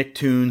of the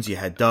Nicktoons. You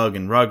had Doug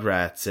and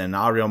Rugrats and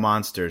Ariel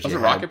Monsters. Was it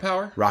Rocket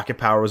Power? Rocket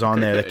Power was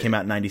on there. That came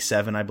out in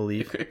 97, I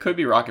believe. It could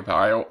be Rocket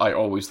Power. I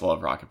always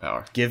love Rocket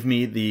Power. Give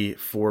me the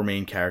 4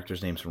 main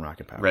characters' names from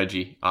Rocket Power.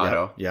 Reggie,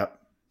 Otto, Yep.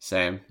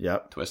 Sam,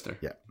 Yep. Twister.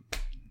 Yep.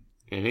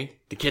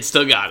 The kid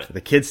still got it.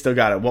 The kid still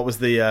got it. What was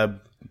the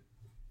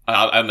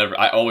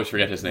I always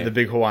forget his name. the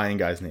big Hawaiian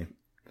guy's name?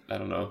 I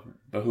don't know.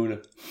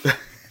 Bahuna.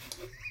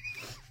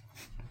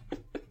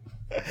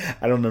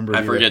 I don't remember.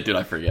 I forget, dude.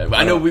 I forget.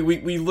 I know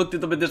we looked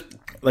at them at this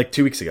like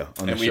 2 weeks ago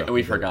on the show. and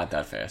we forgot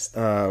that fast.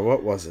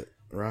 What was it?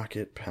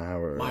 Rocket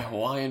Power. My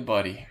Hawaiian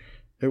buddy.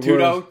 It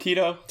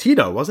Tito?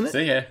 Tito, wasn't it?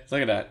 See, yeah.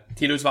 Look at that.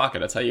 Tito's Vodka.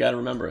 That's how you got to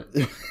remember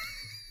it.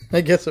 I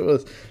guess it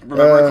was.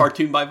 Remember a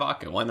cartoon by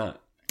Vodka. Why not?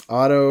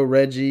 Otto,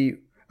 Reggie.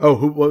 Oh,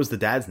 what was the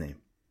dad's name?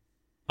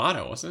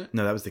 Otto, wasn't it?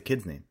 No, that was the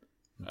kid's name.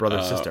 Brother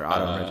and sister,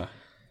 Otto and Reggie.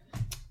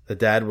 The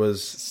dad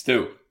was...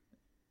 Stu.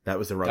 That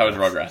was the Rugrats. That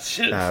was Rugrats.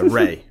 Shit.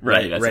 Ray.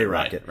 Ray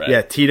Rocket. Ray.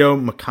 Yeah, Tito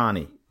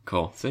McConney.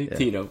 Cool. See,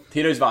 yeah.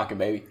 Tito's Vodka,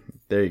 baby.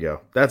 There you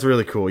go. That's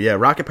really cool. Yeah,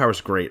 Rocket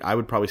Power's great. I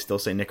would probably still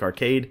say Nick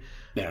Arcade.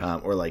 Yeah.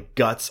 Or like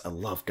Guts. I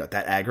love Guts.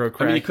 That aggro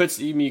crack. I mean,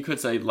 you could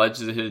say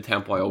Legends of the Hidden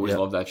Temple. I always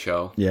love that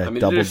show. Yeah, I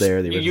mean, Double Dare.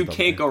 You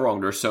can't go wrong.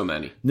 There's so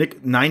many.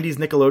 90s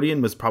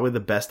Nickelodeon was probably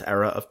the best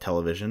era of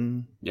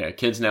television. Yeah,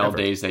 kids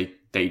nowadays,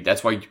 they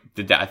that's why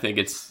I think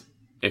it's,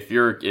 if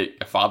you're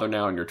a father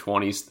now in your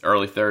 20s,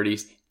 early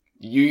 30s,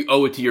 you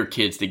owe it to your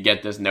kids to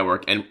get this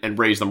network and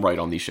raise them right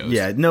on these shows.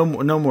 Yeah, no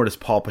more this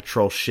Paw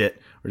Patrol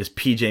shit or this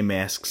PJ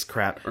Masks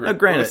crap. Now,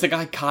 granted, it's the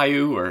guy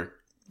Caillou or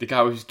the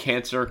guy who's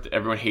cancer.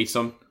 Everyone hates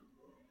him.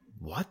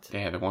 What?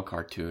 Yeah, the one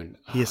cartoon.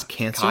 He has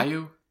cancer?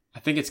 Caillou? I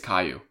think it's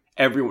Caillou.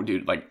 Everyone,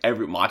 dude, like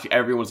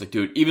everyone's like,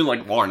 dude, even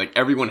like Lauren, like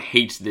everyone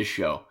hates this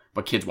show,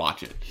 but kids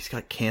watch it. He's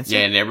got cancer?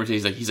 Yeah, and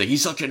everybody's like,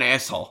 he's such an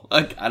asshole.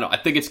 Like, I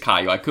think it's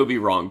Caillou. I could be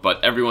wrong,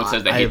 but everyone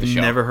says they hate the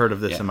show. I've never heard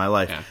of this in my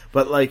life. Yeah.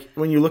 But like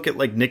when you look at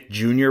like Nick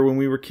Jr. when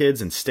we were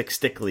kids and Stick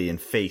Stickly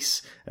and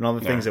Face and all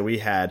the things that we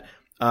had,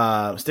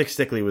 Stick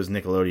Stickly was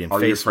Nickelodeon.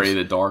 Are You Afraid of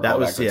the Dark? That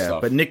was good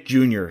stuff. But Nick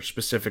Jr.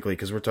 specifically,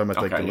 because we're talking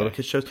about like the little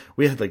kids shows.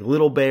 We had like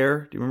Little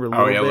Bear. Do you remember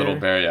Little Bear? Oh yeah, Little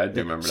Bear. Yeah, I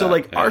do remember. So that.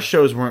 like our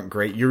shows weren't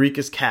great.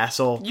 Eureka's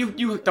Castle.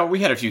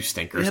 We had a few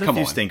stinkers. We had a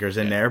few stinkers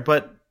in there,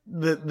 but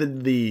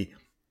the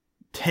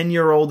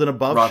 10-year-old and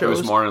above Rocko's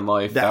shows. Modern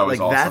Life. That was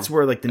awesome. That's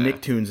where like the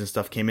Nicktoons and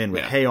stuff came in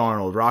with Hey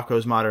Arnold,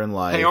 Rocko's Modern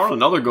Life. Hey Arnold,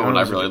 another good one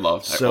I really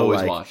loved. I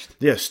always watched.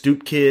 Yeah,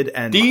 Stoop Kid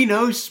and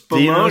Dino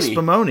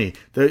Spumoni.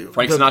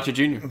 Frank Sinatra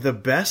Jr. The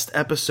best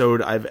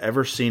episode I've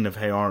ever seen of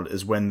Hey Arnold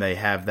is when they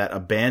have that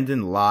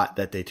abandoned lot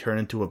that they turn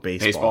into a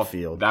baseball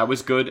field. That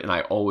was good, and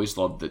I always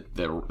loved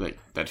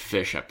that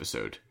fish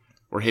episode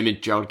where him and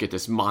Joan get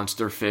this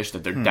monster fish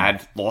that their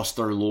dad lost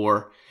their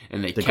lure,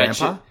 and they catch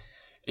it.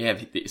 Yeah,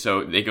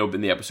 so they go in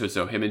the episode.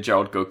 So him and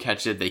Gerald go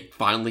catch it. They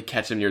finally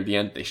catch him near the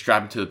end. They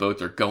strap him to the boat.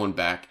 They're going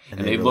back,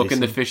 and they look in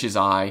the fish's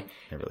eye,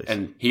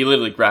 and he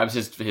literally grabs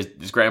his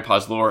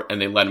grandpa's lure,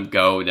 and they let him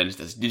go. And then he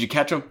says, "Did you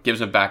catch him?"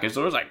 Gives him back. His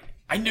lure's like,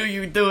 "I knew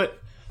you'd do it."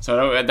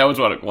 So that was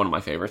one of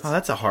my favorites. Oh,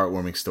 that's a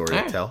heartwarming story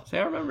to tell. See,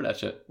 I remember that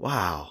shit.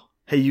 Wow.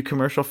 Hey, you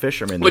commercial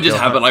fishermen. What just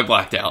happened? I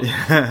blacked out.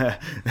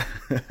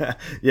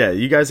 Yeah,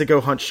 you guys that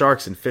go hunt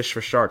sharks and fish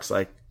for sharks,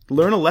 like,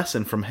 learn a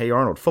lesson from Hey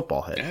Arnold,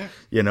 football head. Yeah.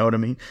 You know what I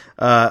mean?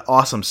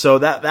 Awesome. So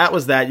that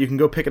was that. You can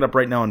go pick it up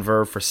right now on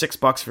Verve for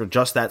 $6 for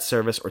just that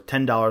service, or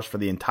 $10 for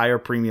the entire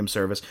premium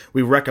service.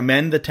 We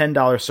recommend the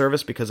 $10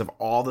 service because of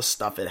all the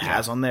stuff it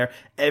has on there.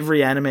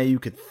 Every anime you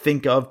could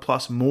think of,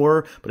 plus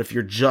more. But if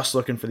you're just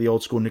looking for the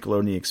old school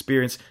Nickelodeon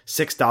experience,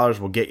 $6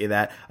 will get you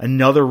that.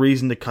 Another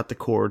reason to cut the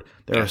cord.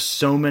 There are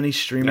so many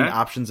streaming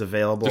options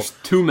available. There's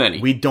too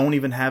many. We don't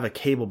even have a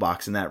cable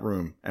box in that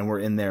room, and we're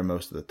in there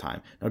most of the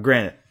time. Now,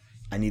 granted,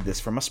 I need this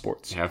for my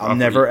sports. Yeah, I'll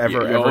never,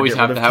 ever get rid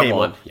of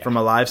cable for my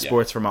live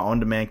sports, for my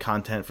on-demand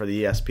content, for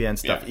the ESPN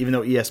stuff, even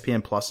though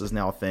ESPN Plus is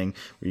now a thing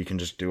where you can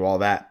just do all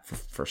that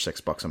for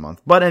 $6 a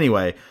month. But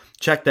anyway,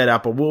 check that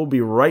out. But we'll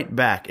be right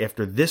back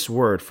after this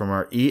word from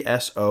our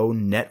ESO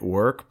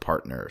Network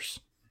partners.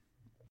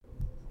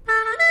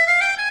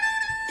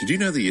 Did you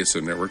know the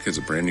ESO Network has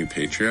a brand new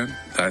Patreon?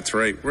 That's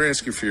right. We're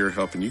asking for your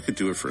help, and you could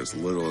do it for as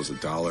little as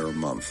 $1 a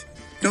month.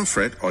 Don't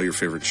fret, all your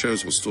favorite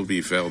shows will still be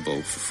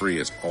available for free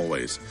as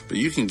always, but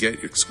you can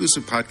get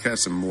exclusive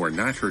podcasts and more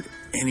not heard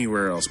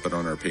anywhere else but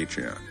on our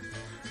Patreon.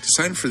 To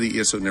sign up for the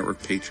ESO Network,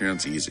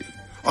 Patreon's easy.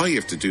 All you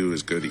have to do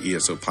is go to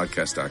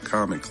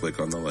esopodcast.com and click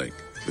on the link.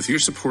 With your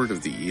support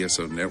of the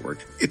ESO Network,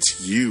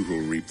 it's you who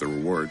will reap the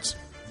rewards.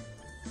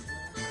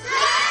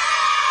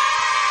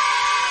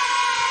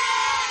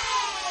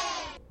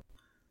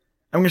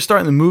 I'm going to start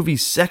in the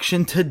movies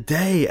section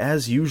today,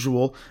 as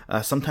usual.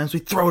 Sometimes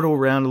we throw it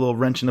around, a little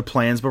wrench in the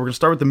plans, but we're going to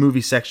start with the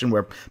movie section,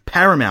 where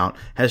Paramount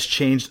has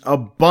changed a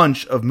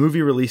bunch of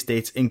movie release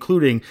dates,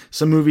 including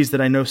some movies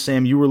that I know,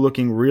 Sam, you were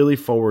looking really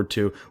forward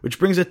to, which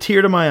brings a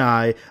tear to my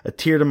eye, a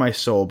tear to my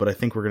soul, but I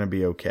think we're going to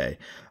be okay.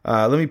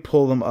 Let me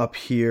pull them up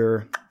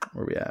here.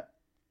 Where are we at?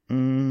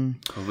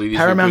 Hopefully these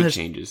are good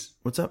changes.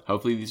 What's up?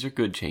 Hopefully these are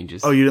good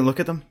changes. Oh, you didn't look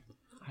at them?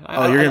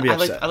 Oh, you're going to be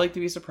upset. I like to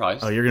be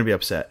surprised. Oh, you're going to be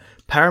upset.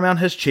 Paramount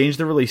has changed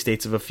the release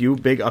dates of a few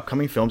big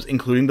upcoming films,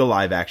 including the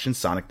live-action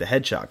Sonic the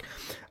Hedgehog.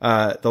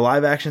 The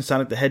live-action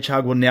Sonic the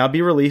Hedgehog will now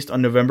be released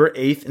on November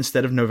 8th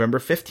instead of November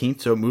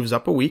 15th, so it moves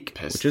up a week,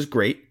 which is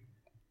great.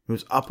 It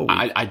moves up a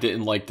week. I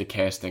didn't like the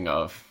casting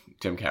of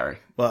Jim Carrey.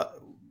 Well,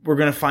 we're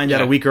going to find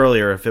out a week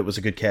earlier if it was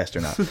a good cast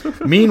or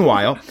not.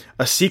 Meanwhile,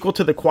 a sequel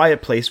to The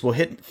Quiet Place will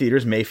hit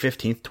theaters May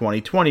 15th,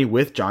 2020,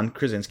 with John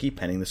Krasinski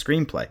penning the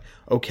screenplay.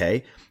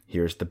 Okay,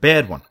 here's the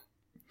bad one.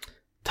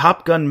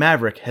 Top Gun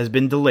Maverick has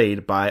been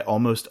delayed by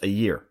almost a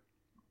year.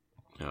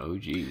 Oh,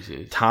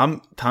 Jesus.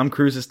 Tom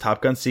Cruise's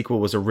Top Gun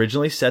sequel was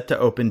originally set to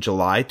open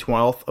July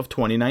 12th of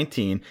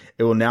 2019.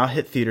 It will now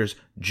hit theaters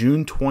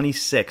June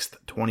 26th,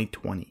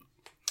 2020.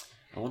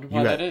 I wonder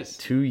why that is.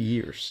 2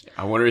 years.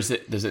 I wonder,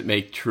 does it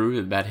make true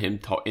about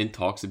him in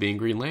talks of being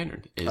Green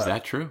Lantern? Is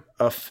that true?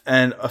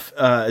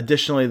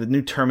 Additionally, the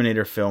new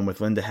Terminator film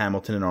with Linda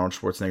Hamilton and Arnold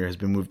Schwarzenegger has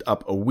been moved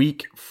up a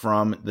week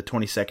from the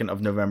 22nd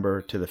of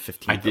November to the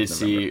 15th of November. I did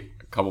see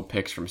a couple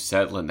pics from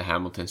set. Linda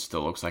Hamilton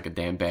still looks like a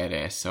damn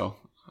badass, so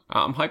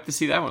I'm hyped to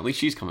see that one. At least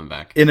she's coming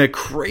back. In a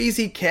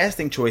crazy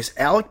casting choice,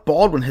 Alec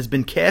Baldwin has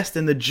been cast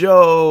in the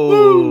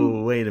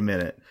Joe. Wait a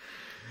minute.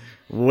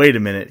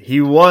 He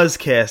was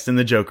cast in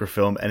the Joker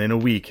film, and in a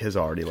week has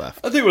already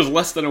left. I think it was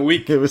less than a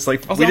week. It was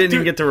like, we didn't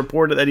even get to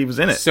report that he was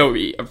in it. So,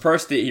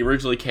 first, he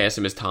originally cast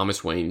him as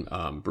Thomas Wayne,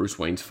 Bruce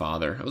Wayne's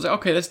father. I was like,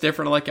 okay, that's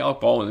different. I like Alec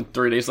Baldwin. And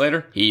 3 days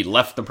later, he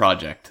left the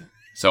project.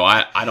 So,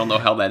 I don't know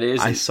how that is.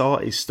 I saw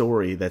a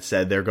story that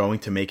said they're going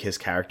to make his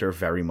character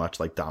very much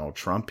like Donald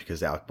Trump,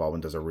 because Alec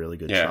Baldwin does a really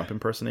good Trump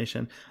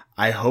impersonation.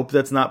 I hope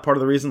that's not part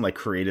of the reason, like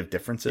creative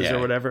differences or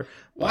whatever.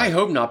 Well, I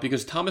hope not,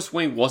 because Thomas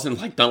Wayne wasn't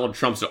like Donald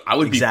Trump, so I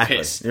would be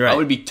pissed. Right. I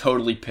would be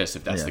totally pissed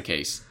if that's the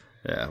case.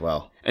 Yeah,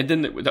 well. And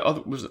then the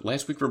other, was it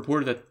last week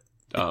reported that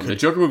the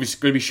Joker movie's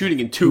going to be shooting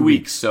in 2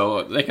 weeks,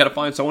 so they got to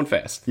find someone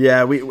fast.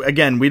 Yeah,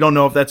 we don't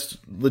know if that's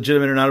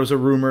legitimate or not. It was a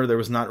rumor. There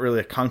was not really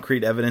a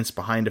concrete evidence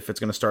behind if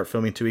it's going to start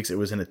filming in 2 weeks. It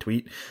was in a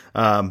tweet.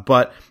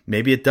 But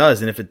maybe it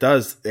does, and if it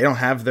does, they don't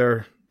have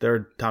their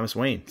Thomas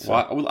Wayne. So.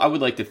 Well, I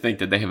would like to think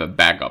that they have a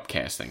backup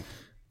casting.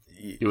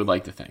 You would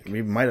like to think.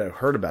 We might have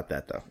heard about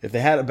that, though. If they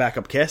had a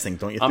backup casting,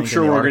 don't you think? I'm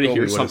sure we're going to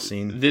hear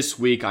something this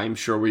week. I'm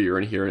sure we're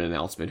going to hear an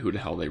announcement who the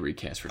hell they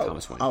recast for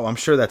Thomas Wayne. Oh, I'm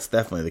sure that's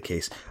definitely the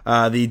case.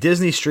 The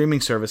Disney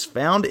streaming service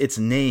found its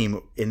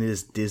name in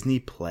its Disney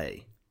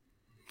Play.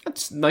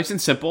 That's nice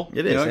and simple.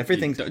 It is.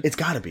 It's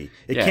got to be.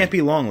 It can't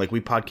be long like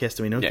we podcast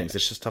and we know things.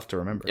 It's just tough to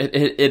remember.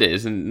 It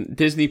is. And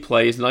Disney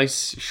Play is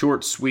nice,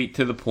 short, sweet,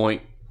 to the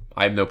point.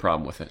 I have no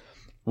problem with it.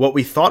 What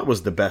we thought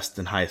was the best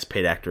and highest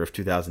paid actor of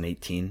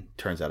 2018,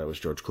 turns out it was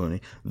George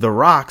Clooney. The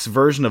Rock's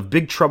version of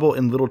Big Trouble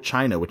in Little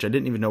China, which I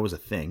didn't even know was a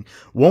thing,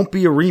 won't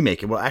be a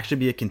remake. It will actually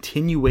be a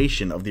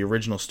continuation of the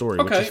original story,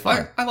 which is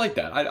fun. I like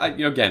that.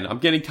 Again, I'm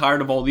getting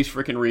tired of all these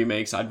freaking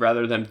remakes. I'd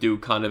rather them do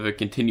kind of a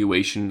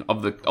continuation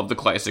of the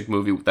classic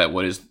movie that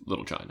what is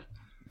Little China.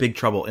 Big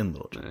Trouble in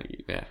Little China.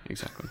 Yeah,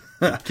 exactly.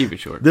 Keep it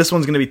short. This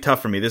one's going to be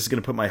tough for me. This is going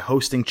to put my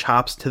hosting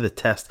chops to the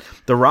test.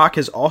 The Rock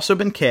has also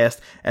been cast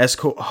as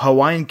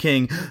Hawaiian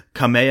King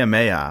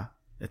Kamehameha.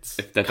 It's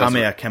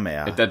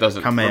Kamehameha. If that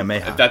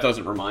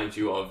doesn't remind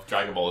you of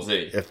Dragon Ball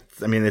Z.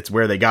 It's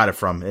where they got it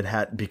from.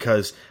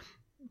 Because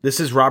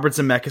this is Robert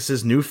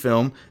Zemeckis' new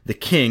film, The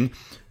King.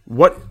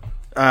 What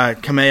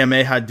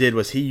Kamehameha did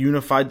was he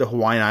unified the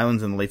Hawaiian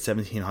Islands in the late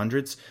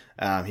 1700s.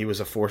 He was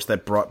a force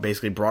that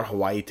brought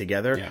Hawaii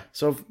together. Yeah.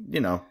 So,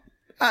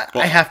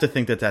 I have to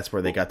think that that's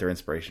where they got their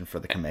inspiration for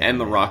the Kamehameha.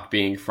 And The Rock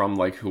being from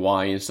like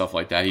Hawaii and stuff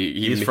like that.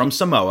 He's from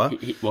Samoa.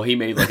 He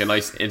made like a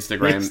nice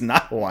Instagram. It's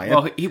not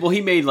Hawaiian. He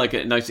made like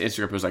a nice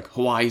Instagram. It was like,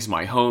 Hawaii's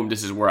my home.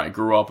 This is where I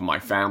grew up and my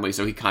family.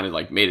 So he kind of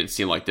like made it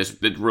seem like this.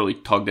 It really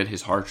tugged at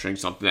his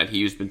heartstrings, something that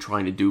he's been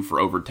trying to do for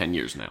over 10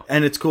 years now.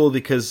 And it's cool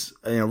because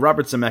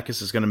Robert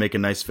Zemeckis is going to make a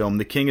nice film.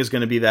 The King is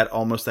going to be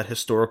almost that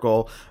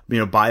historical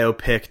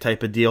biopic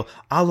type of deal,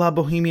 a la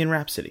Bohemian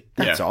Rhapsody.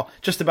 That's all.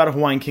 Just about a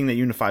Hawaiian king that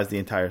unifies the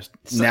entire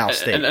state.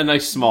 A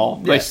nice small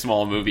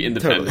movie,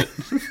 independent.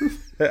 Totally.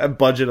 A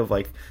budget of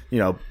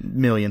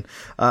million.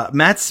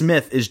 Matt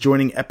Smith is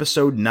joining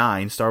Episode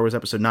 9, Star Wars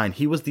Episode 9.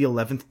 He was the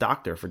 11th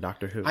Doctor for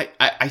Doctor Who.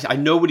 I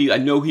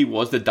know he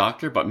was the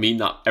Doctor, but me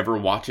not ever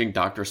watching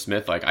Dr.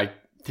 Smith,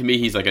 to me,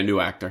 he's like a new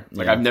actor.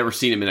 I've never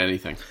seen him in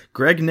anything.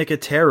 Greg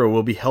Nicotero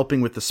will be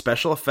helping with the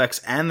special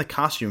effects and the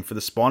costume for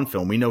the Spawn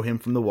film. We know him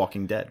from The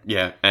Walking Dead.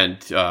 Yeah, and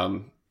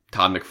Todd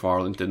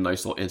McFarlane did a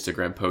nice little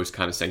Instagram post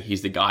kind of saying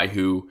he's the guy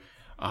who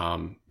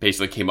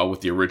basically came up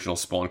with the original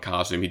Spawn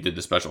costume. He did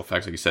the special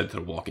effects, like you said, to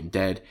The Walking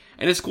Dead.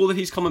 And it's cool that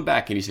he's coming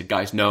back. And he said,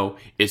 guys, no,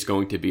 it's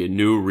going to be a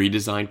new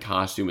redesigned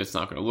costume. It's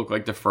not going to look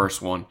like the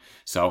first one.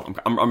 So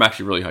I'm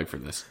actually really hyped for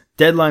this.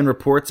 Deadline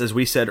reports, as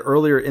we said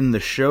earlier in the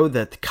show,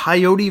 that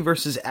Coyote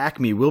vs.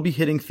 Acme will be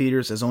hitting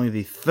theaters as only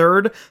the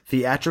third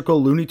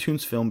theatrical Looney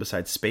Tunes film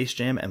besides Space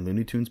Jam and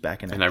Looney Tunes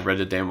Back in Action. And I read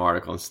the damn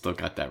article and still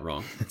got that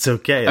wrong. It's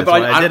okay. That's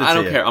but why I did it I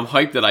don't to care. you. I'm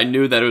hyped that I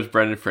knew that it was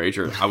Brendan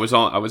Fraser. I was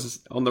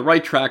on the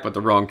right track, but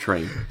the wrong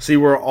train. See,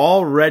 we're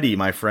already,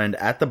 my friend,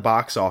 at the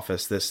box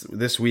office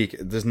this week.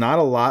 There's not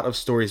a lot of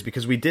stories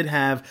because we did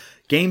have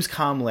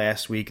Gamescom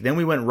last week. Then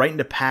we went right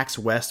into PAX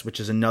West, which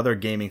is another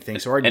gaming thing.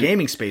 So our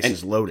gaming space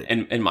is loaded.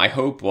 And my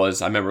hope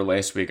was, I remember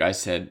last week I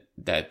said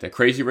that the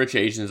Crazy Rich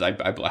Asians, I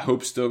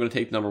hope still going to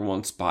take number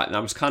one spot. And I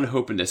was kind of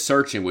hoping that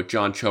Searching with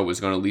John Cho was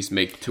going to at least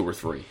make 2 or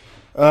 3.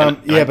 But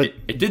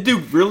it did do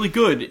really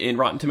good in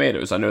Rotten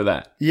Tomatoes. I know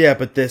that. Yeah,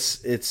 but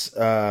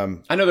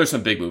I know there's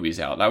some big movies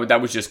out.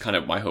 That was just kind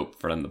of my hope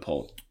for them to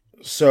pull.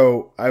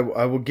 So I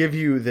will give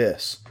you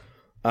this.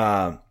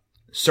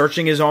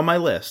 Searching is on my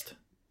list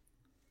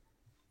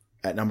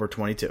at number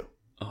 22.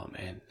 Oh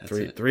man, that's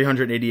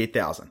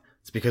 388,000.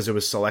 It's because it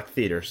was select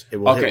theaters.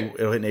 It'll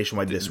hit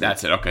nationwide this week.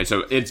 That's it. Okay,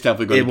 so it's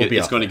definitely going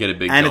to get a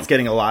big. And jump. it's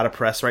getting a lot of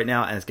press right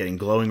now, and it's getting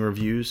glowing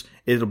reviews.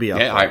 It'll be up.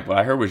 Yeah, what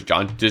I heard was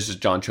this is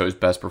John Cho's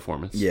best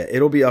performance. Yeah,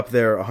 it'll be up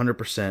there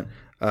 100%.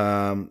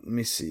 Let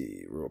me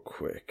see real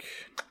quick.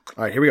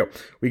 All right, here we go.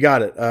 We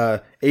got it.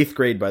 8th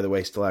grade, by the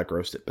way, still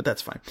outgrossed it, but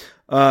that's fine.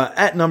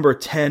 At number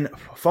 10,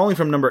 falling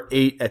from number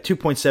 8 at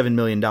 $2.7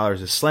 million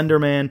is Slender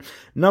Man.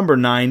 Number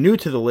 9, new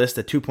to the list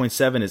at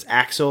 2.7 is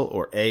Axel,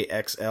 or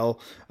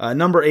AXL.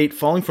 Number 8,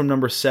 falling from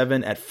number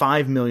 7 at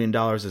 $5 million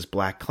is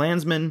Black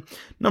Klansman.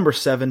 Number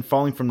 7,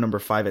 falling from number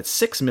 5 at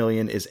 $6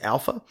 million is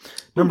Alpha.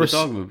 The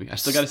dog movie. I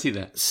still got to see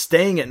that.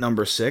 Staying at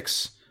number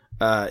 6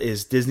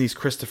 is Disney's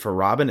Christopher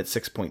Robin at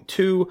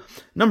 6.2.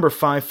 Number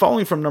 5,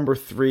 falling from number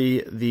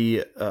 3,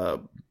 the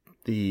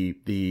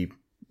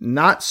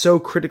not so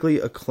critically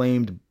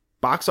acclaimed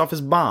box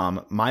office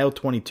bomb, Mile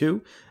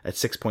 22 at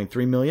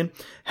 6.3 million.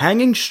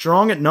 Hanging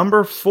strong at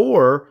number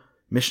 4,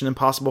 Mission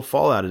Impossible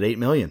Fallout at 8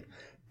 million.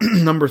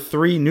 Number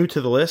 3, new to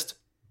the list.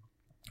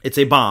 It's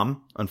a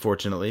bomb,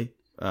 unfortunately,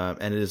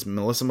 and it is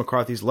Melissa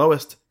McCarthy's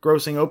lowest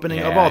grossing opening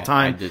of all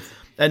time.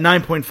 At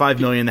 9.5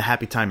 million, The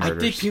Happy Time Murders.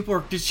 I think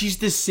people she's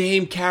the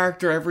same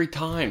character every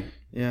time.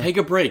 Yeah. Take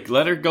a break.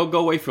 Let her go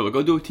away for a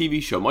little. Go do a TV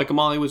show. Mike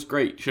O'Malley was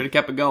great. Should have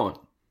kept it going.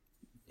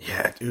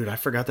 Yeah, dude, I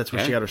forgot that's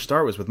where she got her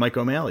start was with Mike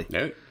O'Malley.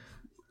 No.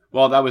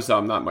 Well, that was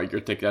not Mike.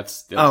 You're thinking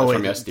that's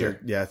from Yes Dear.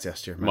 Yeah, it's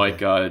Yes Dear. Mike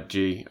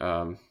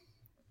Garofolo.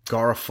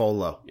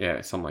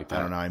 Yeah, something like that.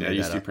 I don't know. I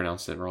used to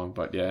pronounce it wrong,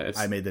 but yeah,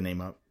 I made the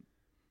name up.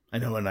 I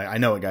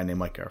know a guy named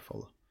Mike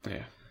Garofolo.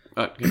 Yeah.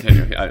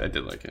 Continue. I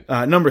did like it.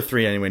 Number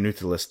 3, anyway, new to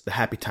the list, The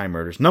Happy Time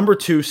Murders. Number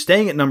 2,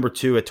 staying at number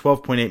 2 at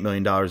 $12.8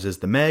 million is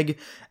The Meg.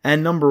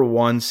 And number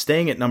 1,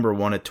 staying at number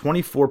 1 at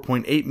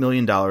 $24.8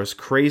 million,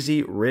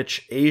 Crazy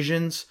Rich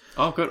Asians.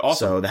 Oh, good.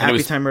 Awesome. So The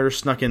Happy Time Murders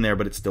snuck in there,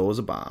 but it still was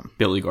a bomb.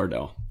 Billy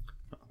Gardell.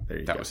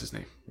 That was his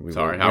name.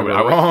 Sorry. I was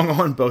wrong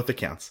on both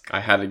accounts.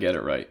 I had to get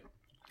it right.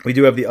 We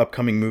do have the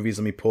upcoming movies.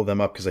 Let me pull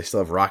them up because I still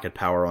have Rocket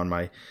Power on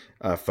my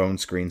phone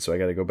screen, so I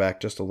got to go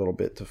back just a little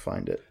bit to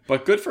find it.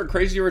 But good for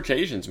Crazy Rich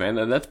Asians, man.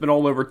 And that's been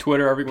all over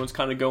Twitter. Everyone's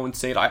kind of going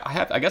saying,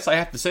 I guess I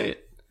have to say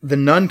it. The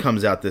Nun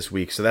comes out this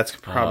week, so that's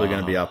probably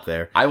going to be up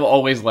there. I will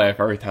always laugh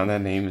every time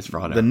that name is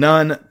brought up. The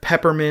Nun,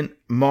 Peppermint,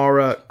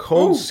 Mara,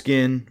 Cold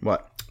Skin,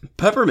 what?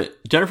 Peppermint,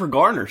 Jennifer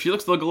Garner. She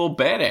looks like a little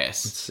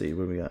badass. Let's see,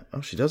 what do we got?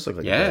 Oh, she does look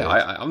like a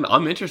badass.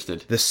 I'm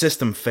interested. The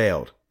System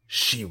Failed.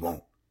 She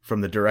Won't.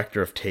 From the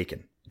director of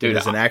Taken. Dude, it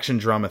is an action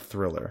drama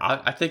thriller.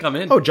 I think I'm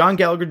in. Oh, John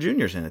Gallagher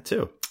Jr.'s in it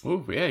too.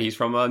 Oh, yeah, he's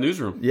from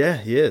Newsroom. Yeah,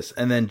 he is.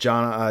 And then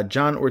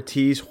John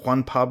Ortiz,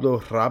 Juan Pablo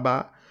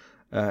Raba,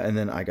 and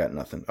then I got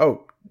nothing.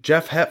 Oh,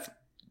 Jeff Hefner.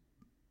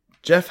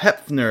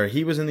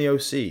 He was in the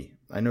OC.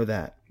 I know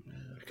that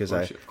because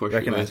I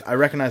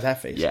recognize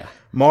that face. Yeah.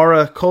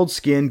 Mara, Cold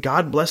Skin,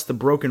 God Bless the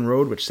Broken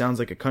Road, which sounds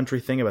like a country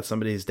thing about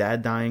somebody's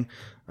dad dying.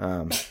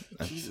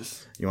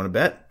 Jesus. You want to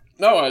bet?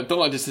 No, I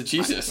don't. I just said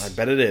Jesus. I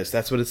bet it is.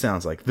 That's what it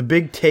sounds like. The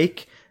Big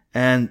Take.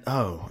 And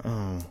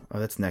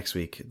that's next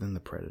week. Then The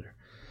Predator.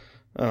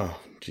 Oh,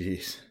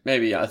 jeez.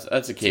 Maybe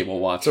that's a cable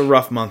watch. It's a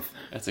rough month.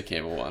 That's a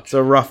cable watch. It's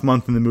a rough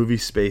month in the movie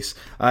space.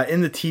 In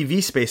the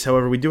TV space,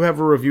 however, we do have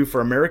a review for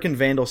American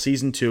Vandal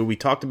Season 2. We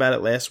talked about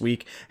it last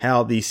week,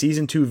 how the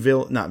Season 2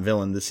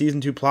 the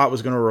Season 2 plot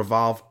was going to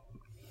revolve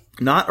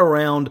not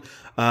around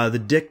the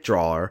dick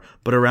drawer,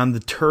 but around the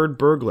turd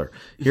burglar.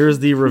 Here's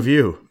the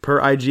review.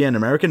 Per IGN,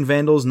 American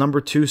Vandal's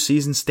 #2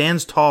 season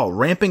stands tall,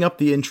 ramping up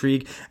the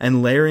intrigue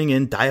and layering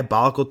in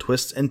diabolical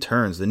twists and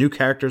turns. The new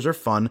characters are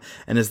fun,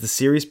 and as the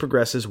series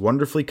progresses,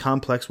 wonderfully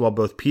complex. While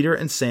both Peter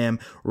and Sam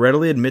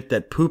readily admit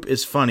that poop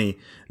is funny,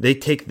 they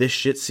take this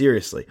shit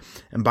seriously.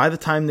 And by the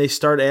time they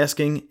start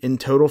asking, in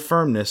total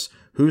firmness,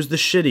 who's the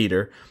shit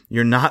eater,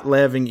 you're not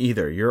laughing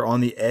either. You're on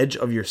the edge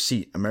of your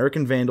seat.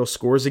 American Vandal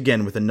scores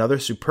again with another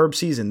superb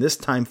season, this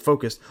time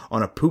focused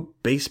on a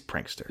poop-based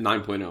prankster.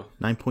 9.0.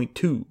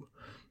 9.2.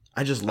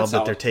 I just love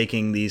that they're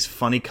taking these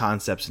funny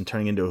concepts and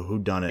turning into a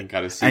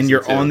whodunit, and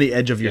you're on the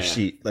edge of your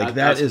seat. Like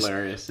that's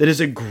hilarious. That is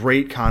a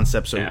great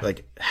concept. So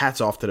like,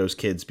 hats off to those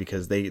kids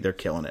because they're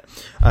killing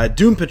it.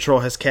 Doom Patrol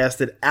has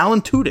casted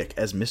Alan Tudyk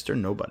as Mr.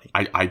 Nobody.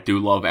 I do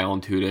love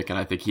Alan Tudyk, and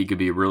I think he could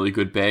be a really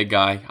good bad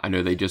guy. I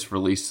know they just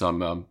released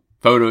some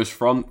photos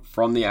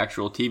from the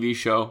actual TV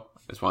show.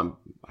 That's why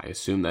I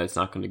assume that it's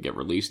not going to get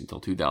released until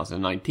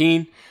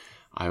 2019.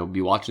 I will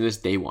be watching this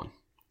day one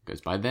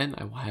because by then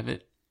I will have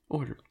it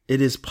ordered.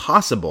 It is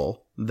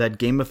possible that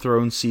Game of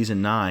Thrones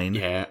season 9,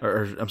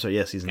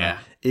 season 9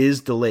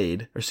 is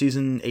delayed, or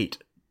season 8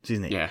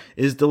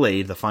 is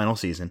delayed, the final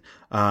season.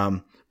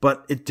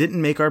 But it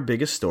didn't make our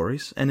biggest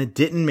stories, and it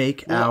didn't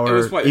make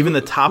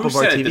the top of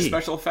our TV. The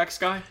special effects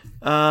guy?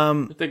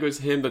 I think it was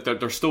him, but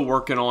they're still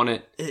working on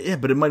it. Yeah,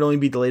 but it might only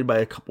be delayed by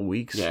a couple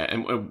weeks. Yeah,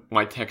 and when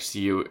I text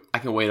you, I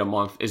can wait a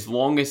month. As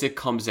long as it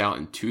comes out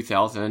in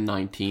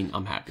 2019,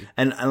 I'm happy.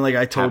 And like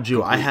I told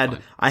you, I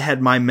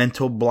had my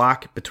mental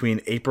block between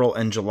April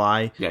and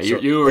July. Yeah, so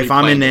you already if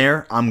I'm in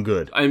there, I'm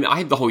good. I mean, I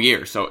had the whole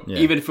year, so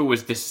even if it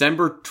was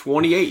December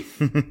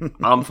 28th,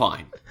 I'm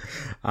fine.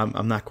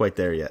 I'm not quite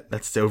there yet.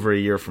 That's over a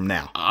year from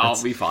now.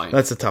 I'll be fine.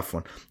 That's a tough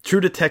one.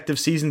 True Detective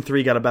Season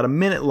 3 got about a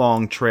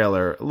minute-long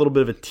trailer, a little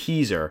bit of a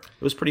teaser.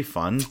 It was pretty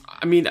fun.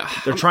 I mean,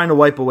 they're trying to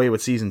wipe away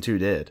what Season 2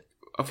 did.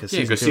 Because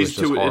Season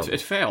 2 it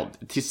failed.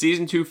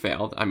 Season 2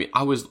 failed. I mean,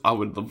 I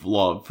would have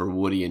loved for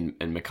Woody and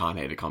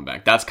McConaughey to come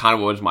back. That's kind of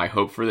what was my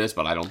hope for this,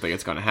 but I don't think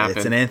it's going to happen.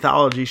 It's an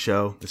anthology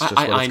show. It's just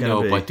I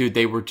know, but dude,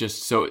 they were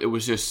just so. It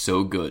was just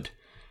so good.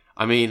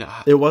 I mean,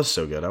 it was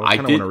so good. I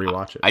kind of want to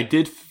rewatch it. I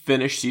did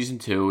finish Season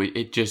 2.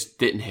 It just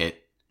didn't hit.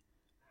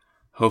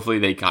 Hopefully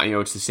they got,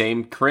 it's the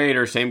same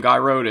creator, same guy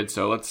wrote it,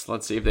 so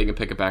let's see if they can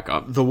pick it back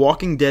up. The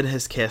Walking Dead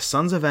has cast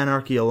Sons of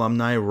Anarchy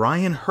alumni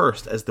Ryan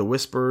Hurst as the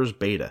Whisperer's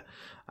beta.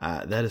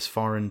 That is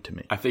foreign to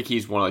me. I think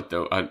he's one of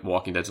the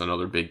Walking Dead's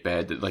another big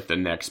bad, like the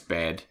next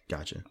bad.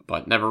 Gotcha.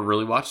 But never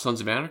really watched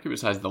Sons of Anarchy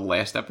besides the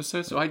last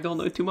episode, so I don't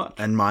know too much.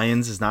 And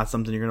Mayans is not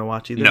something you're going to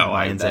watch either? No.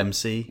 Mayans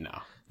MC? No.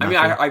 I mean,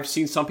 I've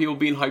seen some people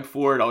being hyped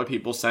for it, other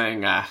people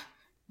saying,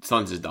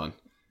 Sons is done.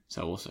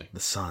 So we'll see. The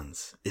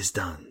Sons is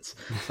done.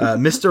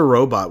 Mr.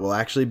 Robot will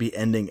actually be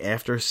ending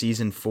after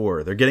Season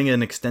 4. They're getting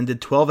an extended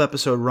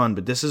 12-episode run,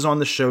 but this is on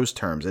the show's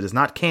terms. It is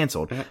not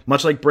canceled,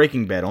 much like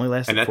Breaking Bad. Only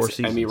lasted 4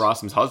 seasons. Amy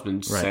Rossum's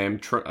husband, right.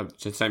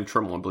 Sam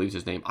Trimble, I believe is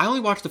his name. I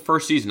only watched the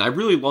first season. I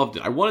really loved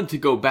it. I wanted to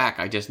go back.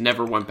 I just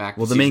never went back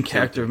to the main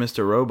character of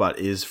Mr. Robot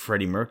is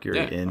Freddie Mercury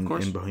in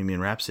Bohemian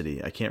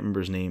Rhapsody. I can't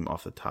remember his name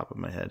off the top of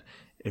my head,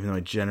 even though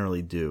I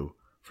generally do.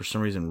 For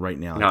some reason, right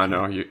now.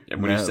 No. When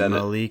you said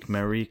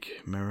Merrick.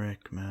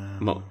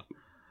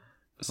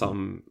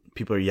 Some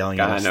people are yelling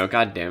at us. I know.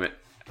 God damn it.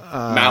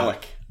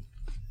 Malik.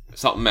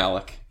 Something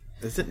Malik.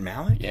 Is it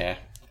Malik? Yeah.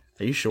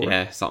 Are you sure?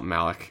 Yeah, something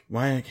Malik.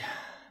 Why?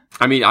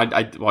 I mean,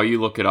 I while you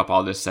look it up,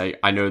 I'll just say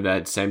I know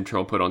that Sam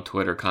Trimble put on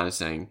Twitter, kind of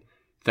saying,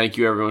 "Thank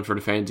you everyone for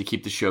the fans to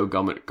keep the show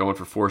going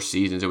for 4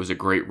 seasons. It was a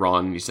great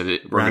run." He said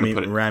it. Rami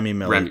Malek.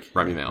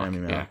 Rami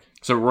Malek. Yeah.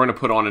 So we're going to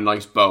put on a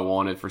nice bow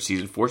on it for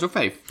Season 4. So,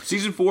 Faith,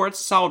 Season 4,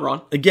 it's a solid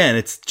run. Again,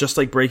 it's just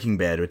like Breaking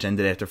Bad, which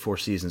ended after 4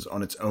 seasons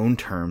on its own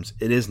terms.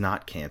 It is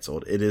not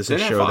canceled. It is a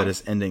show that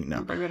is ending.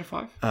 No. Breaking Bad at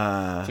 5?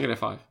 I think it had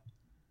 5.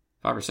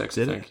 5 or 6,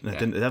 I think. It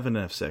didn't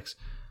have 6.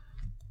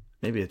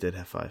 Maybe it did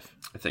have 5.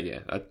 I think, yeah.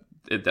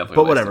 It definitely.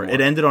 But whatever, it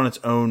ended on its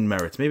own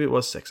merits. Maybe it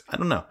was 6. I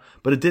don't know,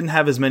 but it didn't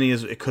have as many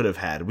as it could have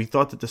had. We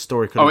thought that the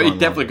story could. It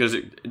definitely, because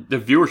the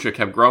viewership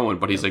kept growing.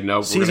 But he's like,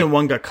 no. Season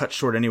 1 got cut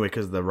short anyway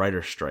because of the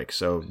writer's strike.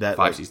 So that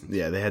 5 seasons.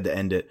 Yeah, they had to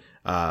end it.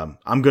 I'm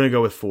going to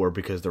go with 4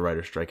 because the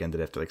writer's strike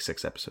ended after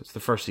 6 episodes. The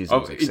first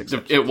season was 6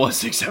 episodes. It was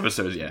 6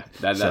 episodes. Yeah,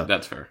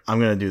 that's fair. I'm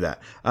going to do that.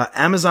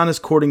 Amazon is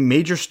courting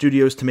major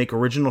studios to make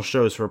original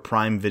shows for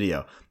Prime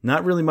Video.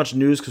 Not really much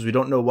news because we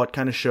don't know what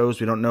kind of shows,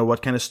 we don't know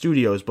what kind of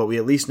studios, but we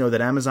at least know that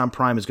Amazon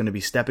Prime is going to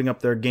be stepping up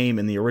their game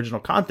in the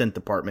original content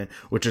department,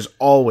 which is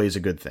always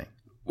a good thing.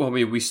 Well, I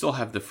mean, we still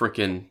have the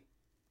freaking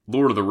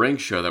Lord of the Rings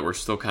show that we're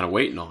still kind of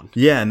waiting on.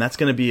 Yeah, and that's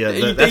going to be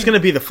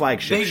the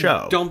flagship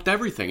show. They dumped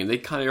everything, and they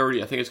kind of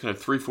already. I think it's going to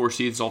have 3-4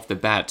 seasons off the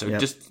bat. So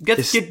just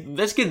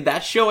let's get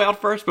that show out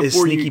first before. Is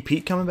Sneaky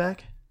Pete coming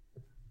back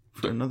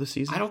for another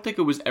season? I don't think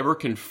it was ever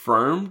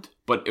confirmed,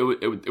 but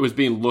it was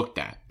being looked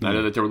at. Mm. I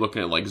know that they were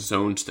looking at like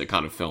zones to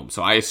kind of film,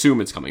 so I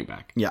assume it's coming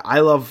back. Yeah,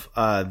 I love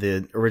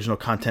the original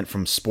content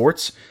from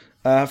sports.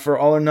 For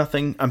All or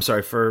Nothing,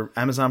 for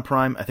Amazon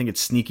Prime, I think it's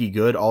sneaky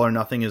good. All or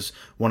Nothing is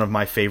one of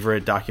my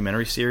favorite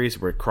documentary series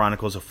where it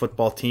chronicles a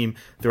football team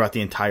throughout the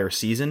entire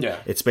season. Yeah.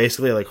 It's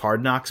basically like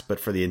Hard Knocks, but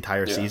for the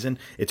entire season.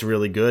 It's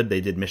really good. They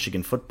did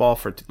Michigan football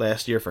for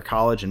last year for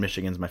college, and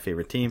Michigan's my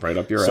favorite team. Right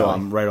up your alley. So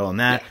I'm right on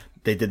that. Yeah.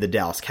 They did the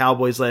Dallas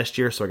Cowboys last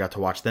year, so I got to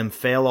watch them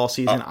fail all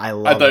season. I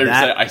love I thought you were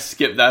that. saying I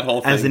skipped that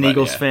whole thing. As an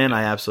Eagles fan,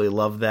 I absolutely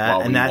love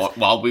that.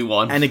 While we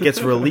won. And it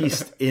gets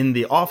released in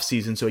the off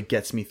season, so it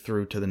gets me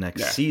through to the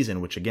next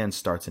season, which again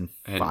starts in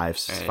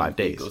 5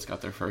 days. Eagles got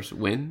their first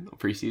win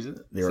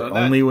preseason. Their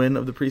only win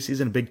of the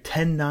preseason, a big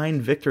 10-9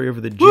 victory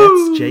over the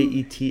Jets.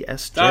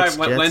 Jets. Jets.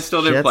 Len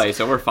still didn't play,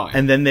 so we're fine.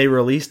 And then they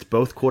released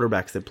both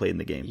quarterbacks that played in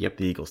the game. Yep.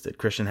 The Eagles did.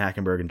 Christian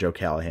Hackenberg and Joe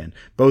Callahan.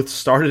 Both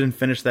started and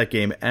finished that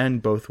game,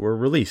 and both were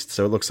released.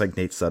 So it looks like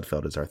Nate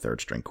Sudfeld is our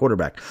third string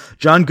quarterback.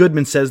 John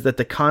Goodman says that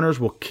the Connors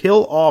will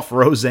kill off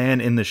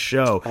Roseanne in the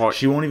show.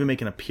 She won't even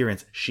make an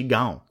appearance. She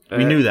gone.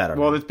 We knew that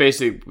already. Well, it's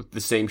basically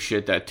the same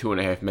shit that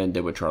 2.5 Men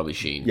did with Charlie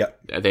Sheen. Yep.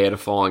 They had a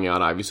falling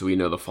out. Obviously, we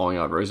know the falling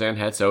out Roseanne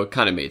had, so it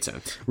kind of made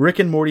sense. Rick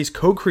and Morty's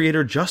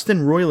co-creator Justin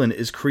Roiland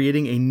is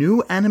creating a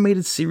new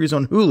animated series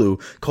on Hulu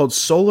called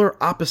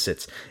Solar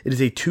Opposites. It is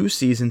a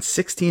 2-season,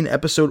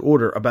 16-episode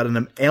order about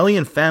an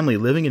alien family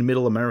living in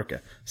Middle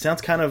America.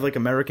 Sounds kind of like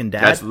American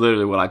Dad. That's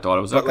literally what I thought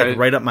it was. But like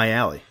right up my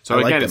alley. So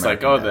again, it's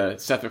like, the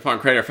Seth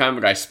MacFarlane creator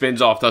Family Guy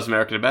spins off, does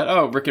American Dad.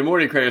 Oh, Rick and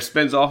Morty creator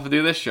spins off to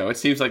do this show. It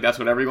seems like that's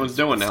what everyone's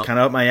doing now. It's kind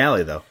of up my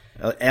alley, though.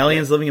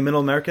 Aliens living in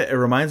Middle America. It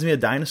reminds me of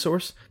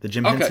Dinosaurs, the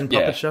Jim Henson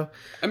puppet show.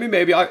 I mean,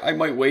 maybe I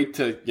might wait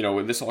to,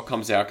 when this all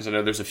comes out, because I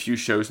know there's a few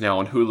shows now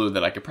on Hulu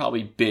that I could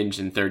probably binge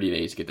in 30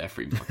 days to get that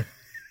free month.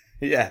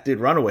 Yeah, dude,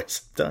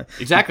 Runaways.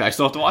 Exactly. I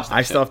still have to watch that.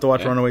 I still have to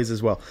watch Runaways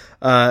as well.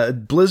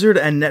 Blizzard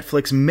and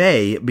Netflix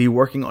may be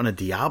working on a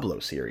Diablo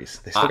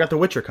series. They still got The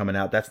Witcher coming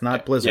out. That's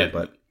not Blizzard,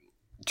 but...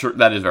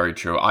 That is very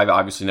true. I've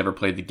obviously never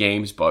played the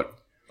games, but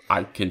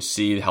I can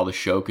see how the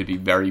show could be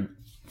very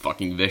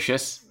fucking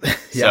vicious.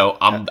 So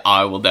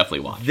I will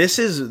definitely watch. This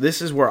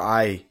is where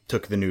I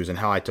took the news and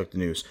how I took the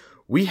news.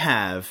 We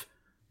have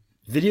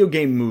video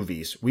game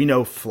movies we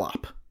know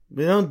flop.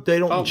 They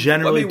don't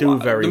generally do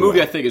very well. The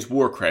movie I think is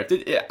Warcraft.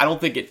 I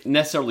don't think it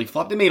necessarily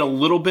flopped. They made a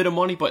little bit of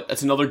money, but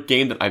it's another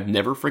game that I've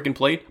never freaking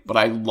played. But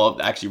I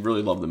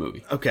really love the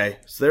movie. Okay,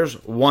 so there's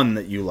one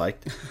that you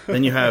liked.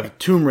 Then you have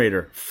Tomb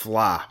Raider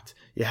flopped.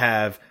 You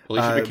have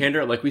Alicia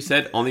Vikander, like we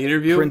said on the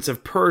interview. Prince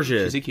of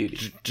Persia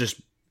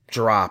just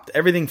dropped.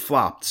 Everything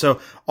flopped. So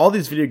all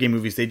these video game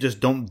movies, they just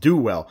don't do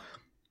well.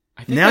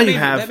 I think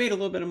that made a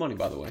little bit of money,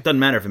 by the way. It doesn't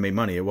matter if it made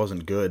money. It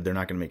wasn't good. They're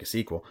not going to make a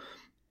sequel.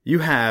 You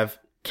have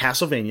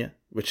Castlevania,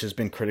 which has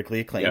been critically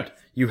acclaimed. Yeah.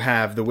 You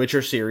have the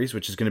Witcher series,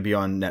 which is going to be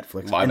on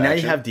Netflix. Live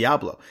action. You have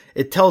Diablo.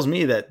 It tells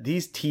me that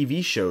these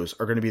TV shows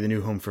are going to be the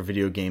new home for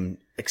video game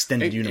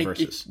extended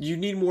universes. You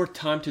need more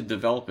time to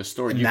develop a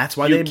story. And that's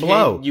why they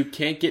blow. You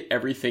can't get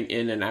everything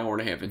in an hour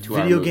and a half, and 2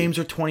 hours. Video games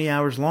are 20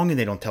 hours long and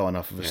they don't tell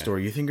enough of a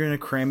story. You think you're going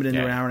to cram it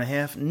into an hour and a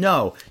half?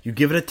 No. You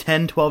give it a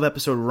 10, 12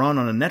 episode run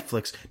on a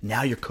Netflix,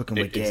 now you're cooking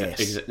with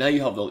gas. Now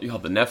you have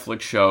the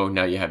Netflix show,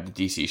 now you have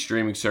the DC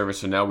streaming service,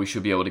 so now we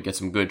should be able to get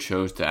some good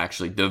shows to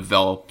actually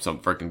develop some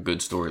freaking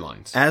good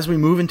storylines. As we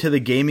move into the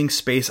gaming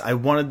space, I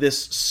wanted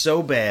this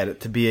so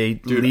bad to be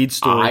a lead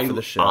story for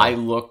the show. I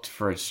looked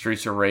for a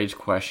Streets of Rage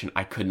question.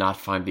 I could not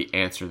find the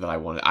answer that I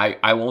wanted.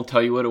 I won't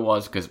tell you what it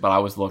was, but I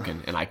was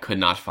looking and I could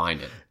not find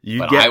it.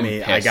 You get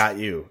me. I got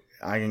you.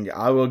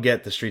 I will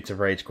get the Streets of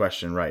Rage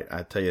question right.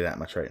 I'll tell you that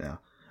much right now.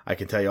 I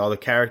can tell you all the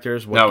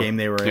characters, what game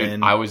they were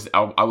in. I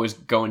was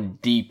going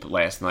deep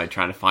last night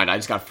trying to find it. I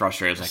just got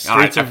frustrated. I was like, all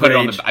right, I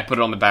put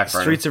it on the back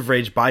burner. Streets of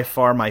Rage, by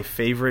far my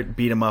favorite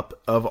beat 'em up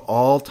of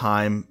all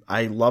time.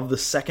 I love the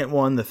second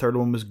one. The third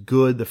one was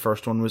good. The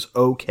first one was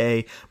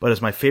okay, but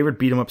it's my favorite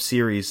beat 'em up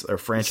series or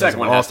franchise of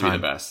all time. The second one has to be the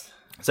best.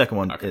 Second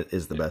one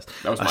is the best.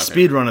 A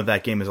speed run of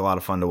that game is a lot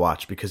of fun to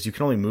watch because you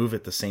can only move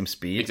at the same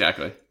speed.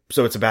 Exactly.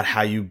 So it's about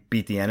how you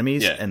beat the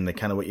enemies and the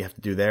kind of what you have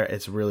to do there.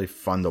 It's really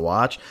fun to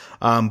watch.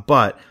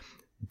 But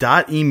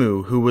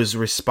Dotemu, who was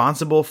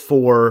responsible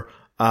for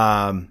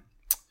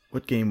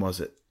what game was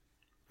it?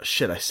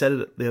 Shit, I said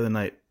it the other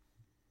night.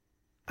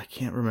 I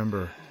can't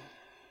remember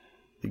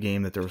the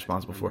game that they're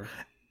responsible for.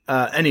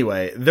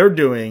 Anyway, they're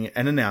doing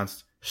and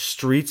announced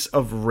Streets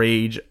of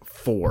Rage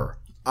 4.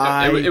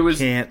 Can't believe it.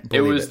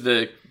 It was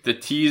the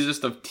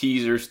teasiest of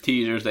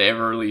teasers they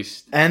ever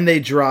released. And they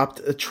dropped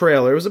a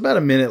trailer. It was about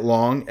a minute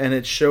long, and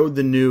it showed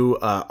the new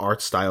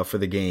art style for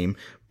the game.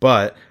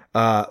 But,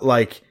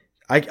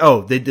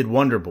 they did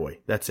Wonder Boy.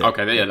 That's it.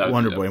 Okay,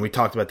 Wonder Boy. And we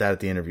talked about that at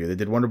the interview. They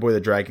did Wonder Boy,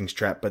 the Dragon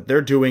Trap. But they're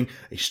doing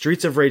a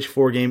Streets of Rage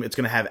 4 game. It's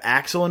going to have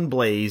Axel and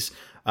Blaze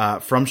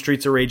from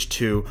Streets of Rage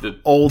 2.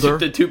 Older.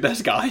 The two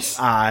best guys.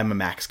 I'm a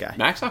Max guy.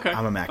 Max? Okay.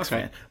 I'm a Max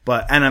fan.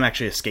 And I'm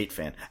actually a Skate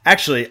fan.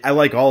 Actually, I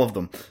like all of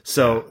them.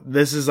 So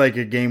this is like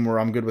a game where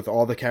I'm good with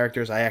all the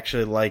characters. I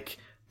actually like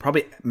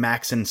probably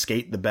Max and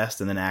Skate the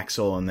best, and then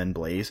Axel, and then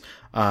Blaze.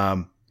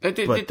 They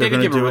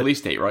didn't give a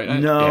release date, right?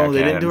 No,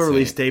 they didn't do a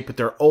release date, but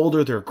they're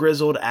older, they're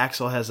grizzled.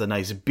 Axel has a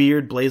nice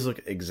beard. Blaze look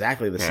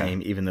exactly the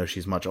same, even though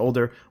she's much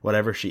older.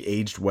 Whatever, she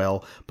aged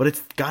well. But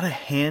it's got a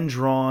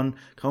hand-drawn,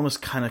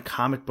 almost kind of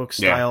comic book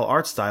style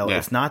art style. Yeah.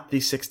 It's not the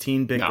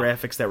 16-bit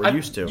graphics that we're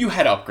used to. You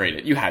had to upgrade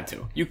it. You had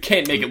to. You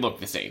can't make it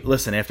look the same.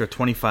 Listen, after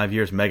 25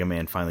 years, Mega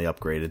Man finally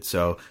upgraded,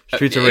 so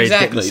Streets of Rage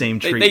getting the same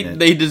treatment.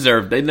 They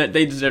deserve that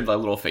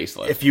little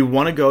facelift. If you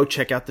want to go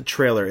check out the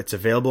trailer, it's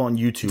available on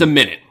YouTube. It's a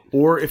minute.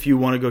 Or if you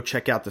want to go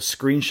check out the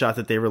screenshot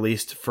that they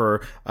released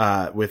for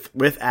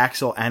with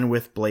Axel and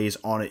with Blaze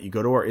on it, you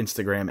go to our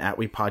Instagram at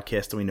We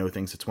Podcast and We Know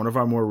Things. It's one of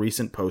our more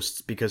recent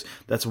posts because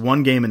that's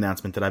one game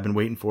announcement that I've been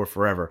waiting for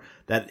forever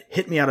that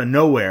hit me out of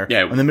nowhere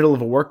in the middle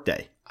of a work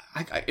day.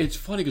 It's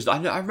funny because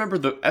I remember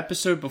the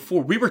episode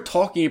before we were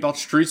talking about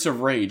Streets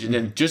of Rage, and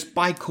then just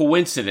by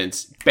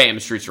coincidence, bam,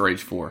 Streets of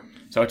Rage 4.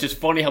 So it's just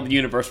funny how the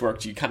universe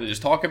works. You kind of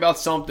just talk about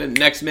something,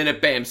 next minute,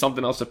 bam,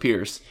 something else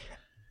appears.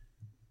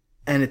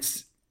 And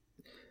it's,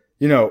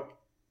 we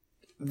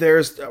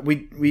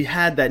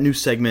had that new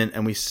segment,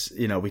 and we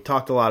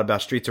talked a lot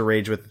about Streets of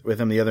Rage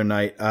with him the other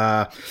night.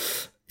 I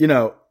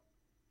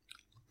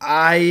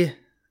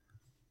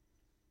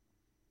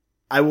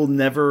will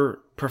never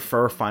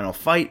prefer Final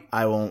Fight.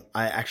 I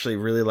actually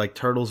really like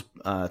Turtles.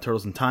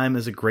 Turtles in Time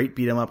is a great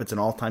beat 'em up. It's an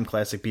all-time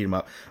classic beat 'em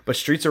up. But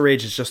Streets of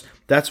Rage is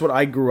that's what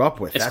I grew up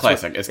with. It's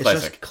classic. It's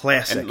classic. Just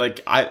classic.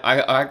 And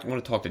I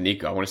want to talk to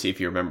Nico. I want to see if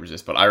he remembers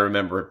this. But I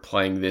remember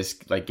playing this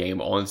game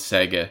on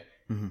Sega.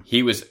 Mm-hmm.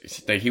 He was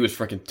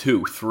freaking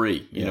 2,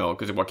 3. You know,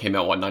 because what came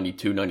out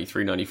 92,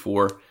 93,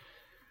 94.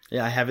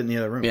 Yeah, I have it in the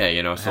other room.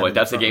 Yeah, so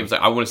that's the games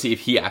I want to see if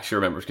he actually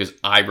remembers, because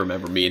I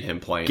remember me and him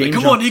playing.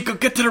 Come on, Nico,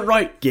 get to the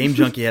right. Game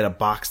Junkie had a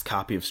boxed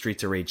copy of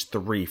Streets of Rage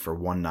 3 for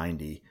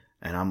 $190,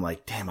 and I'm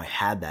like, damn, I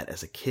had that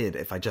as a kid.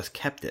 If I just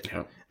kept it,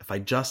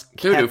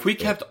 if we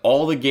kept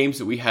all the games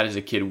that we had as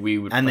a kid, we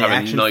would have a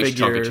nice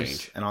chunk of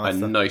change and all that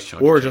stuff. Nice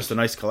chunk, or of just change.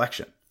 A nice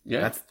collection.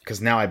 Yeah, that's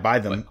because now I buy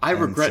them. I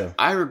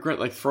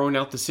regret throwing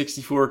out the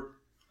 64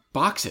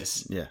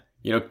 boxes. Yeah.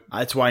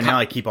 That's why now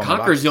I keep on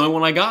Conker's the only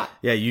one I got.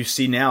 Yeah, you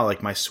see now,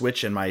 my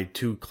Switch and my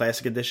 2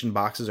 Classic Edition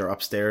boxes are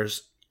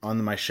upstairs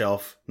on my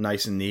shelf,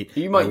 nice and neat.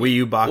 My Wii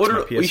U box, my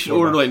PS4 we should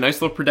order a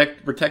nice little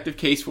protective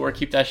case for it.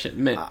 Keep that shit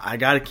in mint. I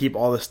got to keep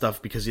all this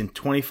stuff because in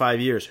 25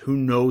 years, who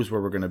knows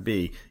where we're going to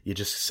be. You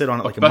just sit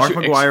on it like a Mark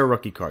McGuire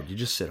rookie card. You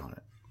just sit on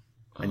it,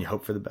 and you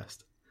hope for the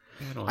best.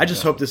 I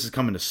just hope this is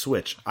coming to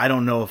Switch. I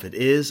don't know if it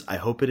is. I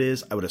hope it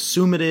is. I would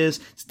assume it is.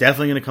 It's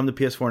definitely going to come to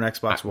PS4 and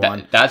Xbox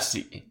One.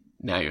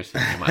 Now you're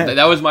saying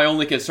that was my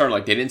only concern.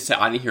 They didn't say.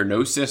 I didn't hear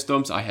no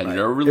systems. I had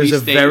no release date. It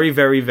was a very,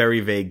 very,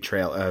 very vague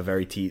trail.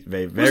 Very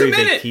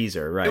vague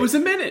teaser. Right. It was a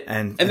minute,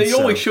 and they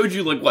only showed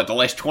you the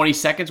last 20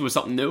 seconds was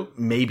something new.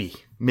 Maybe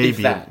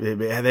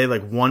they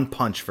had one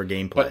punch for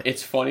gameplay. But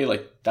it's funny.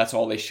 That's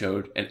all they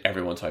showed, and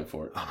everyone's hyped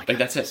for it. Oh my god,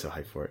 that's it. I'm so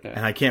hyped for it,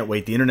 and I can't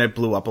wait. The internet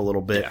blew up a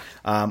little bit.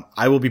 Yeah.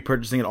 I will be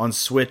purchasing it on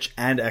Switch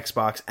and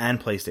Xbox and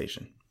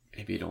PlayStation.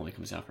 Maybe it only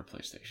comes out for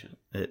PlayStation.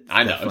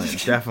 I know.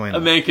 Definitely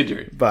not. A man could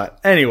dream. But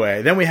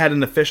anyway, then we had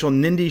an official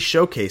Nindy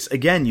showcase.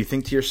 Again, you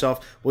think to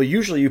yourself, well,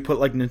 usually you put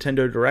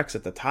Nintendo Directs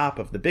at the top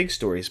of the big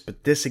stories.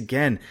 But this,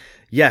 again,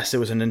 yes, it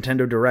was a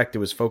Nintendo Direct. It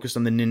was focused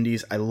on the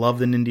Nindies. I love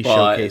the Nindy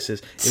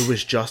showcases. It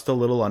was just a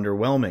little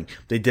underwhelming.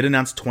 They did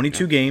announce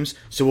 22 games,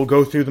 so we'll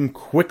go through them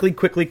quickly.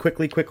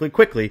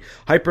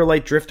 Hyper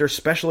Light Drifter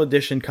Special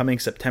Edition coming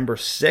September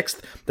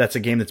 6th. That's a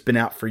game that's been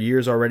out for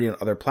years already on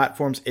other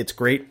platforms. It's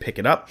great. Pick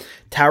it up.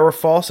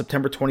 Towerfall,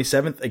 September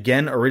 27th.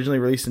 Again, originally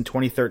released in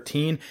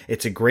 2013.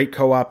 It's a great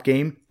co-op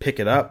game. Pick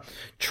it up.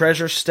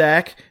 Treasure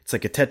Stack. It's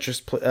like a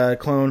Tetris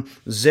clone.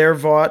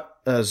 Zarvot.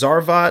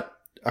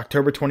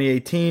 October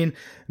 2018.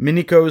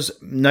 Miniko's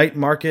Night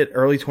Market,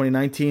 early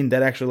 2019.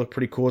 That actually looked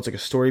pretty cool. It's like a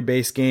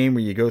story-based game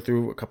where you go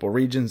through a couple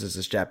regions. There's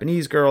this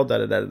Japanese girl,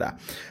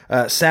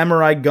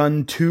 Samurai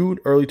Gun 2,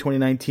 early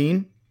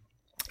 2019.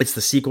 It's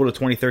the sequel to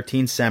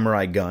 2013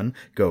 Samurai Gun.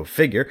 Go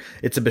figure.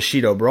 It's a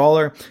Bushido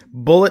brawler.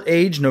 Bullet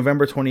Age,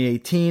 November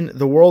 2018.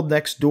 The World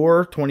Next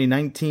Door,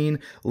 2019.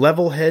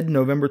 Levelhead,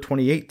 November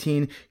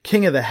 2018.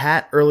 King of the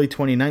Hat, early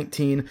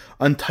 2019.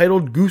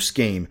 Untitled Goose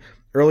Game,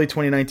 early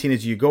 2019.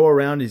 As you go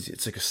around,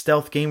 it's like a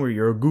stealth game where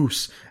you're a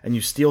goose and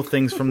you steal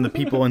things from the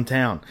people in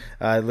town.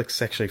 It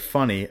looks actually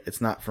funny. It's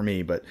not for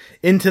me, but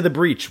Into the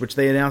Breach, which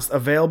they announced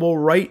available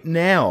right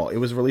now. It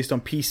was released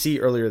on PC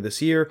earlier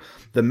this year.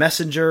 The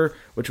Messenger,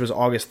 which was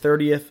August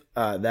 30th.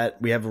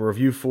 That we have a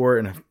review for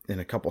in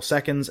a couple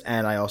seconds,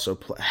 and I also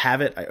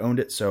have it. I owned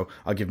it, so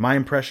I'll give my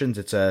impressions.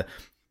 It's the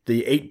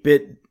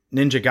 8-bit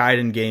Ninja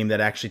Gaiden game that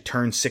actually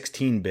turns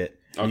 16-bit.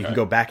 And you can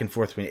go back and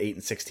forth between 8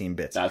 and 16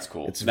 bits. That's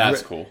cool.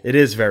 Cool. It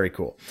is very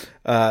cool.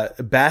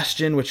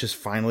 Bastion, which is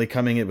finally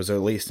coming. It was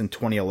released in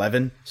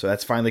 2011, so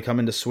that's finally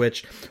coming to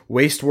Switch.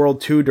 Waste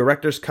World 2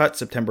 Director's Cut,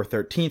 September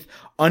 13th.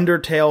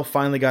 Undertale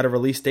finally got a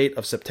release date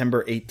of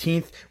September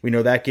 18th. We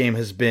know that game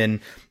has been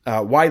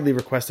widely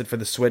requested for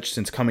the Switch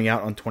since coming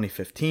out on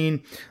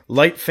 2015.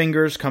 Light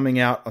Fingers coming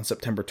out on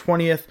September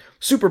 20th.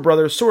 Super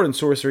Brothers Sword and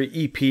Sorcery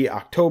EP,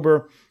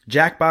 October.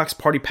 Jackbox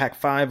Party Pack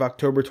 5,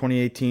 October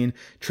 2018.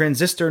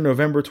 Transistor,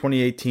 November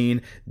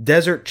 2018.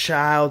 Desert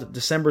Child,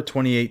 December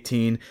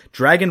 2018.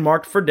 Dragon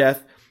Marked for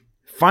Death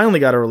finally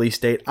got a release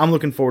date. I'm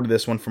looking forward to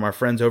this one from our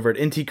friends over at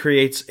Inti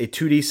Creates, a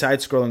 2D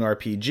side-scrolling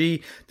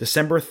RPG,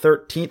 December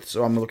 13th,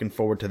 so I'm looking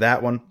forward to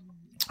that one.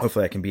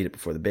 Hopefully I can beat it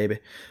before the baby.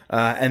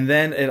 And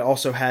then it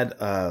also had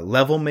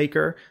Level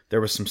Maker. There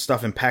was some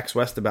stuff in PAX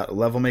West about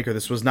Level Maker.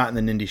 This was not in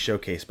the Nindy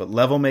Showcase, but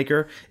Level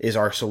Maker is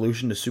our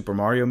solution to Super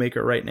Mario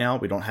Maker right now.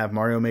 We don't have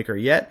Mario Maker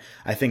yet.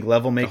 I think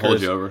Level Maker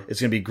is going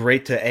to be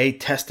great to A,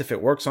 test if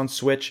it works on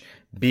Switch,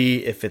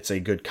 B, if it's a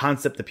good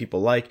concept that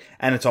people like,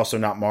 and it's also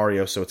not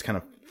Mario, so it's kind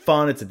of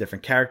fun. It's a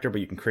different character,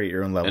 but you can create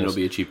your own levels. And it'll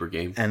be a cheaper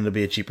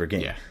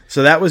game. Yeah.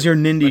 So that was your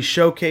Nindy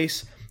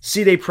Showcase.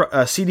 CD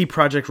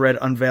Projekt Red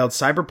unveiled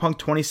Cyberpunk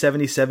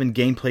 2077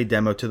 gameplay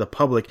demo to the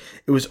public.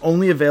 It was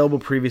only available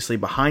previously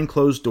behind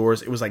closed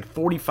doors. It was like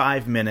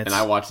 45 minutes.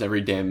 And I watched every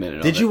damn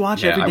minute of it. Did you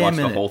watch every damn minute?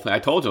 I watched the whole thing. I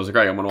told you, I was like,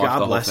 Greg, I'm going to watch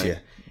the whole thing.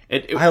 God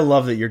bless you. I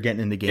love that you're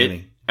getting into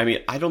gaming. I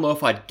mean, I don't know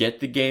if I'd get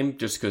the game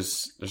just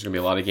because there's going to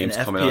be a lot of games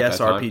coming out FPS at that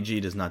time.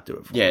 RPG does not do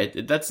it for me. Yeah,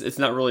 it's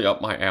not really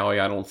up my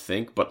alley, I don't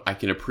think, but I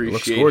can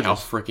appreciate how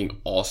freaking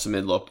awesome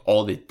it looked,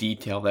 all the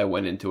detail that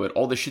went into it,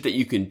 all the shit that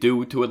you can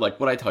do to it. Like,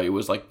 what I tell you, it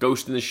was like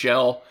Ghost in the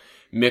Shell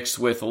mixed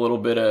with a little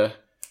bit of...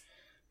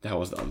 That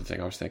was the other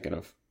thing I was thinking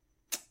of.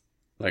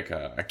 Like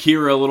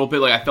Akira a little bit.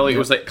 Like I felt like it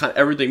was like kind of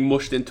everything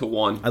mushed into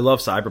one. I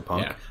love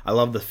Cyberpunk. Yeah. I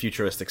love the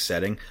futuristic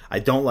setting. I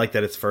don't like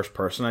that it's first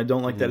person. I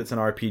don't like that it's an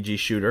RPG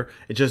shooter.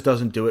 It just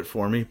doesn't do it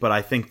for me. But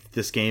I think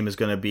this game is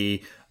going to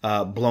be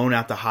blown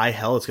out to high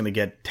hell. It's going to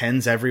get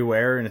tens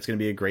everywhere, and it's going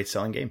to be a great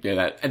selling game.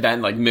 Yeah, and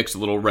then like mixed a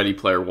little Ready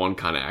Player One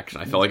kind of action.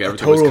 I felt like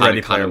everything was kind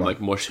of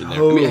like mushed in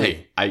there. I mean,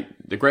 hey,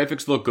 the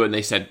graphics look good, and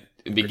they said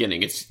in the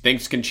beginning,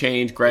 things can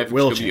change, graphics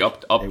will be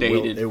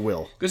updated. It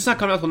will. Because it's not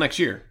coming out till next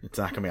year. It's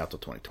not coming out till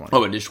 2020.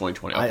 Oh, it is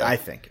 2020. Okay. I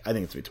think it's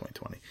going to be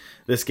 2020.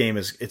 This game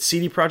it's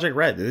CD Projekt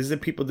Red. These are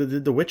the people that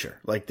did The Witcher.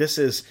 Like it's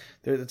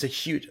a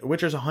huge.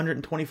 Witcher's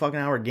 120 fucking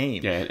hour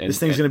game. Yeah, this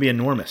thing's going to be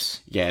enormous.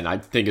 Yeah, and I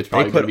think it's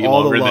probably going to be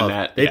longer than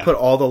that. They put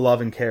all the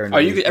love and care into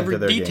every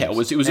detail.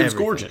 Games. It was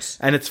gorgeous.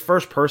 And it's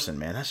first person,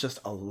 man. That's just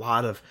a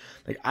lot of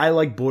like. I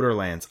like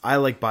Borderlands. I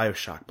like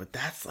BioShock, but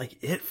that's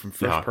like it from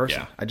first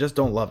person. Yeah. I just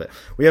don't love it.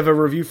 We have a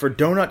review for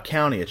Donut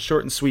County. It's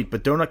short and sweet,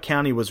 but Donut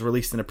County was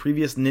released in a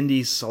previous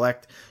Nindies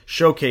Select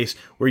showcase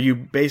where you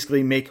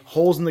basically make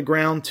holes in the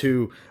ground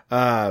to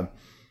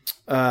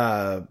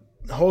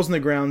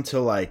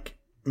like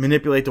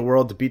manipulate the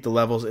world to beat the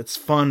levels. It's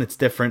fun. It's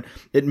different.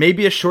 It may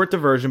be a short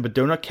diversion, but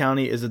Donut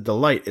County is a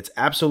delight. It's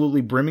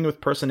absolutely brimming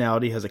with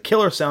personality, has a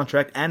killer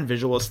soundtrack and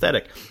visual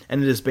aesthetic,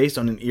 and it is based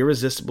on an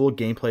irresistible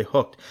gameplay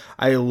hook.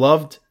 I'd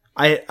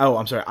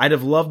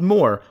have loved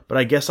more, but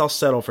I guess I'll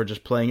settle for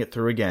just playing it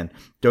through again.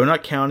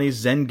 Donut County's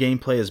zen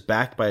gameplay is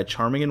backed by a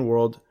charming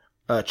world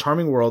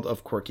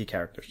of quirky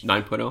characters.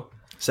 9.0?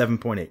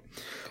 7.8.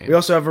 Okay. We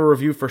also have a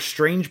review for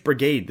Strange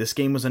Brigade. This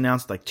game was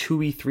announced like 2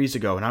 E3s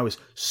ago, and I was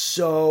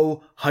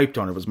so hyped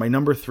on it. It was my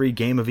number 3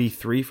 game of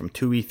E3 from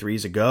 2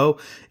 E3s ago.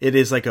 It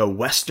is like a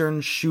Western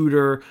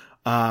shooter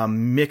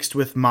mixed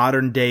with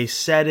modern day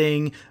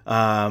setting,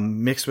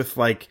 mixed with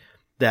like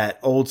that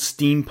old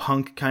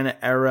steampunk kind of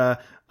era,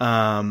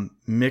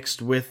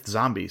 mixed with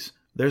zombies.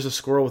 There's a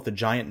squirrel with a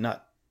giant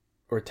nut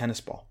or a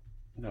tennis ball.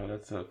 No,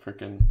 that's a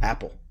freaking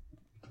apple.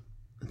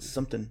 It's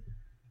something.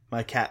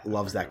 My cat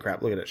loves that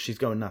crap. Look at it. She's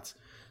going nuts,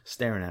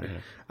 staring at it.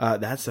 Yeah.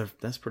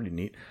 That's pretty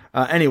neat.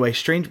 Anyway,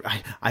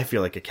 I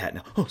feel like a cat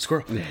now. Oh,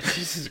 squirrel.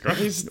 Jesus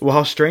Christ.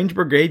 While Strange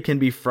Brigade can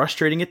be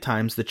frustrating at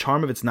times, the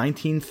charm of its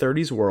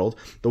 1930s world,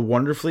 the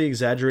wonderfully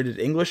exaggerated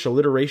English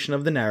alliteration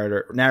of the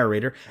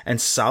narrator,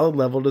 and solid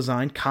level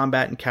design,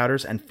 combat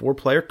encounters, and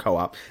 4-player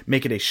co-op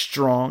make it a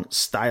strong,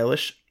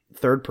 stylish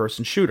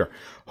third-person shooter.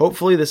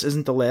 Hopefully this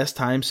isn't the last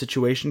time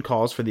situation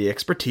calls for the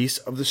expertise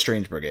of the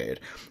Strange Brigade.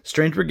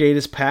 Strange Brigade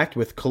is packed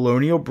with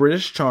colonial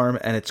British charm,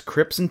 and its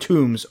crypts and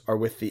tombs are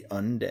with the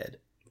undead.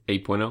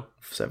 8.0?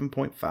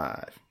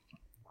 7.5.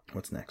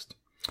 What's next?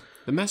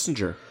 The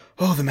Messenger.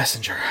 Oh, The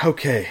Messenger.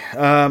 Okay.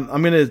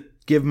 I'm going to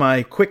give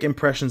my quick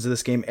impressions of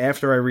this game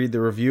after I read the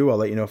review. I'll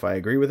let you know if I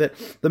agree with it.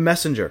 The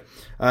Messenger.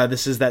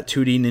 This is that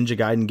 2D Ninja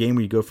Gaiden game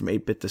where you go from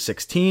 8-bit to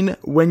 16.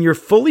 When you're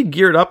fully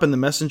geared up and the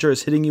Messenger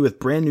is hitting you with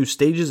brand new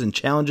stages and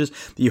challenges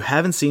that you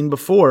haven't seen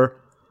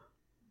before.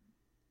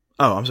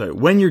 Oh, I'm sorry.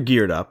 When you're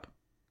geared up.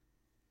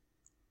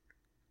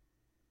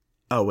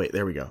 Oh, wait,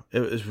 there we go. It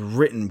was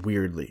written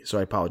weirdly, so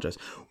I apologize.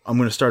 I'm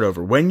going to start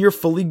over. When you're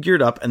fully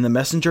geared up and the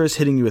Messenger is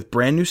hitting you with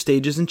brand new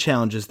stages and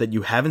challenges that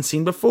you haven't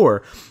seen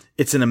before,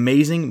 it's an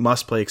amazing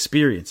must-play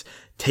experience.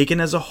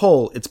 Taken as a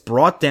whole, it's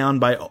brought down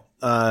by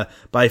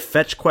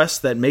fetch quests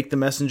that make the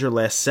Messenger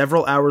last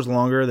several hours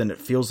longer than it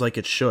feels like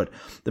it should.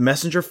 The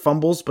Messenger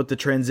fumbles, but the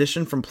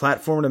transition from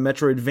platform to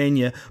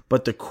Metroidvania,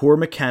 but the core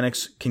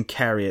mechanics can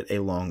carry it a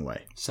long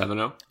way.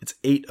 7.0? It's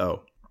 8.0.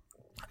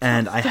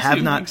 And I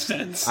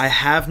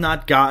have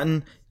not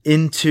gotten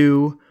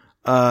into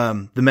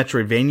the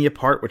Metroidvania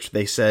part, which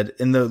they said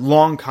in the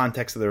long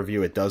context of the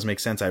review, it does make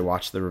sense. I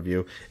watched the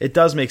review. It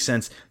does make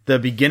sense. The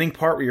beginning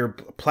part where you're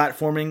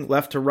platforming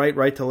left to right,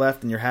 right to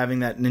left, and you're having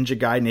that Ninja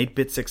Gaiden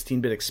 8-bit,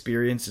 16-bit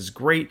experience is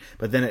great,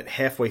 but then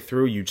halfway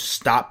through, you just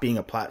stop being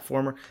a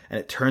platformer, and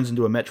it turns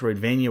into a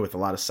Metroidvania with a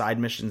lot of side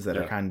missions that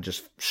are kind of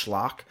just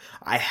schlock.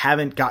 I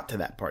haven't got to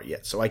that part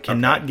yet, so I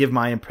cannot give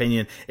my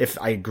opinion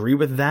if I agree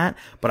with that,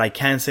 but I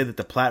can say that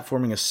the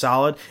platforming is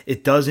solid.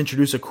 It does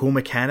introduce a cool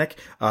mechanic,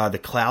 the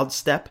cloud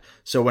step.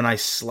 So when I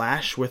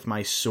slash with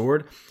my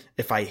sword,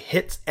 if I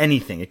hit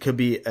anything, it could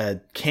be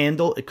a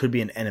candle, it could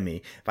be an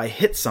enemy. If I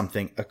hit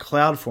something, a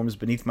cloud forms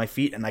beneath my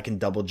feet and I can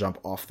double jump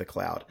off the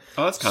cloud.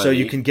 Oh, that's kind of So neat.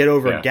 you can get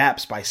over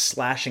gaps by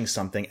slashing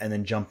something and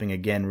then jumping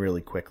again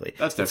really quickly.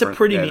 That's different. It's a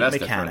pretty neat that's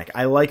mechanic.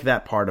 Different. I like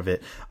that part of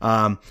it.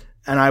 And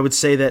I would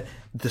say that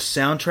the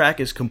soundtrack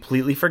is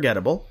completely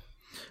forgettable.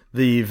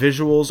 The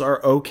visuals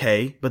are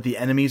okay, but the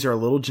enemies are a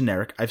little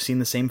generic. I've seen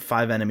the same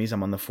 5 enemies.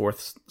 I'm on the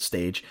 4th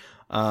stage.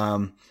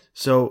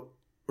 So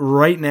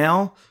right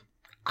now,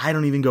 I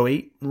don't even go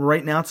 8.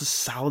 Right now, it's a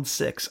solid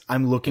 6.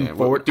 I'm looking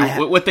forward.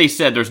 What they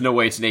said, there's no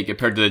way it's an 8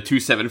 compared to the 2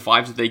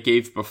 7.5s that they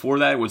gave before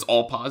that. It was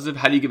all positive.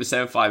 How do you give a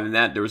 7.5 in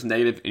that? There was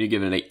negative, and you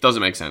give it an 8.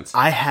 Doesn't make sense.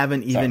 I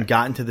haven't even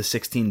gotten to the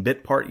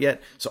 16-bit part yet,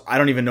 so I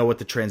don't even know what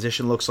the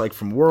transition looks like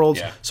from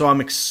Worlds. Yeah. So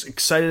I'm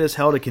excited as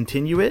hell to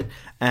continue it.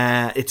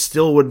 It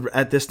still would,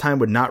 at this time,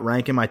 would not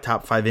rank in my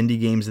top 5 indie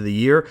games of the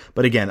year.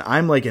 But again,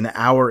 I'm like an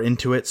hour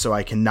into it, so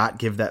I cannot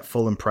give that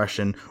full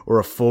impression or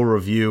a full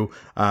review.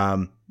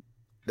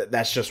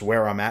 That's just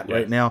where I'm at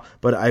right now.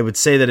 But I would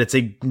say that it's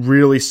a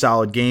really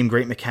solid game,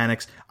 great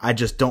mechanics. I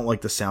just don't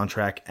like the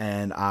soundtrack,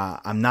 and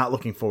I'm not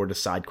looking forward to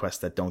side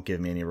quests that don't give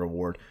me any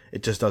reward.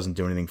 It just doesn't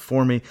do anything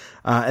for me.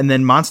 And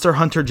then Monster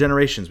Hunter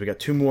Generations. We got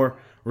 2 more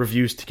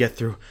reviews to get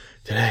through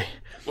today.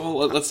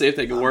 Well, let's see if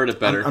they can word it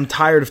better. I'm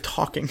tired of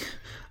talking.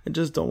 I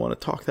just don't want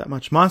to talk that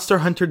much. Monster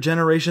Hunter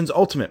Generations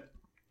Ultimate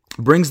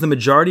brings the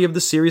majority of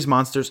the series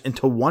monsters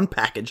into one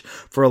package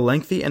for a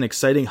lengthy and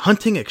exciting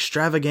hunting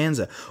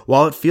extravaganza.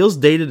 While it feels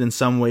dated in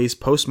some ways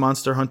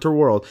post-Monster Hunter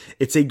World,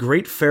 it's a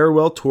great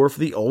farewell tour for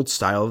the old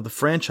style of the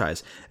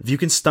franchise. If you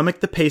can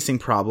stomach the pacing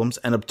problems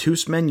and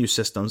obtuse menu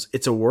systems,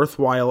 it's a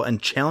worthwhile and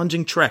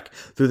challenging trek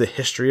through the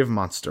history of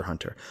Monster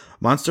Hunter.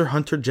 Monster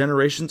Hunter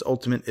Generations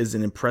Ultimate is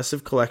an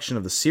impressive collection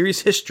of the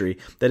series' history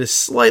that is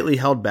slightly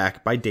held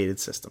back by dated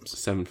systems.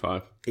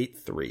 7.5.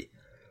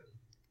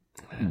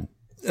 8.3.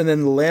 And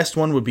then the last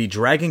one would be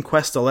Dragon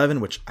Quest XI,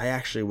 which I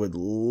actually would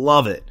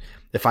love it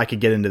if I could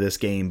get into this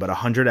game, but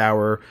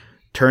 100-hour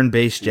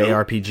turn-based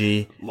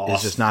JRPG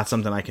is just not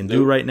something I can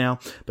do right now.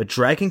 But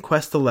Dragon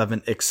Quest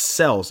XI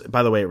excels.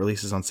 By the way, it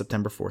releases on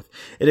September 4th.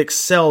 It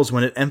excels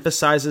when it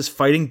emphasizes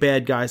fighting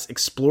bad guys,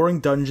 exploring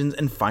dungeons,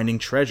 and finding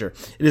treasure.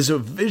 It is a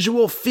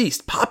visual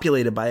feast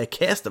populated by a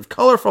cast of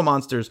colorful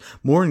monsters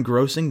more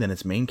engrossing than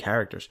its main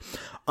characters.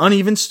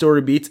 Uneven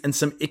story beats and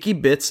some icky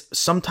bits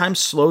sometimes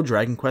slow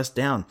Dragon Quest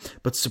down,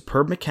 but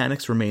superb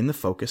mechanics remain the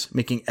focus,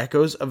 making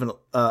Echoes of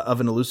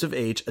an Elusive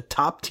Age a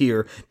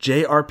top-tier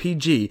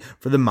JRPG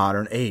for the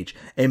modern age.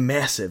 A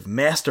massive,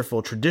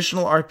 masterful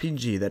traditional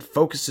RPG that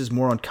focuses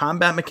more on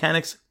combat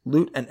mechanics,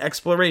 loot, and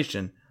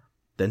exploration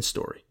than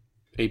story.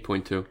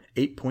 8.2.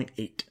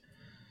 8.8.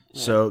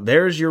 So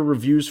there's your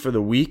reviews for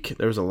the week.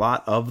 There's a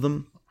lot of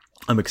them.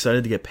 I'm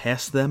excited to get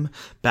past them.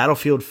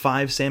 Battlefield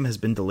 5, Sam, has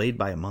been delayed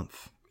by a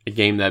month. A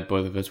game that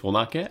both of us will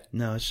not get?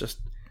 No, it's just...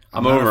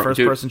 I'm not over a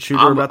first-person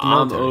shooter about the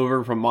military. I'm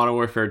over from Modern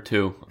Warfare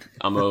 2.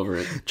 I'm over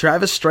it.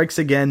 Travis Strikes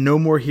Again, No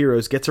More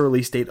Heroes gets a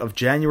release date of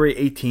January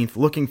 18th.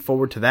 Looking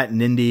forward to that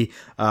Nindy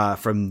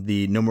from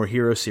the No More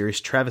Heroes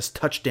series. Travis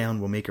Touchdown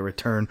will make a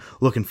return.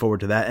 Looking forward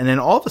to that. And then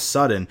all of a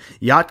sudden,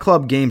 Yacht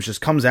Club Games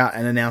just comes out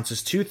and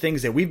announces 2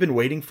 things that we've been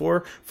waiting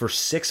for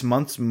 6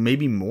 months,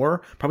 maybe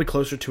more, probably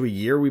closer to a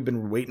year. We've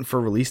been waiting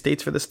for release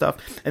dates for this stuff.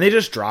 And they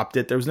just dropped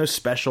it. There was no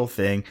special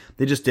thing.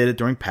 They just did it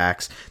during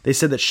PAX. They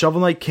said that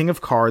Shovel Knight King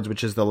of Cards,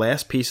 which is the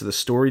last piece of the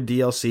story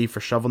DLC for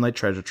Shovel Knight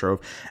Treasure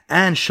Trove,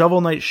 and Shovel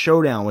Knight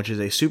Showdown, which is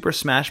a Super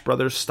Smash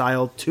Bros.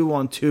 Style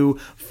 2-on-2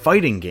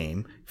 fighting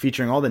game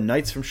featuring all the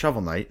knights from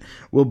Shovel Knight,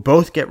 will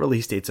both get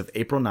release dates of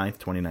April 9th,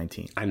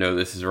 2019. I know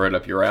this is right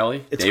up your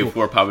alley. It's Day cool.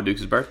 before Papa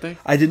Duke's birthday.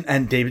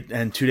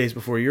 And 2 days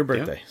before your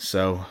birthday. Yeah.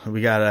 So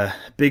we got a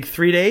big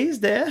 3 days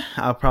there.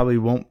 I probably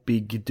won't be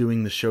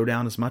doing the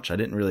Showdown as much. I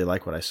didn't really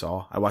like what I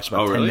saw. I watched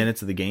about 10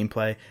 minutes of the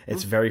gameplay.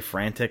 It's very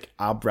frantic.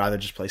 I'll rather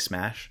just play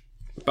Smash.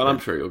 But I'm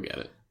sure you'll get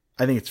it.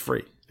 I think it's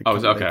free.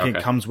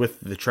 It comes with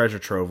the Treasure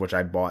Trove, which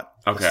I bought.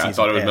 Okay, I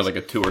thought it was like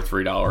a $2 or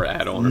 $3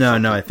 add-on.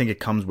 No, I think it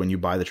comes when you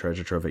buy the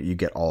Treasure Trove. You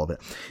get all of it.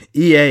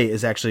 EA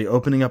is actually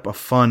opening up a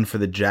fund for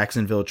the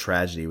Jacksonville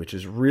tragedy, which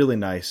is really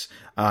nice.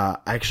 I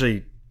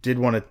actually did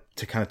want to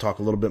to kind of talk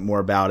a little bit more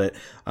about it.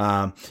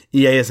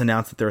 EA has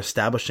announced that they're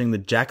establishing the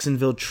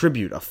Jacksonville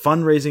Tribute, a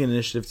fundraising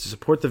initiative to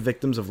support the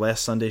victims of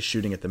last Sunday's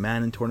shooting at the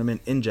Madden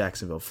tournament in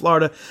Jacksonville,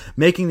 Florida.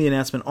 Making the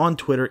announcement on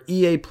Twitter,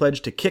 EA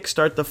pledged to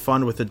kickstart the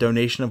fund with a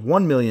donation of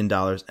 $1 million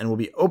and will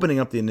be opening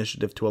up the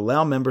initiative to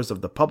allow members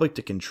of the public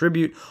to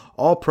contribute.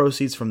 All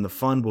proceeds from the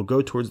fund will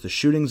go towards the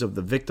shootings of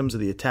the victims of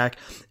the attack,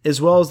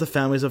 as well as the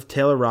families of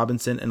Taylor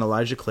Robinson and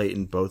Elijah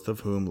Clayton, both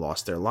of whom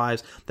lost their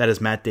lives. That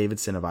is Matt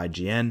Davidson of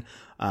IGN.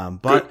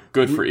 But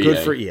good for EA. Good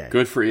for EA.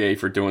 Good for EA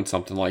for doing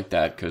something like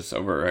that, because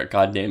over a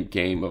goddamn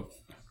game of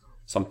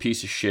some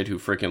piece of shit who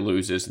freaking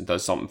loses and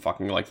does something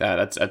fucking like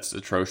that, that's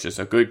atrocious.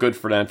 So good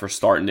for them for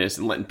starting this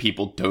and letting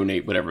people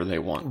donate whatever they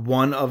want.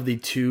 One of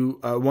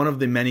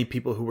the many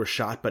people who were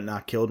shot but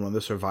not killed, one of the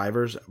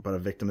survivors, but a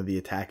victim of the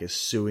attack, is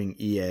suing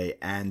EA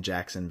and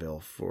Jacksonville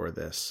for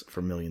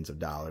millions of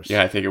dollars.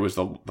 Yeah, I think it was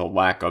the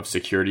lack of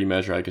security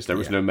measure. I guess there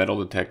was no metal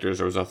detectors.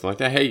 There was nothing like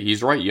that. Hey,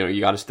 he's right.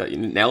 You got to study.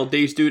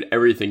 Nowadays, dude,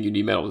 everything you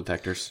need metal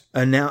detectors.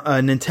 Now,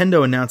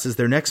 Nintendo announces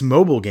their next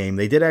mobile game.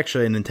 They did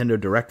actually a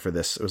Nintendo Direct for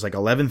this. It was like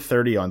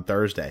 11:30 on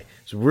Thursday.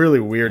 It's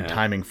really weird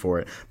timing for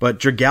it. But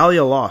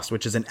Dragalia Lost,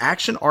 which is an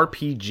action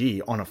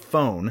RPG on a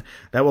phone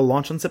that will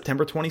launch on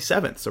September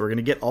 27th. So we're going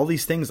to get all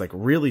these things like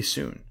really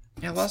soon.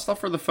 Yeah, a lot of stuff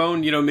for the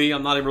phone. You know me,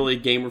 I'm not really a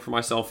gamer for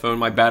my cell phone.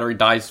 My battery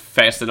dies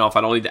fast enough.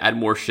 I don't need to add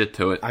more shit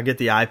to it. I'll get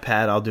the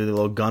iPad. I'll do the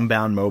little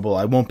Gunbound mobile.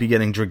 I won't be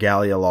getting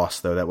Dragalia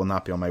Lost, though. That will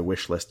not be on my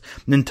wish list.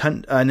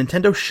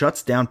 Nintendo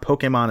shuts down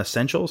Pokemon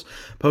Essentials.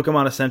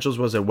 Pokemon Essentials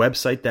was a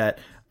website that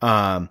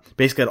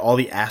basically had all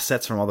the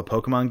assets from all the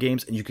Pokemon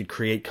games, and you could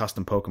create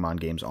custom Pokemon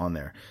games on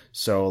there.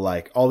 So,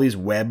 like, all these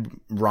web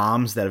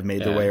ROMs that have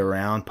made their way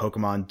around,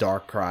 Pokemon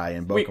Darkrai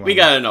and Pokemon... We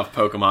got enough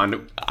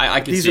Pokemon. I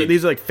can see...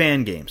 These are like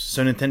fan games,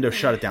 so Nintendo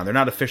shut it down. They're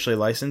not officially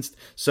licensed.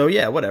 So,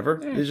 yeah,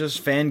 whatever. It's just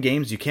fan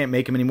games. You can't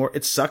make them anymore.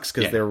 It sucks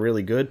because they're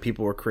really good.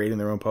 People were creating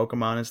their own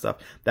Pokemon and stuff.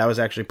 That was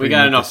actually pretty We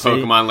got enough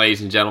Pokemon,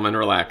 ladies and gentlemen.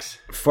 Relax.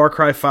 Far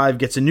Cry 5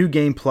 gets a new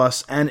Game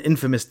Plus and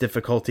Infamous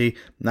difficulty.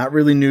 Not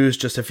really news,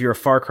 just if you're a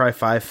Far Cry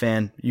 5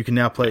 fan, you can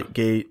now play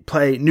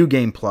New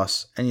Game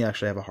Plus, and you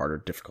actually have a harder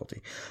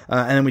difficulty.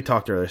 And then we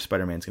talked earlier,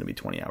 Spider-Man's going to be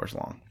 20 hours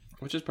long.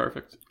 Which is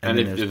perfect. And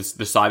if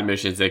the side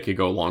missions, they could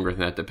go longer than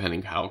that,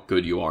 depending how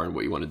good you are and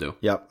what you want to do.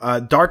 Yep.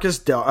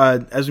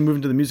 As we move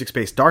into the music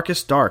space,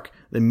 Darkest Dark,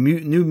 the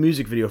new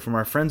music video from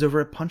our friends over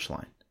at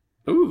Punchline.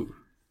 Ooh.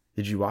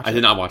 Did you watch it? I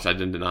did not watch it. I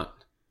did not.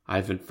 I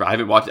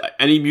haven't watched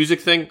any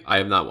music thing. I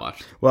have not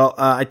watched. Well,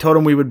 I told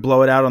him we would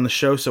blow it out on the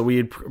show, so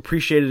we'd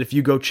appreciate it if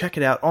you go check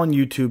it out on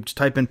YouTube. Just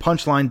type in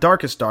Punchline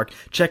Darkest Dark.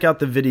 Check out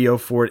the video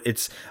for it.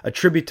 It's a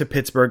tribute to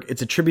Pittsburgh.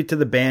 It's a tribute to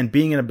the band,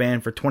 being in a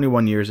band for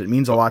 21 years. It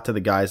means a lot to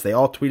the guys. They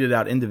all tweeted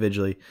out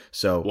individually.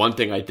 So one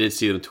thing I did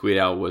see them tweet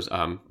out was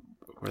where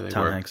they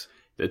Tom were. Hanks.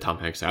 The Tom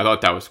Hanks. I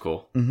thought that was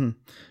cool. Mm-hmm.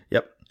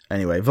 Yep.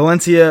 Anyway,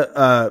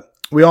 Valencia.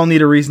 We All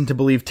Need a Reason to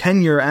Believe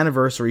 10-year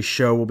anniversary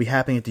show will be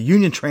happening at the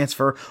Union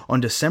Transfer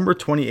on December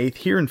 28th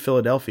here in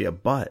Philadelphia,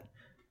 but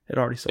it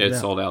already sold out. It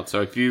sold out.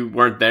 So if you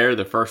weren't there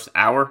the first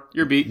hour,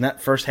 you're beat.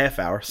 That first half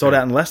hour. Sold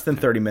out in less than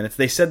 30 minutes.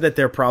 They said that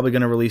they're probably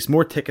going to release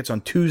more tickets on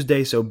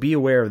Tuesday, so be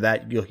aware of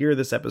that. You'll hear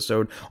this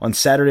episode on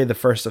Saturday, the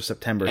 1st of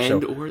September.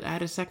 Or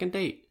add a second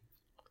date.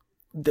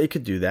 They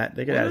could do that.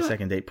 They could add a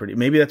second date.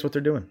 Maybe that's what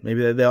they're doing.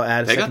 Maybe they'll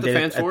add a second date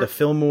at the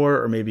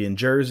Fillmore, or maybe in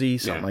Jersey,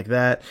 something like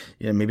that.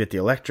 Maybe at the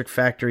Electric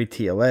Factory,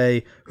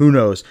 TLA. Who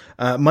knows?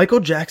 Michael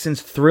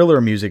Jackson's Thriller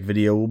music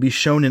video will be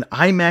shown in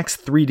IMAX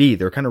 3D.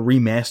 They're kind of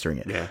remastering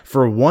it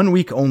for 1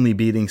 week only,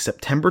 beginning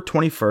September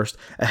 21st,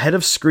 ahead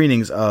of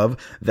screenings of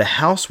The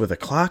House with a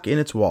Clock in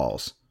Its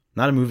Walls.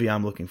 Not a movie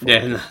I'm looking for.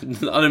 Yeah,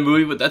 not a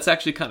movie, but that's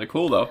actually kind of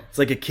cool, though. It's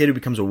like a kid who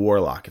becomes a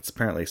warlock. It's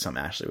apparently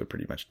something Ashley would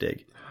pretty much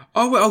dig.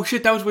 Oh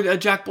shit, that was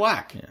with Jack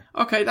Black.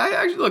 Yeah. Okay, that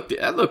actually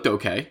looked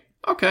okay.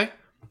 Okay.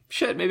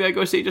 Shit, maybe I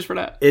go see it just for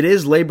that. It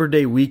is Labor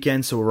Day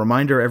weekend, so a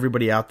reminder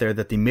everybody out there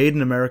that the Made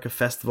in America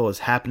Festival is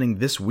happening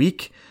this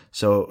week.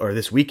 Or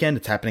this weekend.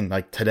 It's happening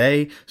like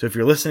today. So if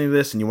you're listening to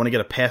this and you want to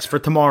get a pass for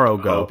tomorrow,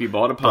 go. I hope you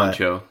bought a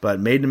poncho. But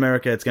Made in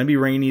America, it's going to be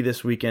rainy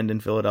this weekend in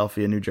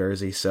Philadelphia, New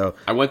Jersey. So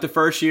I went the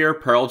first year.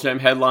 Pearl Jam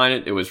headlined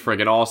it. It was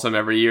friggin' awesome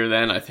every year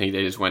then. I think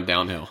they just went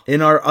downhill.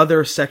 In our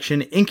other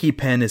section, Inky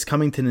Pen is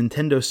coming to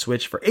Nintendo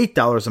Switch for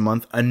 $8 a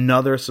month.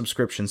 Another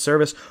subscription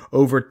service.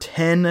 Over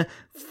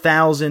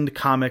 10,000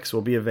 comics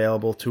will be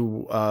available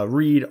to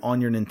read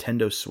on your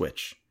Nintendo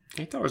Switch.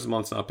 $8 a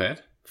month's not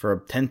bad.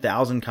 For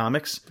 10,000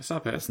 comics. That's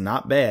not bad. It's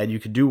not bad.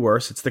 You could do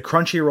worse. It's the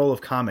Crunchyroll of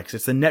comics.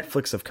 It's the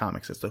Netflix of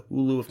comics. It's the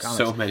Hulu of comics.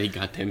 So many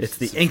goddamn It's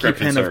the Inky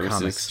Pen of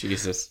comics.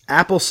 Jesus.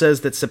 Apple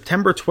says that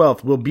September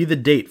 12th will be the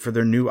date for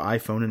their new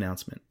iPhone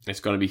announcement. It's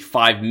going to be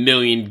 5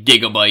 million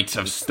gigabytes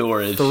of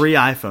storage. 3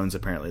 iPhones,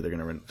 apparently, they're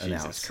going to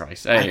announce. Jesus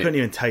Christ. I couldn't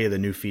even tell you the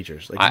new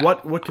features. Like,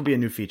 what could be a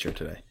new feature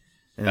today?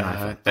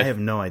 I have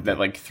no idea. That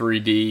like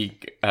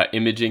 3D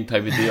imaging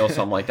type of deal,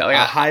 something like that. Like,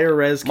 a higher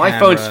res my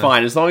camera. phone's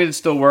fine as long as it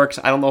still works.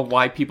 I don't know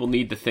why people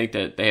need to think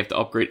that they have to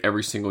upgrade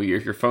every single year.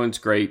 If your phone's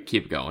great,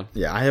 keep going.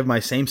 Yeah, I have my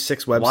same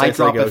 6 websites. Why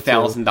drop I go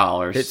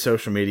 $1,000? Hit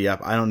social media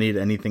up. I don't need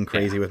anything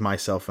crazy with my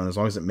cell phone as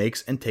long as it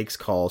makes and takes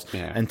calls.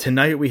 Yeah. And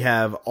tonight we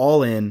have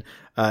All In.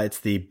 It's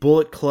the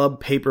Bullet Club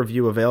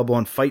pay-per-view available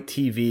on Fight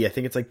TV. I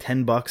think it's like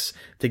 $10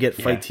 to get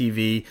Fight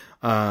TV.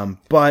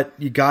 But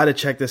you got to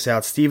check this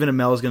out. Stephen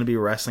Amell is going to be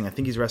wrestling. I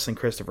think he's wrestling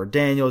Christopher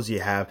Daniels. You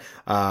have,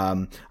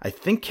 I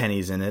think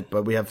Kenny's in it,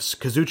 but we have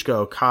Kazuchika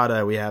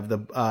Okada. We have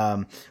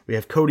we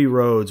have Cody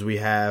Rhodes. We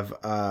have,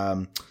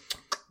 It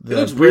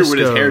looks weird when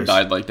his hair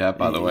dyed like that,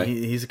 by the way.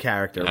 He's a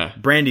character.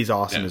 Brandy's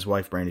awesome. His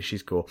wife, Brandy,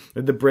 she's cool.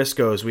 With the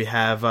Briscoes, we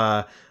have,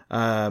 who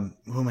am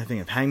I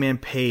thinking of? Hangman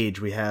Page.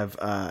 We have,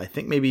 I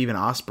think maybe even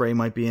Ospreay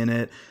might be in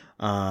it.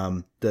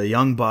 The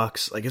Young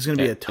Bucks. Like, it's going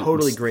to be a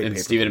totally great And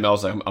pay-per-view. Stephen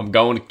Amell's like, I'm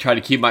going to try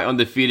to keep my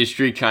undefeated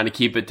streak, trying to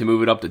keep it to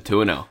move it up to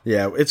 2-0.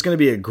 Yeah, it's going to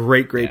be a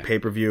great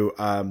pay-per-view.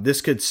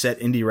 This could set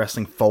indie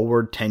wrestling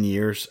forward 10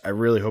 years. I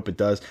really hope it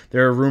does.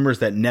 There are rumors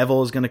that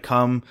Neville is going to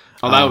come.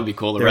 Oh, that would be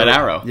cool. The Red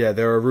Arrow. Yeah,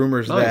 there are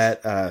rumors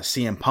that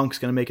CM Punk's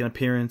going to make an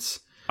appearance.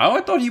 Oh,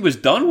 I thought he was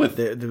done with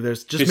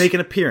There's just make an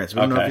appearance.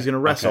 We don't know if he's going to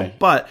wrestle. Okay.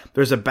 But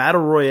there's a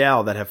battle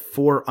royale that have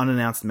 4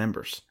 unannounced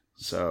members.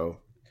 So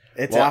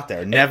it's out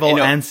there.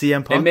 Neville and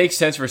CM Punk. It makes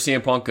sense for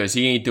CM Punk because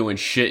he ain't doing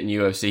shit in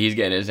UFC. He's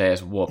getting his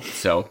ass whooped.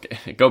 So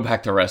go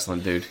back to wrestling,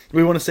 dude.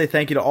 We want to say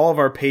thank you to all of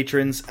our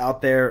patrons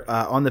out there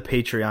on the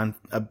Patreon.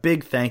 A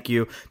big thank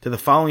you to the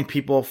following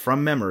people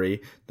from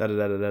memory.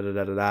 Let's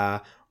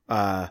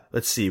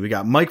see. We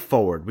got Mike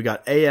Forward. We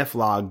got AF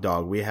Log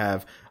Dog. We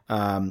have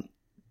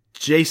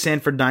J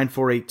Sanford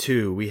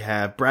 9482. We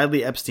have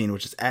Bradley Epstein,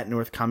 which is at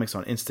North Comics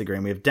on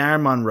Instagram. We have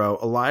Darren Monroe,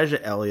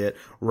 Elijah Elliott,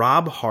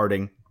 Rob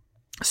Harding,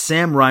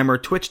 Sam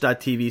Reimer,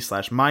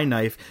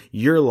 twitch.tv/myknife,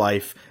 your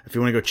life. If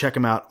you want to go check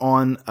them out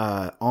on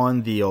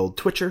the old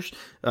Twitchers,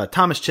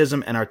 Thomas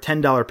Chisholm, and our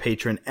 $10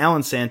 patron,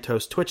 Alan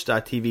Santos,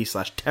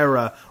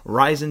 twitch.tv/Terra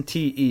Ryzen,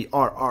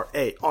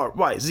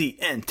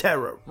 TerraRayzn,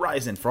 Terra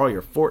Ryzen, for all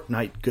your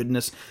Fortnite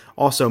goodness.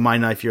 Also, My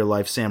Knife, Your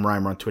Life, Sam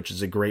Reimer on Twitch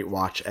is a great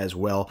watch as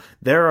well.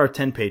 There are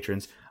 10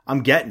 patrons.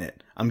 I'm getting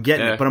it,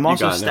 but I'm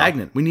also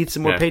stagnant. We need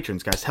some more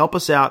patrons, guys. Help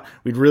us out.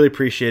 We'd really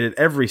appreciate it.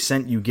 Every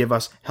cent you give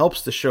us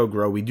helps the show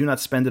grow. We do not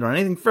spend it on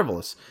anything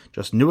frivolous,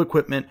 just new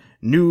equipment,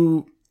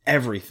 new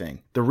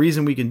everything. The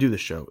reason we can do the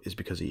show is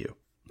because of you.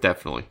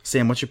 Definitely.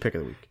 Sam, what's your pick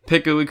of the week?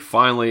 Pick of the week,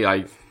 finally,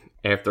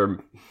 after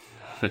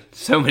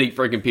so many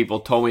freaking people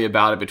told me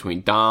about it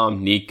between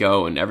Dom,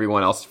 Nico, and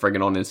everyone else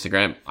friggin' on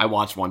Instagram, I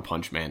watched One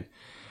Punch Man.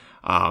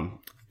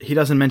 He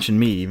doesn't mention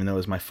me, even though it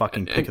was my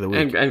fucking pick of the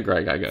week. And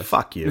Greg, I guess.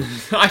 Fuck you.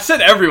 I said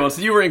everyone,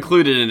 so you were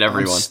included in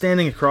everyone. I'm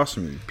standing across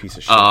from you, piece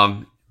of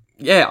shit.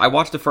 Yeah, I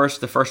watched the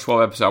first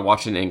 12 episodes. I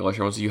watched in English.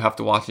 Everyone said you have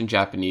to watch in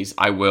Japanese.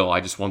 I will.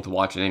 I just want to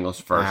watch in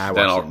English first.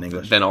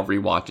 Then I'll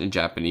rewatch in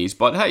Japanese.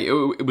 But hey,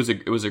 it was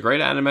a great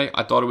anime.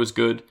 I thought it was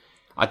good.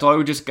 I thought it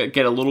would just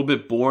get a little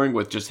bit boring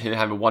with just him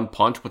having one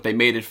punch, but they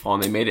made it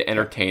fun. They made it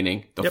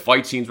entertaining. The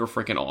fight scenes were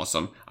freaking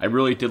awesome. I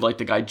really did like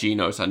the guy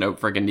Genos. I know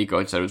freaking Nico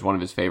had said it was one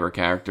of his favorite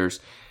characters.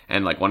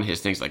 And like one of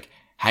his things, like,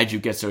 how'd you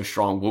get so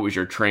strong? What was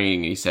your training?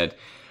 And he said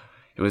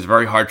it was a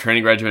very hard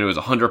training regimen. It was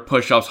 100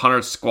 push-ups,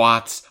 100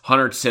 squats,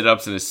 100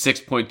 sit-ups, and a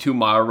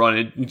 6.2-mile run.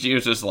 And Gene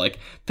was just like,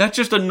 that's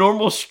just a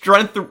normal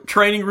strength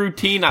training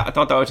routine. I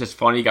thought that was just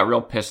funny. He got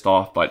real pissed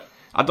off, but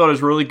I thought it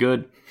was really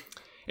good.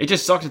 It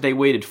just sucks that they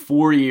waited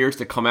 4 years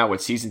to come out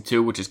with season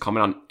 2, which is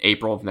coming on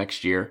April of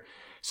next year.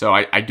 So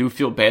I do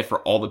feel bad for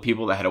all the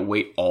people that had to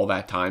wait all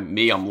that time.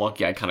 Me, I'm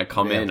lucky I kind of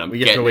come in. We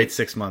get to wait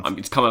 6 months.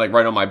 It's coming like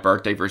right on my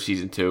birthday for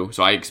season 2.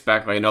 So I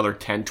expect like another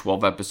 10,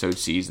 12 episode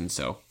season.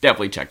 So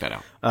definitely check that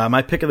out.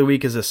 My pick of the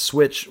week is a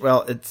Switch.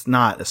 Well, it's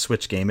not a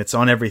Switch game. It's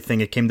on everything.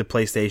 It came to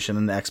PlayStation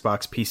and the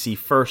Xbox PC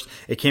first.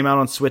 It came out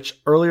on Switch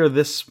earlier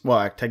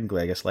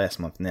technically, I guess last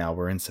month now.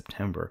 We're in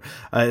September.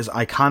 Is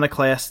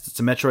Iconoclast. It's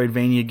a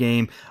Metroidvania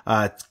game.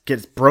 It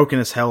gets broken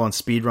as hell on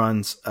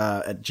speedruns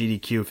at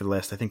GDQ for the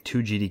last, I think,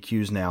 2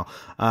 GDQs now.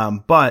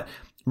 But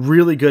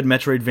really good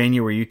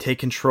Metroidvania where you take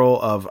control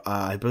of,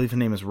 I believe her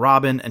name is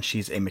Robin, and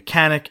she's a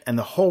mechanic, and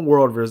the whole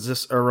world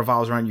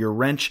revolves around your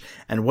wrench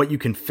and what you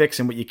can fix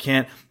and what you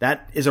can't.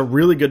 That is a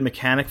really good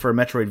mechanic for a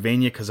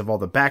Metroidvania because of all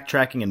the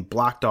backtracking and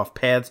blocked off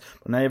paths,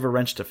 but now you have a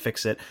wrench to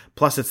fix it.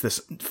 Plus, it's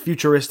this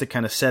futuristic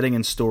kind of setting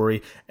and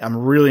story. I'm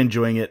really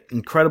enjoying it.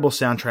 Incredible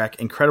soundtrack,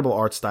 incredible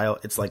art style.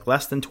 It's like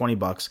less than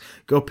 $20.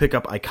 Go pick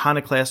up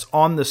Iconoclast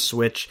on the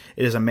Switch.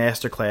 It is a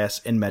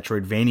masterclass in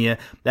Metroidvania.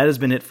 That has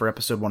been it for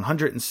episode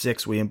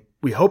 106.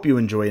 We hope you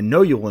enjoy and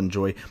know you will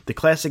enjoy the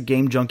Classic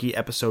Game Junkie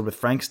episode with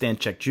Frank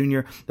Stanchek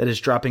Jr. that is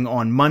dropping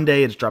on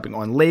Monday. It's dropping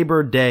on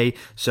Labor Day.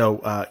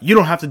 So you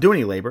don't have to do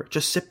any labor.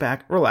 Just sit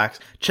back, relax,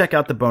 check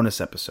out the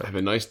bonus episode. Have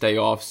a nice day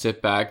off,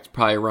 sit back. It's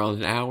probably around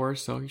an hour,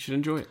 so you should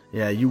enjoy it.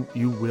 Yeah, you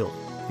will.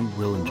 You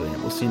will enjoy it.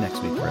 We'll see you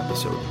next week for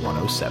episode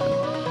 107. I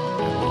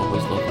will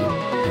always love you.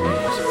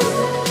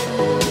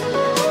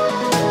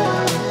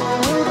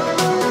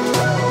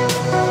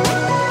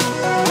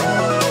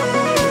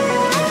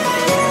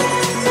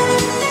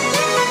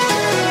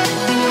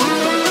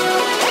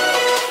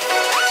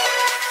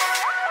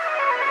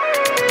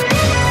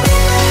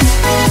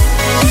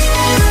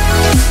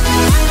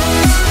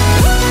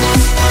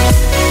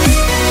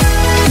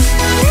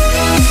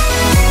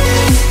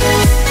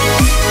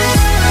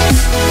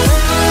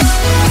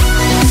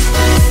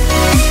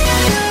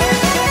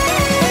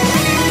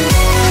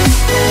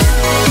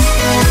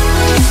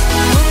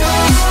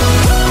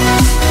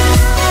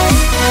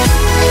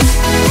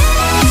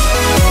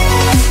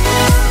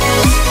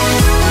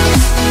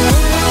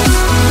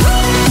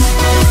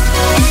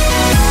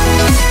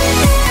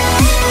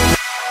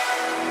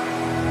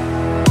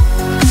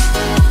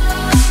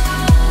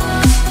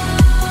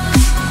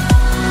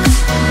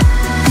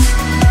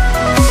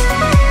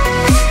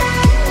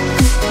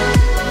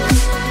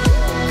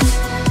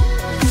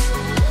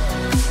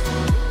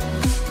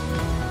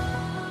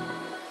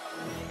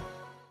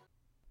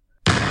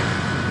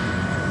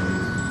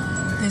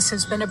 This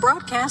has been a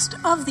broadcast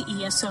of the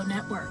ESO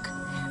Network.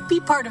 Be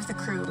part of the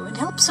crew and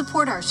help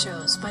support our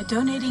shows by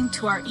donating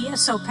to our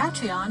ESO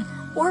Patreon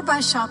or by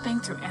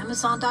shopping through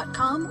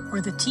Amazon.com or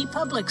the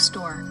TeePublic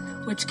store,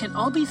 which can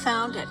all be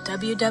found at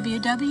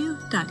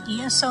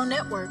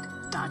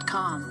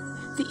www.esonetwork.com.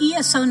 The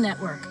ESO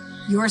Network,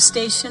 your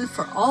station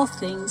for all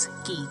things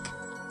geek.